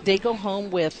 and they go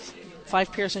home with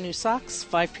 5 pairs of new socks,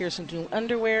 5 pairs of new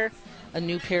underwear, a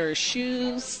new pair of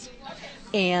shoes,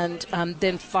 and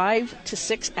then 5 to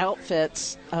 6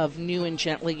 outfits of new and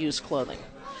gently used clothing.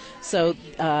 So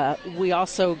we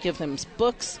also give them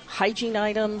books, hygiene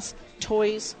items,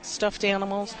 toys, stuffed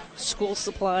animals, school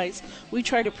supplies. We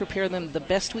try to prepare them the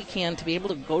best we can to be able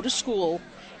to go to school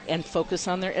and focus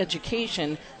on their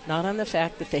education, not on the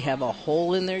fact that they have a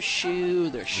hole in their shoe,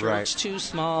 their shirt's too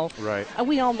small. Right. And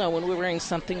we all know when we're wearing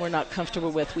something we're not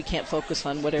comfortable with, we can't focus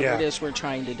on whatever it is we're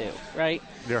trying to do, right?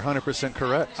 They're 100%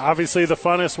 correct. Obviously, the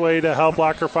funnest way to help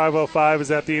Locker 505 is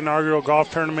at the inaugural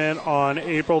golf tournament on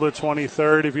April the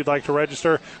 23rd. If you'd like to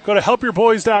register, go to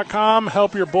helpyourboys.com,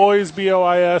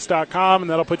 helpyourboys.com, and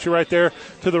that'll put you right there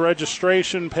to the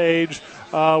registration page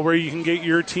where you can get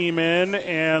your team in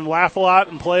and laugh a lot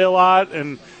and play a lot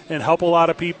and help a lot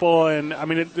of people. And, I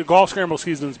mean, the golf scramble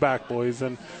season's back, boys.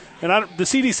 And the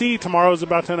CDC tomorrow is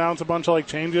about to announce a bunch of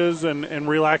changes and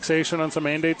relaxation on some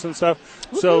mandates and stuff.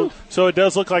 So it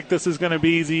does look like this is going to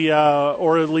be the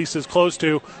or at least as close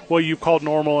to what you've called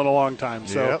normal in a long time.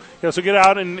 So so get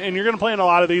out and you're going to play in a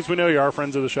lot of these. We know you are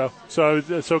friends of the show. So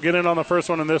get in on the first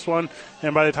one and this one.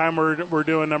 And by the time we're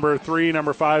doing number 3,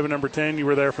 number 5, and number 10, you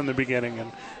were there from the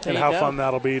beginning. And how fun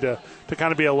that'll be to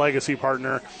kind of be a legacy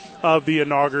partner of the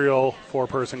inaugural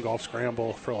 4-person golf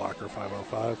scramble for Locker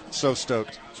 505. So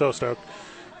stoked.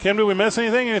 Kim, did we miss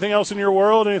anything? Anything else in your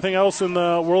world? Anything else in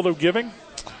the world of giving?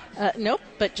 Nope,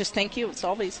 but just thank you. It's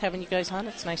always having you guys on.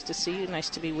 It's nice to see you, nice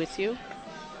to be with you.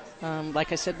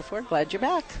 Like I said before, glad you're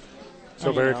back.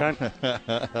 So very kind.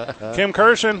 Kim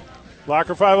Kirshen,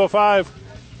 Locker 505,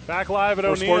 back live at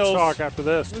O'Neill's. Sports Talk after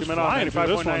this. 2 minutes on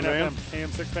 95.9 FM,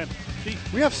 AM 610.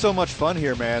 We have so much fun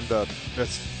here, man. The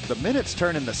minutes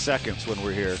turn into seconds when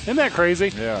we're here. Isn't that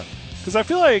crazy? Yeah. Because I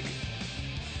feel like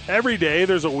every day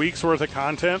there's a week's worth of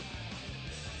content.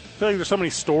 I feel like there's so many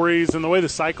stories, and the way the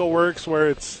cycle works where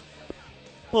it's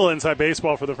a little inside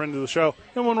baseball for the friends of the show.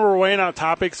 And when we're weighing out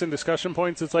topics and discussion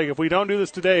points, it's like if we don't do this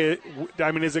today,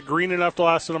 is it green enough to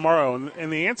last till tomorrow?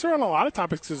 And the answer on a lot of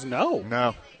topics is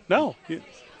no. No.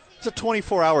 It's a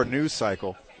 24-hour news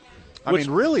cycle. I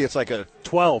mean, really, it's like a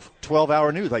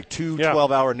 12-hour news, like 2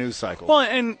 12-hour news cycles. Well,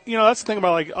 and, that's the thing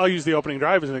about, I'll use the opening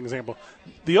drive as an example.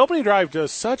 The opening drive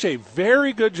does such a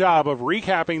very good job of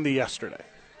recapping the yesterday.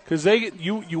 Because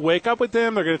you wake up with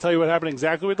them, they're going to tell you what happened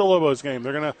exactly with the Lobos game.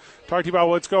 They're going to talk to you about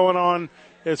what's going on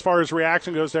as far as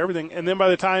reaction goes to everything. And then by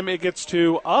the time it gets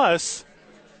to us,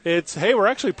 it's, hey, we're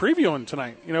actually previewing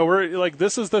tonight. We're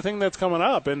this is the thing that's coming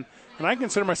up. And I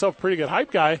consider myself a pretty good hype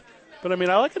guy. But, I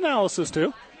like analysis,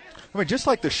 too. I mean, just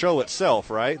like the show itself,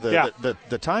 right?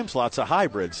 The time slot's a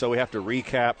hybrid, so we have to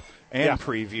recap and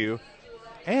preview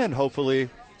and hopefully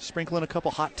sprinkle in a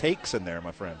couple hot takes in there,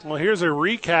 my friend. Well, here's a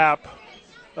recap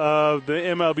of the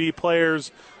MLB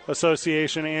Players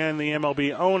Association and the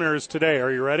MLB owners today.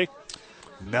 Are you ready?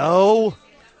 No.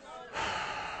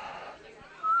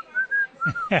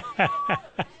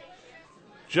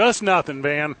 Just nothing,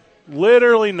 Van.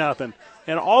 Literally nothing.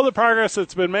 And all the progress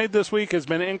that's been made this week has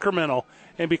been incremental.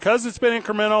 And because it's been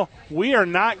incremental, we are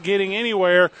not getting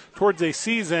anywhere towards a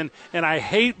season. And I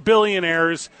hate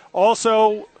billionaires.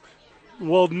 Also,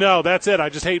 well, no, that's it. I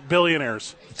just hate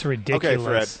billionaires. It's ridiculous. Okay,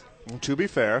 Fred. To be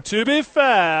fair,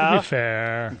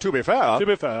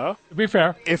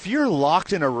 if you're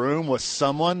locked in a room with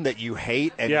someone that you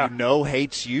hate and you know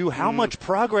hates you, how much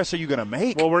progress are you going to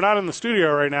make? Well, we're not in the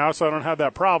studio right now, so I don't have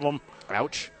that problem.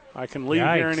 Ouch. I can leave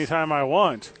here anytime I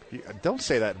want. Don't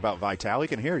say that about Vital. He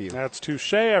can hear you. That's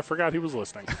touche. I forgot he was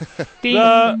listening.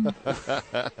 No,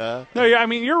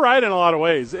 you're right in a lot of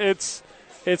ways. It's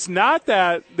not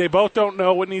that they both don't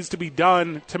know what needs to be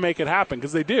done to make it happen,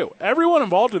 because they do. Everyone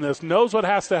involved in this knows what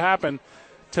has to happen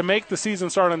to make the season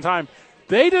start on time.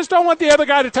 They just don't want the other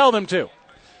guy to tell them to.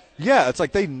 Yeah, it's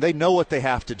like they know what they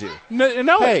have to do.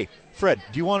 No. Hey, Fred,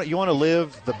 do you want to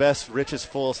live the best, richest,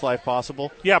 fullest life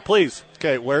possible? Yeah, please.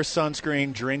 Okay, wear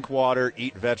sunscreen, drink water,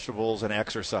 eat vegetables, and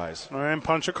exercise. And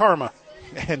punch a karma.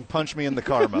 And punch me in the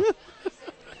karma.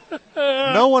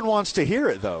 No one wants to hear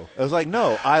it, though. It was like,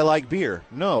 no, I like beer.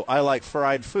 No, I like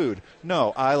fried food.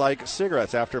 No, I like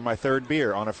cigarettes after my third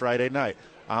beer on a Friday night.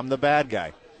 I'm the bad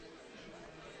guy.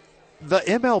 The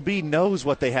MLB knows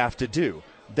what they have to do.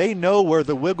 They know where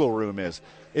the wiggle room is.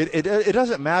 It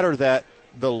doesn't matter that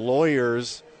the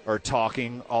lawyers are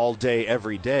talking all day,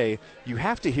 every day. You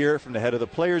have to hear it from the head of the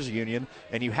Players Union,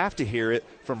 and you have to hear it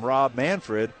from Rob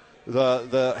Manfred,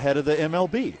 the head of the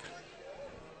MLB.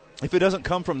 If it doesn't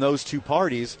come from those two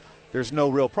parties, there's no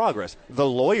real progress. The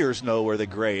lawyers know where the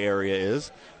gray area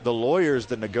is. The lawyers,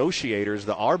 the negotiators,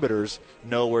 the arbiters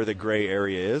know where the gray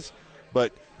area is.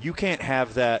 But you can't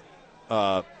have that.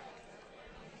 What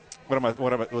am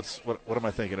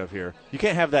I thinking of here? You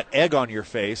can't have that egg on your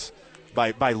face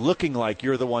by looking like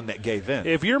you're the one that gave in.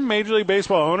 If you're a Major League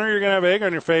Baseball owner, you're going to have egg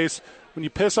on your face when you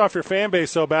piss off your fan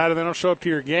base so bad and they don't show up to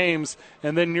your games,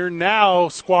 and then you're now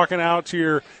squawking out to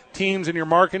your teams and your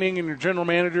marketing and your general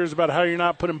managers about how you're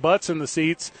not putting butts in the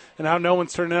seats and how no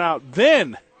one's turning out.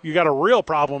 Then you got a real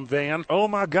problem, Van. Oh,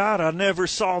 my God, I never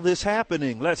saw this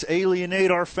happening. Let's alienate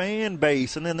our fan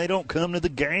base, and then they don't come to the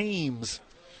games.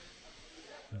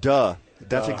 Duh.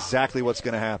 That's exactly what's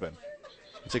going to happen.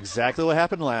 It's exactly what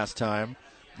happened last time.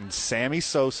 And Sammy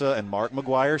Sosa and Mark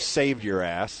McGwire saved your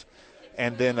ass.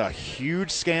 And then a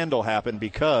huge scandal happened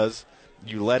because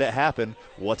you let it happen.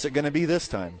 What's it going to be this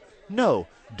time? No.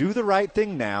 Do the right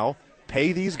thing now.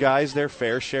 Pay these guys their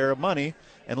fair share of money.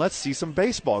 And let's see some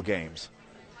baseball games.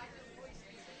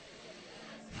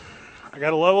 I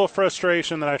got a level of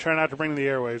frustration that I try not to bring to the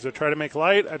airwaves. I try to make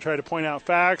light, I try to point out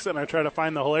facts, and I try to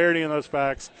find the hilarity in those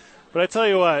facts. But I tell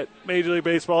you what, Major League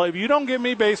Baseball, if you don't give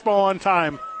me baseball on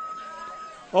time,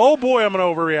 oh boy, I'm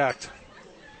going to overreact.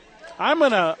 I'm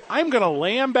gonna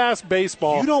lambaste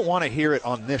baseball. You don't want to hear it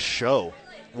on this show,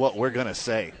 what we're going to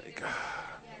say.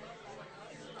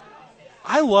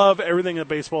 I love everything that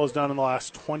baseball has done in the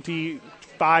last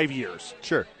 25 years.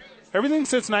 Sure. Everything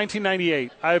since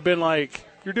 1998, I've been like,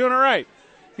 you're doing all right.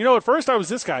 You know, at first I was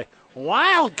this guy.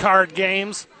 Wild card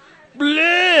games?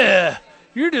 Bleh.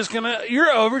 You're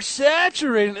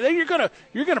oversaturating. Then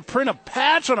you're gonna print a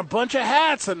patch on a bunch of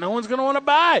hats that no one's gonna want to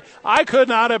buy. I could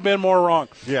not have been more wrong.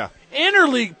 Yeah.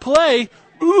 Interleague play,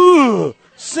 ooh,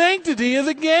 sanctity of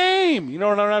the game. You know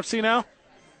what I don't have to see now?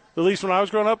 At least when I was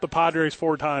growing up, the Padres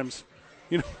 4 times.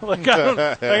 You know, I don't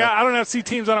have to see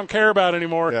teams I don't care about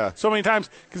anymore so many times.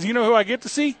 Because you know who I get to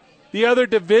see? The other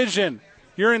division.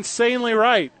 You're insanely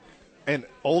right. And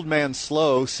old man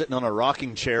Slow sitting on a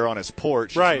rocking chair on his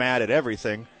porch, just mad at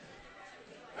everything.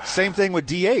 Same thing with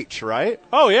DH, right?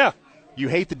 Oh, yeah. You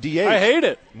hate the DH. I hate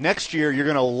it. Next year, you're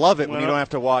going to love it when you don't have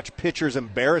to watch pitchers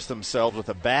embarrass themselves with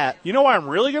a bat. You know why I'm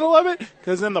really going to love it?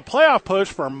 Because in the playoff push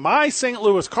for my St.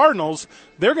 Louis Cardinals,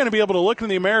 they're going to be able to look in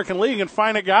the American League and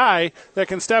find a guy that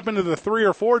can step into the 3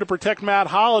 or 4 to protect Matt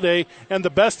Holliday and the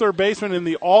best third baseman in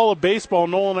the all of baseball,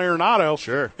 Nolan Arenado.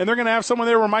 Sure. And they're going to have someone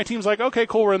there where my team's like, okay,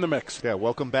 cool, we're in the mix. Yeah,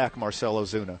 welcome back, Marcell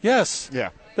Ozuna. Yes.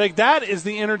 Yeah. Like, that is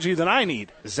the energy that I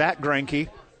need. Zach Greinke,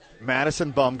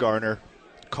 Madison Bumgarner,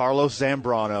 Carlos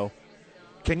Zambrano.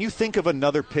 Can you think of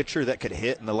another pitcher that could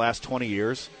hit in the last 20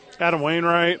 years? Adam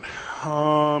Wainwright,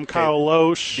 Kyle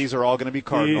Loesch. These are all going to be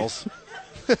Cardinals.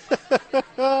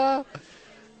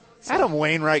 Adam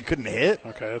Wainwright couldn't hit.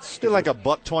 Okay, that's stupid. Like a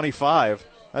 $125.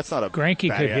 That's not a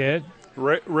Greinke could hit.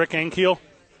 Rick Ankiel.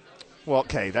 Well,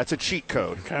 okay, that's a cheat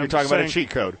code. Okay, you're talking about a cheat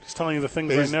code. Just telling you the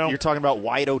things I know. You're talking about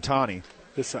White Ohtani.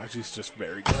 This he's just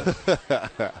very good.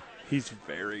 He's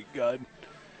very good.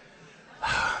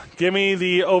 Give me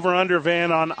the over-under,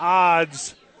 Van, on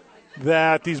odds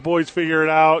that these boys figure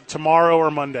it out tomorrow or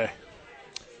Monday.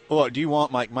 Well, do you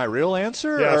want my real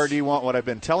answer, yes, or do you want what I've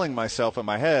been telling myself in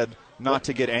my head, not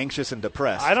to get anxious and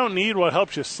depressed? I don't need what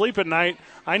helps you sleep at night.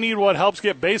 I need what helps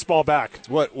get baseball back.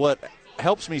 What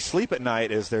helps me sleep at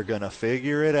night is they're going to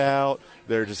figure it out.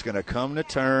 They're just going to come to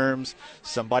terms.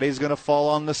 Somebody's going to fall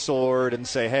on the sword and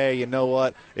say, hey, you know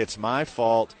what? It's my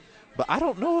fault. But I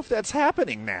don't know if that's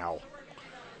happening now.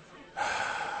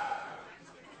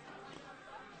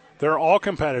 They're all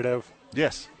competitive.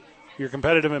 Yes. You're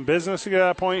competitive in business to get to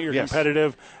that point. You're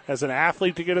competitive as an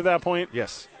athlete to get to that point.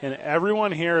 Yes. And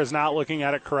everyone here is not looking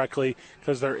at it correctly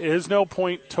because there is no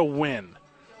point to win.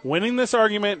 Winning this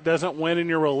argument doesn't win in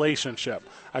your relationship.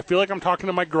 I feel like I'm talking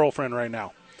to my girlfriend right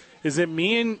now. Is it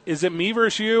me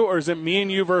versus you, or is it me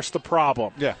and you versus the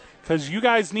problem? Yeah. because you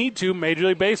guys need to, Major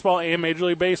League Baseball and Major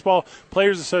League Baseball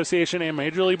Players Association and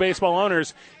Major League Baseball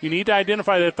owners, you need to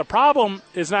identify that the problem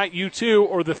is not you two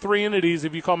or the three entities,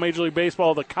 if you call Major League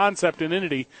Baseball the concept and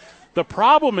entity. The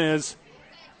problem is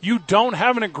you don't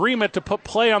have an agreement to put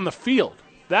play on the field.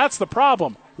 That's the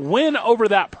problem. Win over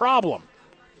that problem.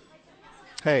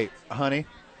 Hey, honey.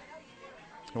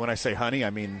 When I say honey, I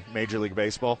mean Major League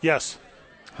Baseball. Yes.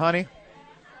 Honey,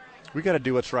 we got to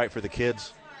do what's right for the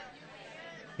kids.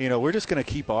 You know, we're just going to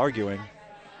keep arguing.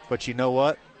 But you know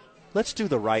what? Let's do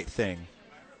the right thing.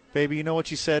 Baby, you know what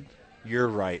you said? You're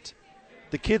right.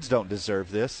 The kids don't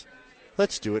deserve this.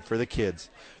 Let's do it for the kids.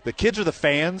 The kids are the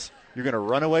fans. You're going to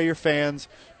run away your fans,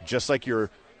 just like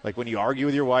when you argue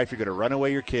with your wife, you're going to run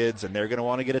away your kids, and they're going to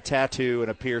want to get a tattoo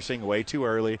and a piercing way too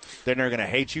early. Then they're going to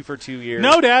hate you for 2 years.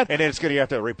 No, Dad. And then you have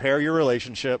to repair your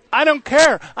relationship. I don't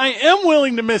care. I am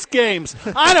willing to miss games.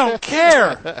 I don't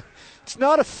care. It's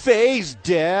not a phase,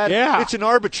 Dad. Yeah. It's an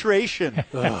arbitration.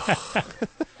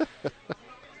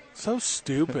 So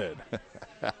stupid.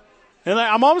 And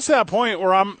I'm almost at that point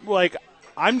where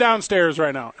I'm downstairs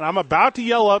right now, and I'm about to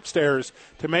yell upstairs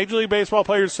to Major League Baseball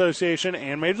Players Association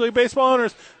and Major League Baseball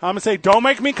owners. I'm going to say, don't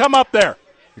make me come up there.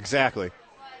 Exactly.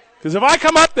 Because if I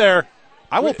come up there,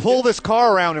 I will pull this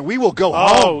car around and we will go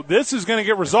home. Oh, this is going to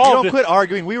get resolved. You don't quit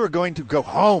arguing. We were going to go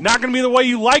home. Not going to be the way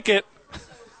you like it.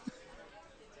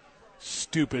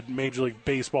 Stupid Major League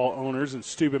Baseball owners and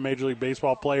stupid Major League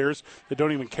Baseball players that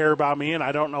don't even care about me, and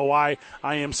I don't know why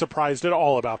I am surprised at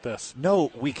all about this.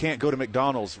 No, we can't go to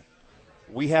McDonald's.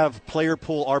 We have player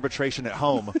pool arbitration at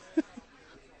home.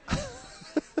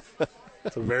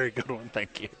 That's a very good one.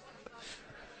 Thank you.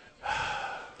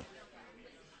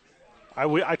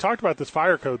 I talked about this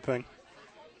fire code thing.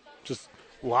 Just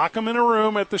lock them in a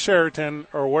room at the Sheraton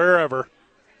or wherever.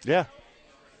 Yeah.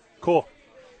 Cool.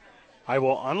 I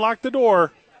will unlock the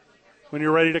door when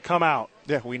you're ready to come out.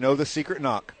 Yeah, we know the secret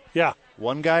knock. Yeah.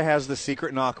 One guy has the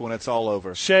secret knock when it's all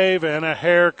over. Shave and a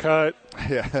haircut.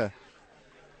 Yeah.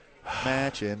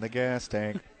 Match in the gas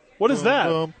tank. What is that?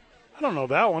 Boom. I don't know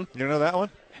that one. You don't know that one?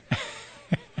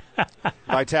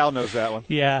 Vital knows that one.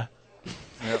 Yeah.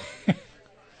 Yep.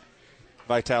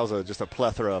 Vital's just a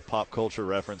plethora of pop culture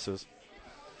references.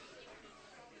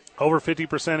 Over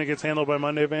 50% it gets handled by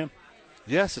Monday, Van?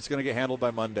 Yes, it's going to get handled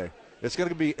by Monday. It's going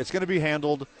to be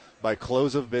handled by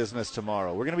close of business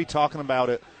tomorrow. We're going to be talking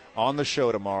about it on the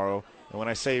show tomorrow. And when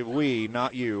I say we,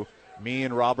 not you, me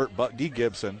and Robert Buck D.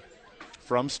 Gibson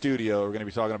from studio, we're going to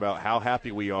be talking about how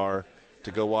happy we are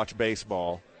to go watch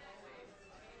baseball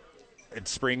in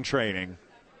spring training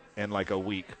in like a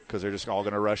week because they're just all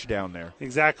going to rush down there.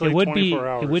 Exactly. It would 24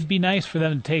 hours. It would be nice for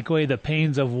them to take away the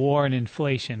pains of war and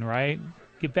inflation, right?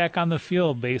 Get back on the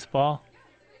field, baseball.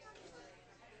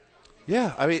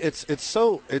 Yeah, I mean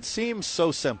it seems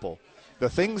so simple. The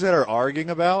things that are arguing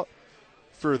about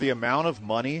for the amount of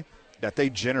money that they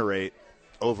generate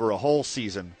over a whole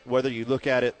season, whether you look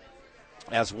at it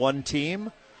as one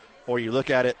team or you look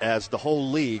at it as the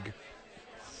whole league,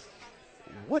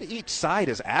 what each side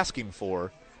is asking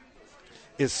for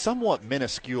is somewhat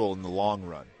minuscule in the long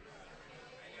run.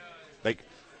 Like,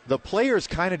 the players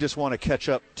kind of just want to catch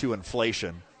up to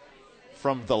inflation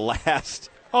from the last.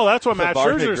 Oh, that's what Matt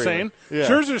Scherzer's saying. Yeah.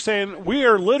 Scherzer's saying we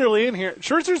are literally in here.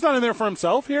 Scherzer's not in there for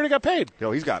himself. He already got paid.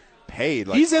 Yo, he's got paid.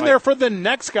 He's in there for the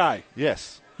next guy.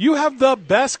 Yes. You have the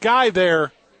best guy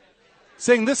there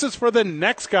saying this is for the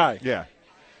next guy. Yeah.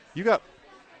 You got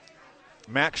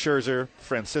Max Scherzer,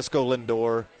 Francisco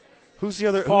Lindor. Who's the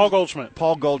other? Paul Goldschmidt.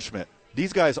 Paul Goldschmidt.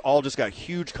 These guys all just got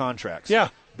huge contracts. Yeah.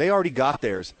 They already got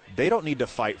theirs. They don't need to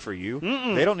fight for you.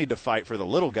 Mm-mm. They don't need to fight for the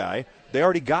little guy. They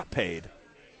already got paid.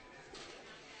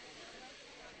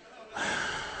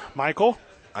 Michael?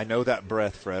 I know that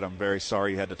breath, Fred. I'm very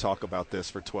sorry you had to talk about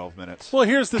this for 12 minutes. Well,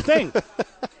 here's the thing.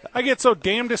 I get so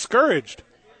damn discouraged.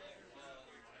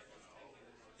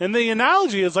 And the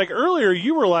analogy is like earlier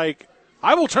you were like,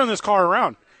 I will turn this car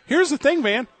around. Here's the thing,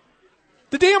 man.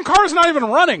 The damn car's not even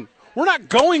running. We're not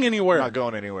going anywhere. Not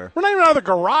going anywhere. We're not even out of the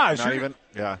garage. Not even,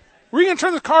 yeah. Where are you going to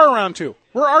turn the car around to?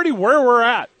 We're already where we're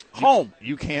at, home.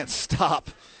 You can't stop.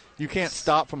 You can't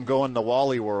stop from going to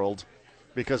Wally World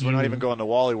because we're not even going to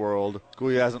Wally World.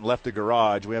 We hasn't left the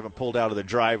garage. We haven't pulled out of the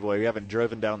driveway. We haven't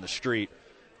driven down the street.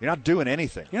 You're not doing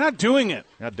anything. You're not doing it.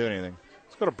 You're not doing anything.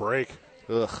 Let's go to break.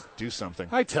 Ugh, do something.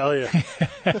 I tell you.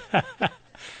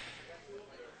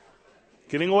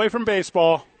 Getting away from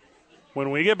baseball.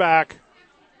 When we get back,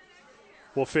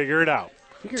 we'll figure it out.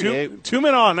 2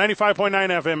 men on 95.9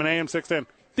 FM and AM 610,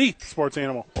 the Sports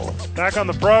Animal. Back on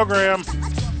the program.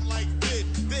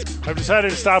 I've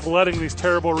decided to stop letting these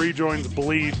terrible rejoins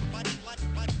bleed.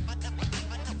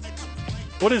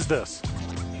 What is this?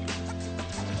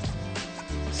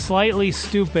 Slightly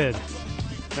Stupid.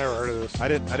 Never heard of this. I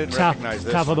didn't Top- recognize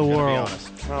this. top of the I'm gonna be world. honest.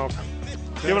 Oh,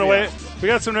 okay. Giving away. We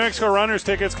got some New Mexico Runners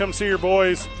tickets. Come see your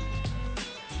boys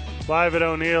live at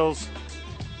O'Neill's.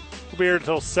 We'll be here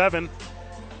until 7.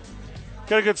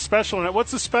 Got a good special tonight.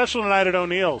 What's the special tonight at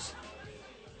O'Neill's?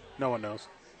 No one knows.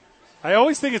 I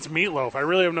always think it's meatloaf. I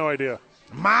really have no idea.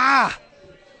 Ma!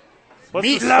 What's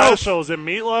the Meatloaf! special? Is it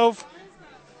meatloaf?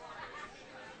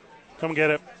 Come get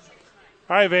it.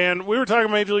 All right, Van. We were talking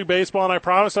Major League Baseball, and I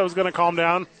promised I was going to calm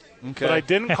down, Okay. but I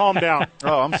didn't calm down.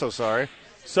 Oh, I'm so sorry.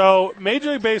 So,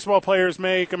 Major League Baseball players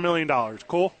make $1 million.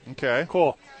 Cool? Okay.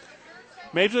 Cool.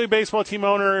 Major League Baseball team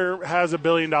owner has $1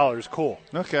 billion. Cool.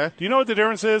 Okay. Do you know what the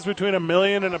difference is between $1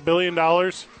 million and $1 billion?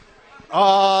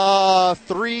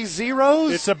 3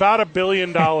 zeros? It's about $1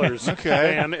 billion.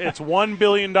 Okay. And it's $1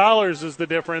 billion is the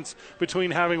difference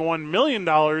between having $1 million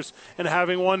and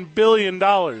having $1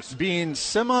 billion. Being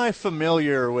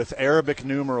semi-familiar with Arabic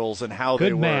numerals and how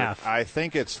they Good math. work, I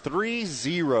think it's 3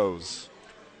 zeros.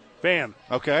 Van,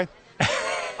 Okay.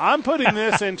 I'm putting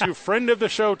this into friend of the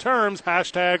show terms,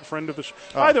 hashtag friend of the show.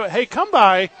 By the way, hey, come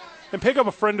by and pick up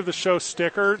a friend of the show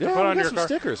sticker to Yeah, put we on got your some car.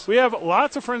 stickers. We have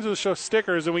lots of friends of the show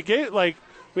stickers, and we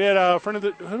had a friend of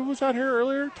the, who was out here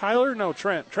earlier? Tyler? No,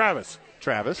 Travis.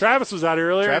 Travis was out here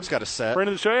earlier. Travis got a set. Friend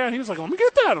of the show, yeah, and he was like, let me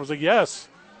get that. I was like, yes.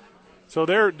 So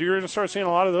you're going to start seeing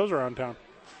a lot of those around town.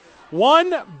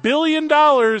 $1 billion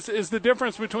is the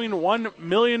difference between $1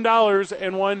 million and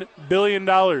 $1 billion.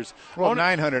 Well,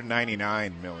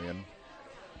 999 million.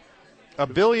 A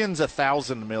billion's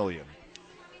 1,000 million.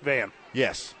 Van,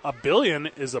 Yes. a billion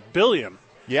is $1 billion.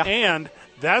 Yeah. And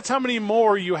that's how many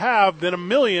more you have than $1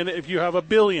 million if you have $1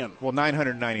 billion. Well,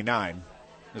 999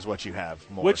 is what you have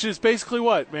more. Which is basically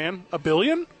what, man? $1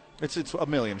 billion? it's $1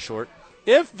 million short.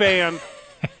 If, Van,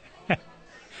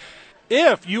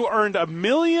 if you earned $1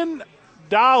 million,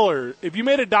 if you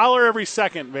made $1 every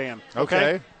second, Van.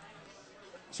 Okay.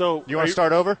 So You want to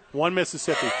start over? 1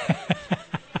 Mississippi,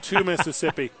 2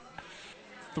 Mississippi,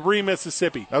 3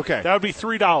 Mississippi. Okay. That would be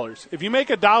 $3. If you make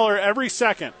 $1 every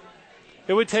second,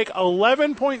 it would take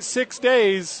 11.6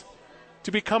 days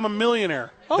to become a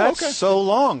millionaire. Oh, That's okay. so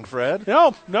long, Fred.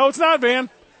 No, it's not, Van.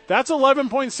 That's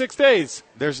 11.6 days.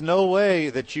 There's no way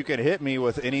that you can hit me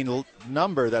with any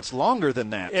number that's longer than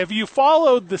that. If you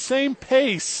followed the same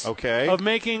pace Okay. of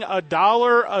making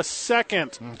 $1 a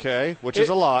second, Okay, which is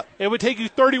a lot. it would take you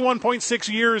 31.6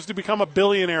 years to become a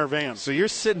billionaire, Van. So you're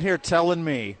sitting here telling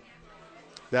me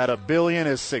that $1 billion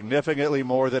is significantly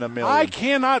more than $1 million. I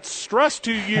cannot stress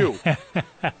to you.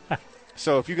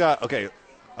 So if you got,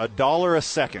 $1 a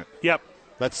second. Yep.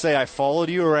 Let's say I followed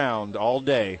you around all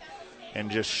day and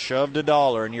just shoved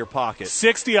 $1 in your pocket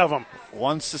 60 of them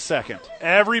once a second.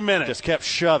 every minute. Just kept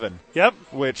shoving. Yep.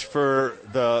 Which for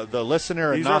the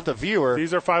listener and These not are- the viewer,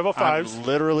 these are 505s. I'm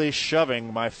literally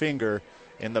shoving my finger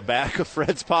in the back of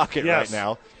Fred's pocket Yes. right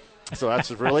now. So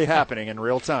that's really happening in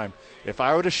real time. If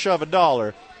I were to shove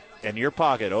 $1 in your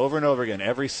pocket over and over again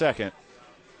every second,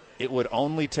 it would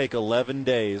only take 11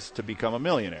 days to become a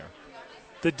millionaire.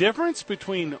 The difference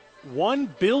between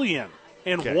 1 billion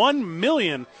and Okay. 1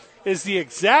 million is the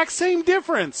exact same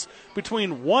difference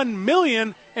between 1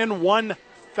 million and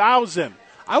 1,000.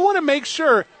 I want to make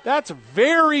sure that's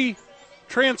very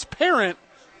transparent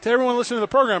to everyone listening to the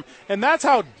program, and that's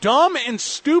how dumb and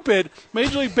stupid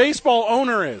Major League Baseball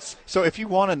owner is. So if you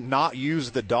want to not use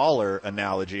the dollar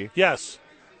analogy, Yes.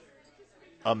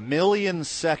 1 million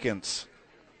seconds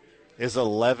is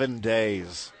 11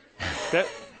 days. That,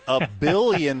 1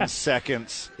 billion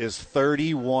seconds is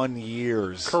 31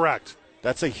 years. correct.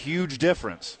 That's a huge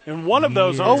difference. And one of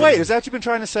those Oh, owns wait, is that what you've been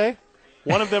trying to say?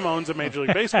 one of them owns a Major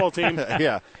League Baseball team.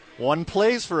 Yeah. One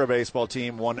plays for a baseball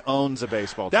team, one owns a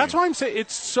baseball That's team. why I'm saying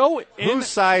it's so Whose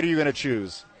side are you going to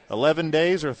choose? 11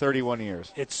 days or 31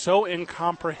 years? it's so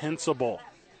incomprehensible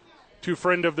to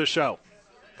friend of the show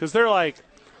because they're like,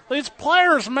 these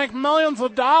players make millions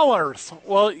of dollars.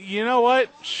 Well, you know what?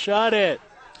 Shut it.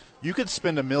 You could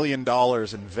spend $1 million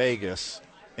in Vegas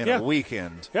in Yeah. a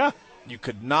weekend. Yeah. You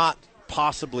could not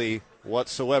possibly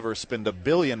whatsoever spend $1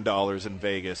 billion in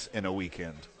Vegas in a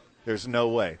weekend. There's no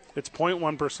way. It's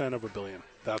 0.1% of $1 billion.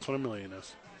 That's what $1 million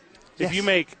is. If Yes. you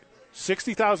make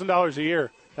 $60,000 a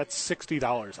year, that's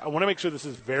 $60. I want to make sure this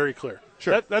is very clear.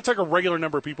 Sure. That's like a regular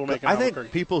number people make in I think Albuquerque.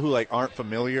 people who aren't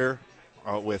familiar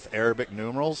with Arabic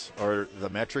numerals or the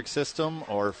metric system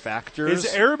or factors.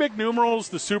 Is Arabic numerals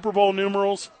the Super Bowl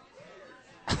numerals?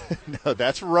 No,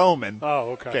 that's Roman.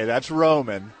 Oh, okay. Okay, that's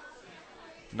Roman.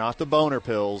 Not the boner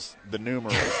pills, the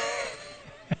numerals.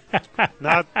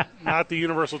 Not the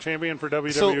Universal Champion for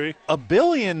WWE. So $1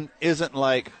 billion isn't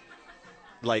like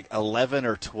 11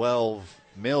 or 12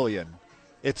 million.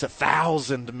 It's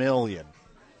 1,000 million.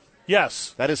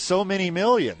 Yes. That is so many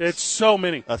millions. It's so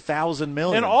many. 1,000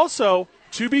 million. And also,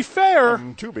 to be fair.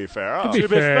 To be fair.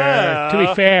 To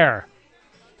be fair.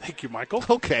 Thank you, Michael.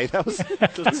 Okay, that was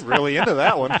just really into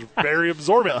that one. Very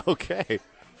absorbent. Okay.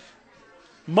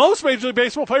 Most Major League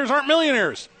Baseball players aren't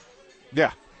millionaires.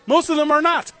 Yeah. Most of them are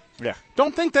not. Yeah.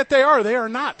 Don't think that they are. They are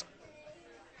not.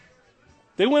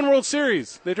 They win World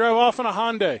Series. They drive off in a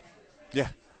Hyundai. Yeah.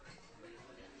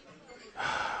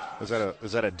 Is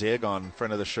that a dig on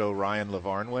friend of the show Ryan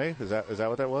Lavarnway? Is that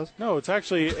what that was? No, it's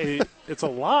actually it's a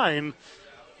line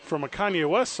from a Kanye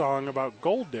West song about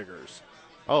gold diggers.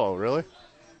 Oh, really?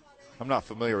 I'm not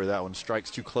familiar with that one. Strikes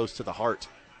too close to the heart.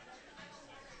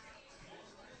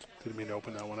 Didn't mean to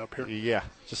open that one up here. Yeah,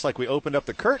 just like we opened up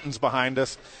the curtains behind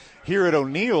us here at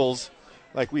O'Neill's,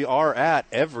 like we are at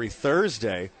every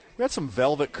Thursday. We had some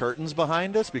velvet curtains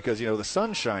behind us because, the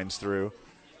sun shines through.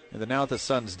 And then now that the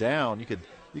sun's down, you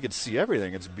could see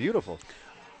everything. It's beautiful.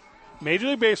 Major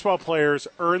League Baseball players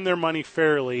earn their money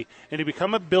fairly, and to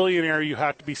become a billionaire, you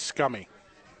have to be scummy.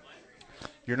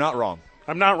 You're not wrong.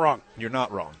 I'm not wrong. You're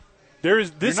not wrong.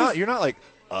 You're not like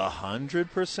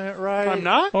 100% right. I'm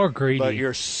not. Or greedy. But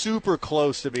you're super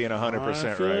close to being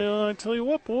 100% right. I tell you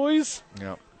what, boys.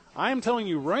 Yep. I am telling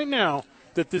you right now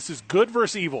that this is good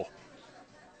versus evil.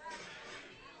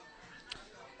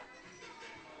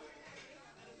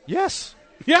 Yes.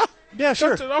 Yeah. Yeah,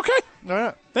 sure. Okay. All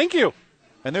right. Thank you.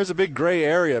 And there's a big gray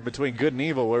area between good and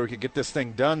evil where we could get this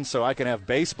thing done so I can have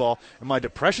baseball and my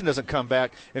depression doesn't come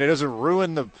back and it doesn't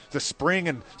ruin the spring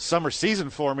and summer season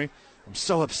for me. I'm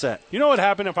so upset. You know what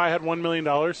happened if I had $1 million?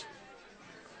 Well,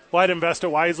 I'd invest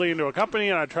it wisely into a company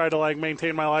and I'd try to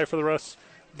maintain my life for the rest.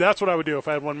 That's what I would do if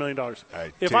I had $1 million.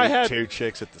 If I had two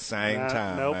chicks at the same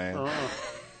time, nope,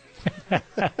 man.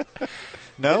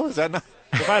 No, is that not?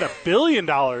 If I had $1 billion,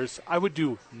 I would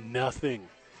do nothing.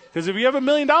 Because if you have $1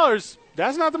 million,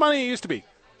 that's not the money it used to be.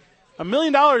 $1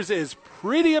 million is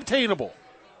pretty obtainable.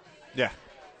 Yeah.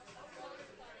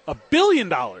 $1 billion,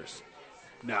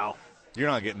 no. You're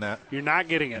not getting that. You're not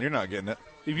getting it. You're not getting it.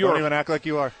 If you don't even act like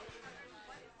you are.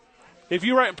 If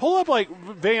you pull up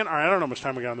Van. All right, I don't know how much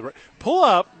time we got on the break. Pull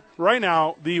up right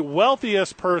now the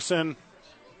wealthiest person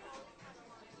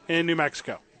in New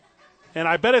Mexico. And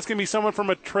I bet it's going to be someone from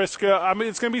Atrisca. I mean,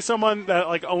 it's going to be someone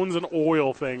that owns an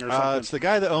oil thing or something. It's the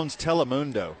guy that owns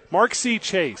Telemundo. Mark C.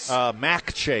 Chase.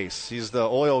 Mac Chase. He's the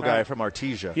oil guy from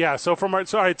Artesia. Yeah. So all right.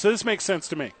 So this makes sense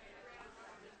to me.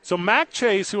 So Mac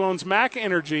Chase, who owns Mac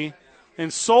Energy,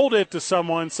 and sold it to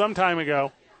someone some time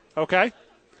ago. Okay.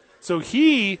 So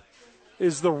he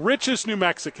is the richest New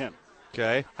Mexican.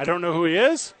 Okay. I don't know who he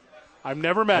is. I've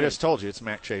never met him. I just told you it's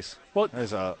Mac Chase. Well,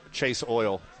 there's Chase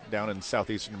Oil down in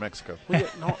southeastern New Mexico. Well,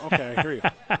 no, okay, I hear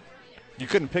you. You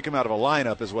couldn't pick him out of a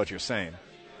lineup is what you're saying.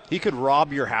 He could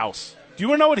rob your house. Do you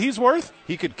want to know what he's worth?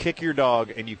 He could kick your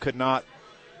dog, and you could not.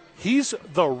 He's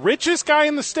the richest guy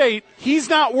in the state. He's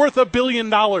not worth $1 billion.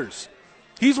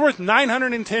 He's worth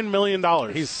 $910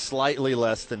 million. He's slightly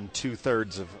less than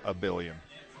 2/3 of $1 billion.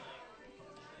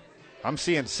 I'm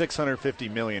seeing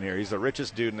 $650 million here. He's the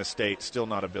richest dude in the state, still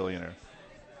not a billionaire.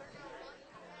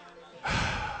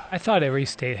 I thought every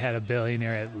state had a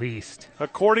billionaire at least.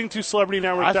 According to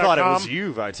CelebrityNetwork.com. I thought it was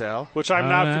you, Vital. Which I'm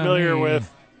not familiar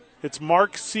with. It's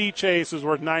Mark C. Chase is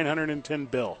worth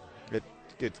 $910 bill.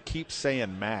 It keeps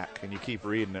saying Mac, and you keep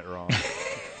reading it wrong.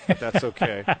 That's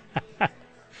okay.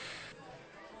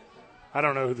 I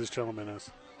don't know who this gentleman is.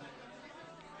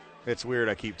 It's weird.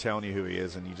 I keep telling you who he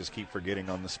is, and you just keep forgetting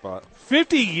on the spot.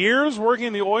 50 years working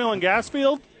in the oil and gas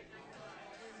field?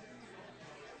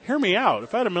 Hear me out.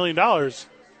 If I had $1 million,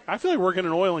 I feel like working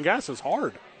in oil and gas is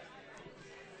hard.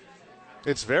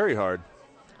 It's very hard.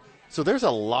 So there's a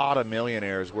lot of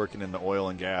millionaires working in the oil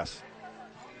and gas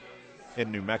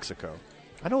in New Mexico.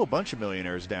 I know a bunch of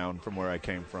millionaires down from where I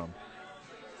came from.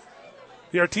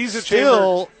 The Artesia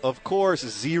Still, Chamber, of course,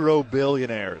 0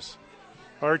 billionaires.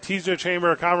 Artesia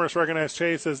Chamber of Commerce recognized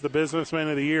Chase as the businessman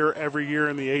of the year every year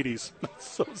in the 80s. That's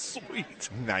so sweet.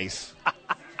 Nice.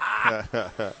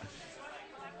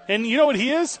 And you know what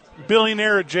he is?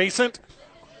 Billionaire adjacent.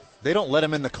 They don't let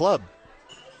him in the club.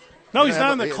 No, he's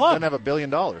not in the club. He doesn't have $1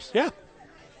 billion. Yeah.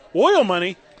 Oil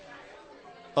money.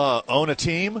 Own a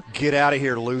team? Get out of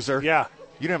here, loser. Yeah.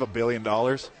 You don't have $1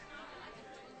 billion.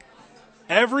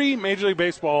 Every Major League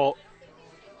Baseball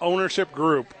ownership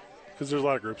group, because there's a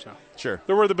lot of groups now. Sure.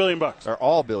 They're worth $1 billion. Are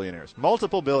all billionaires.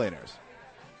 Multiple billionaires.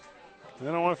 They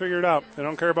don't want to figure it out. They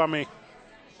don't care about me.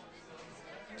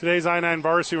 Today's I-9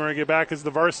 varsity, we're going to get back, is the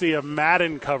varsity of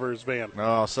Madden covers, Van.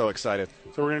 Oh, so excited.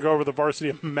 So we're going to go over the varsity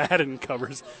of Madden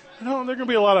covers. I know there's going to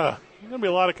be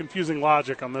a lot of confusing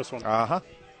logic on this one. Uh-huh.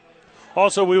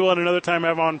 Also, we will at another time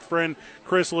have on friend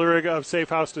Chris Lurig of Safe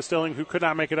House Distilling, who could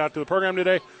not make it out to the program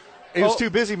today. He was too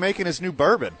busy making his new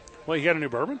bourbon. Well, he got a new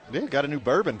bourbon? Yeah, got a new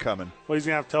bourbon coming. Well, he's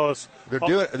going to have to tell us. They're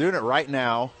doing it right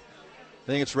now. I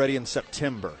think it's ready in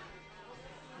September.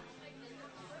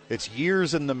 It's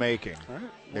years in the making. All right.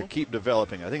 They keep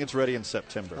developing. I think it's ready in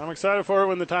September. I'm excited for it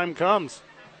when the time comes.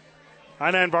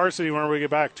 I-9 Varsity, when we get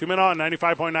back. 2 Men On,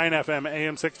 95.9 FM,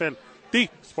 AM 610, the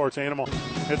Sports Animal.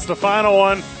 It's the final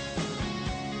one.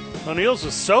 O'Neill's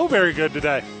was so very good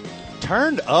today.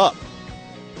 Turned up.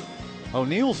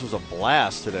 O'Neill's was a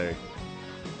blast today.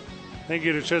 Thank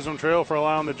you to Chisholm Trail for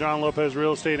allowing the John Lopez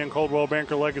Real Estate and Coldwell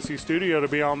Banker Legacy Studio to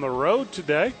be on the road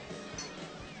today.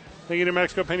 Thank you to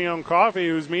Mexico Pinion Coffee,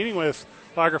 who's meeting with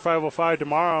Lager 505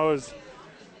 tomorrow. As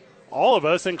all of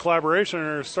us in collaboration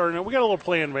are starting. We got a little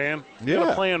plan van. Yeah. Got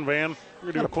a plan van.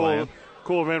 We're going to do a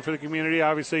cool event for the community.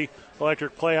 Obviously,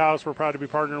 Electric Playhouse we're proud to be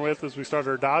partnering with as we start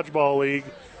our Dodgeball League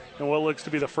in what looks to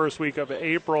be the first week of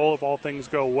April if all things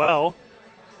go well.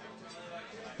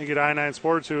 Thank you to I-9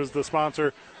 Sports, who is the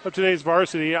sponsor of today's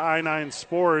varsity. I-9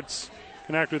 Sports.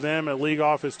 Connect with them at League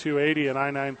Office 280 at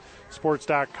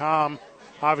i9sports.com.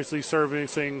 Obviously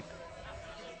servicing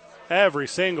every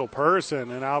single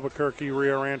person in Albuquerque,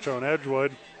 Rio Rancho, and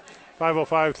Edgewood.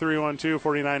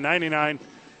 505-312-4999.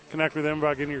 Connect with them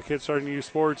about getting your kids starting to use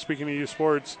sports. Speaking of youth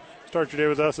sports, start your day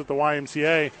with us at the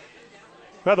YMCA.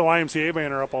 We've had the YMCA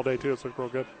banner up all day, too. It's looked real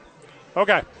good.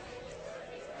 Okay.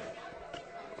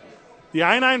 The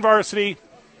I-9 Varsity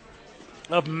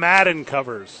of Madden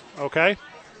covers, okay?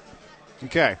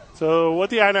 Okay. So what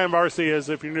the I-9 Varsity is,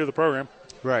 if you're new to the program,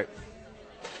 right,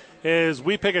 is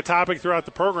we pick a topic throughout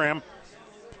the program,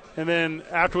 and then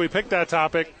after we pick that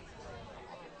topic,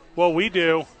 what we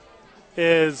do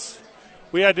is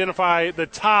we identify the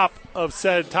top of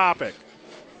said topic.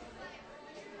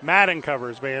 Madden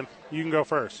covers, man. You can go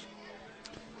first.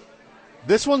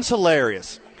 This one's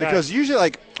hilarious because usually,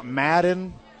 like,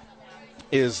 Madden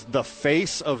is the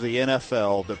face of the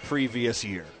NFL the previous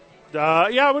year.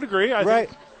 Yeah, I would agree. I think.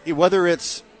 Whether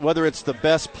it's the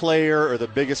best player or the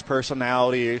biggest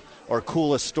personality or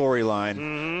coolest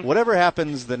storyline, whatever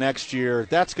happens the next year,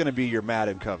 that's going to be your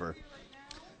Madden cover.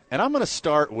 And I'm going to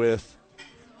start with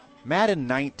Madden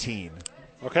 19.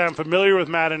 Okay, I'm familiar with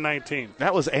Madden 19.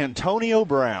 That was Antonio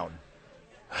Brown.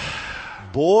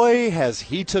 Boy, has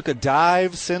he took a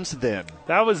dive since then.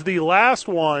 That was the last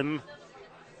one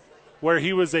where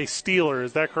he was a Steeler.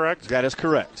 Is that correct? That is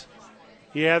correct.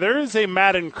 Yeah, there is a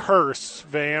Madden curse,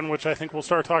 Van, which I think we'll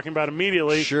start talking about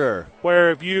immediately. Sure.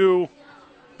 Where if you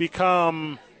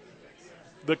become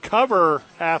the cover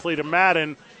athlete of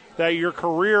Madden, that your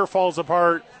career falls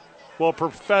apart, well,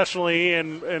 professionally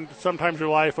and sometimes your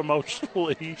life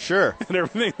emotionally. Sure. And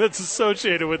everything that's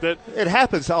associated with it. It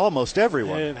happens to almost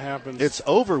everyone. It happens. It's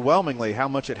overwhelmingly how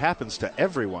much it happens to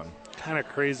everyone. Kind of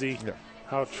crazy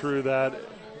how true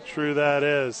that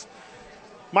is.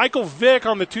 Michael Vick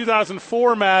on the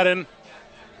 2004 Madden.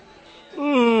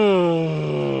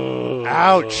 Ooh.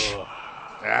 Ouch.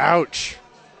 Ouch.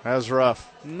 That was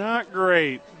rough. Not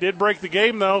great. Did break the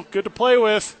game, though. Good to play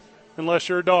with, unless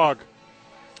you're a dog.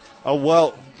 Oh,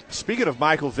 well, speaking of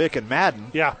Michael Vick and Madden.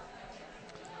 Yeah.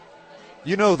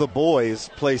 You know the boys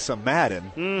play some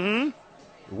Madden.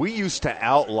 Mm-hmm. We used to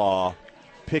outlaw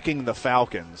picking the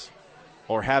Falcons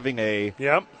or having a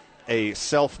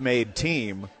self-made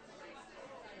team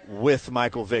with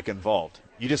Michael Vick involved.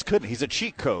 You just couldn't. He's a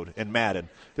cheat code in Madden.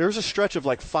 There was a stretch of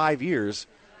like 5 years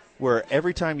where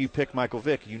every time you pick Michael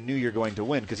Vick, you knew you're going to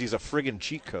win because he's a friggin'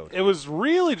 cheat code. It was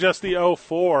really just the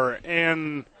 04,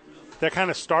 and that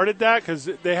kind of started that because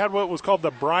they had what was called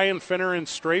the Brian Finneran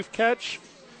strafe catch.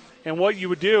 And what you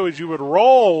would do is you would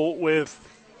roll with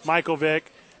Michael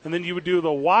Vick, and then you would do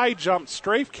the Y jump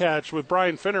strafe catch with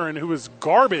Brian Finneran, who was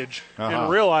garbage in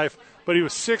real life, but he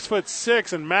was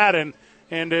 6'6" in Madden,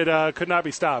 and it could not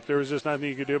be stopped. There was just nothing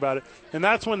you could do about it. And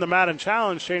that's when the Madden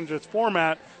Challenge changed its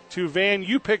format to, Van,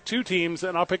 you pick two teams,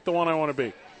 and I'll pick the one I want to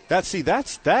be.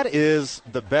 That is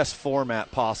the best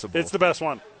format possible. It's the best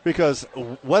one. Because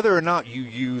whether or not you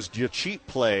used your cheat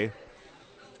play,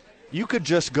 you could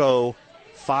just go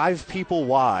 5 people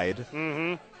wide,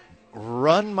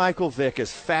 run Michael Vick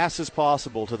as fast as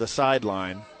possible to the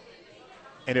sideline,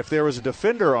 and if there was a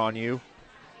defender on you,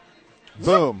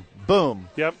 boom, boom.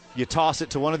 Yep. You toss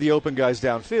it to one of the open guys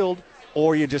downfield,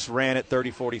 or you just ran it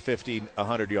 30, 40, 50,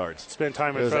 100 yards. Spent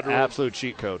time in it was federal an absolute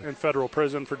cheat code. In federal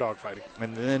prison for dogfighting.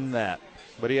 And then that.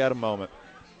 But he had a moment.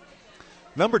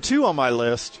 Number 2 on my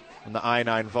list in the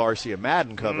I-9 Varsity of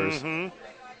Madden covers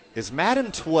is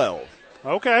Madden 12.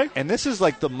 Okay. And this is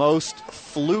like the most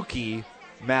fluky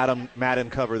Madden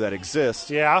cover that exists.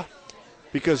 Yeah.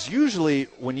 Because usually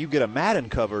when you get a Madden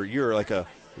cover, you're like a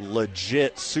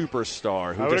legit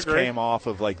superstar who just came off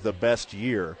of like the best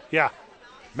year. Yeah.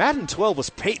 Madden 12 was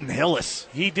Peyton Hillis.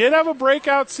 He did have a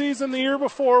breakout season the year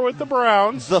before with the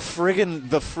Browns. The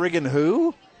friggin'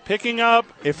 who? Picking up.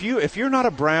 If you're not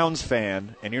a Browns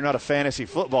fan and you're not a fantasy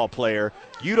football player,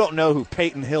 you don't know who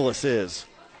Peyton Hillis is.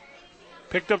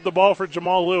 Picked up the ball for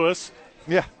Jamal Lewis.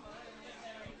 Yeah.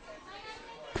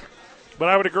 But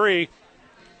I would agree.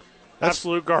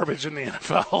 Absolute garbage in the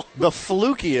NFL. The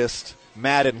flukiest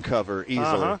Madden cover, easily.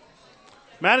 Uh-huh.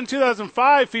 Madden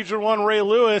 2005 featured one Ray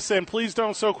Lewis, and please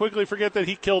don't so quickly forget that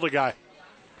he killed a guy.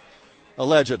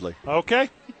 Allegedly. Okay.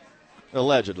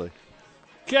 Allegedly.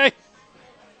 Okay.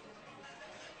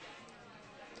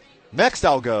 Next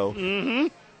I'll go. Mm-hmm.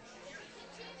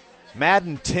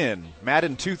 Madden 10.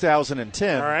 Madden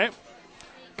 2010. All right.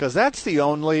 Because that's the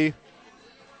only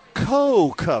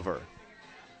co-cover.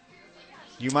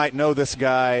 You might know this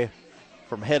guy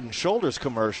from Head & Shoulders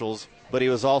commercials, but he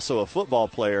was also a football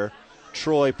player,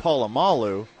 Troy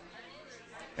Polamalu.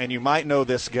 And you might know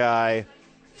this guy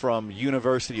from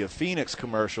University of Phoenix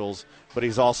commercials, but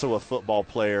he's also a football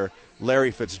player,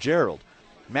 Larry Fitzgerald.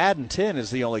 Madden 10 is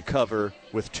the only cover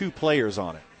with 2 players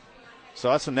on it.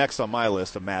 So that's the next on my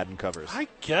list of Madden covers. I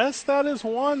guess that is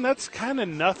one. That's kind of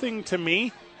nothing to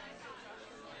me.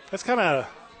 That's kind of...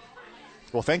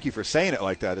 Well, thank you for saying it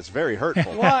like that. It's very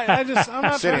hurtful. Well, I'm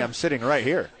not I'm sitting right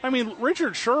here. I mean,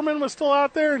 Richard Sherman was still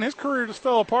out there, and his career just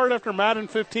fell apart after Madden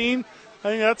 15. I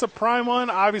think that's a prime one.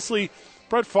 Obviously,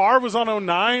 Brett Favre was on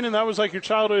 09, and that was like your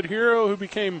childhood hero who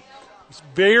became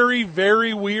very,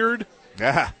 very weird.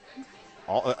 Yeah.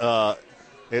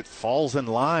 It falls in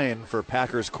line for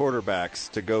Packers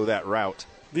quarterbacks to go that route.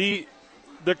 The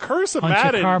curse of Bunch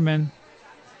Madden. Of Carmen.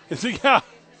 Yeah.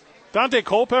 Dante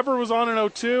Culpepper was on in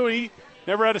 02. He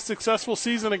never had a successful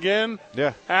season again.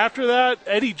 Yeah. After that,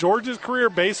 Eddie George's career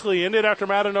basically ended after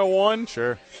Madden 01.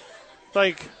 Sure.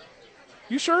 Like,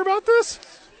 you sure about this?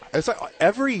 It's like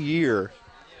every year,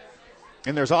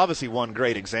 and there's obviously one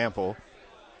great example,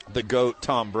 the GOAT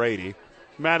Tom Brady.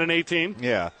 Madden 18.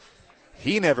 Yeah.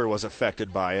 He never was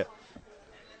affected by it.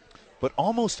 But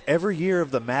almost every year of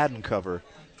the Madden cover,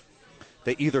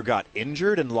 they either got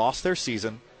injured and lost their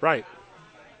season. Right.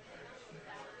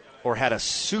 Or had a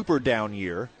super down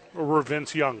year. Or were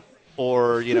Vince Young.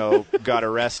 Or, got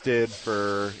arrested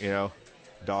for,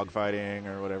 dogfighting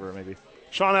or whatever it may be.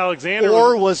 Sean Alexander.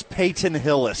 Or was Peyton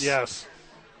Hillis. Yes.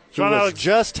 Who was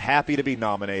just happy to be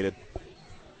nominated.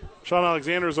 Sean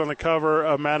Alexander was on the cover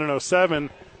of Madden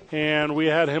 07, and we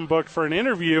had him booked for an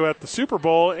interview at the Super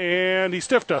Bowl, and he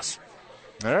stiffed us.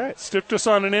 All right. Stiffed us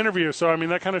on an interview. So, I mean,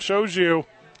 that kind of shows you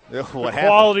the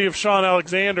quality of Sean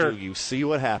Alexander. Do you see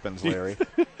what happens, Larry?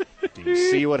 Do you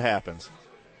see what happens?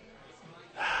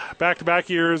 Back-to-back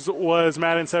years was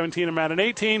Madden 17 and Madden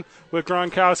 18 with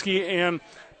Gronkowski and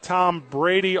Tom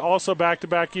Brady. Also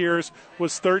back-to-back years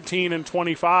was 13 and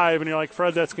 25. And you're like,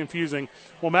 Fred, that's confusing.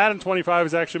 Well, Madden 25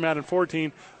 is actually Madden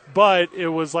 14, but it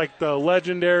was like the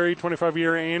legendary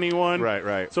 25-year Annie one.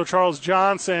 Right. So Charles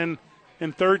Johnson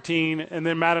in 13, and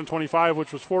then Madden 25,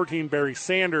 which was 14, Barry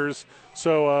Sanders.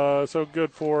 So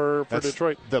good for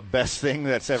Detroit. The best thing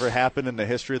that's ever happened in the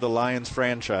history of the Lions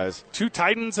franchise. 2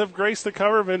 Titans have graced the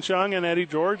cover, Vince Young and Eddie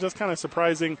George. That's kind of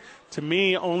surprising to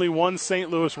me. Only one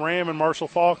St. Louis Ram and Marshall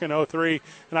Faulk in 03.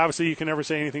 And obviously you can never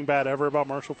say anything bad ever about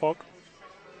Marshall Faulk.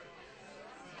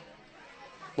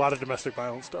 A lot of domestic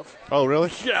violence stuff. Oh, really?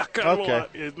 Yeah, kind of okay. a lot.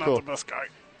 He's not the best guy.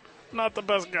 Not the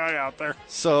best guy out there.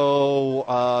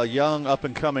 So, young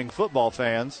up-and-coming football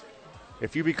fans,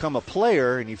 if you become a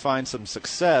player and you find some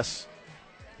success,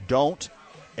 don't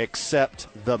accept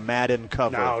the Madden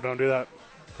cover. No, don't do that.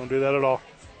 Don't do that at all.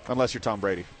 Unless you're Tom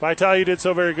Brady. Vital, you did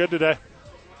so very good today.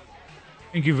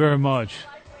 Thank you very much.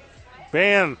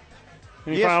 Van,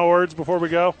 any final words before we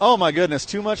go? Oh, my goodness.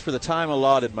 Too much for the time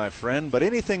allotted, my friend. But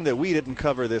anything that we didn't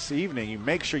cover this evening, you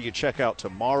make sure you check out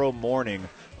tomorrow morning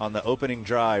on the opening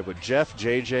drive with Jeff,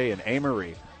 JJ, and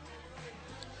A-Marie.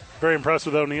 Very impressed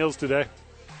with O'Neill's today.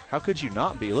 How could you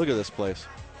not be? Look at this place.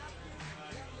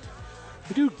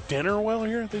 They do dinner well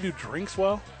here. They do drinks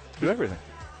well. Do everything.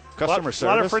 Customer service. A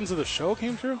lot of friends of the show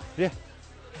came through. Yeah.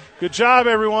 Good job,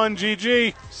 everyone.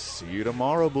 GG. See you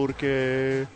tomorrow, Burke.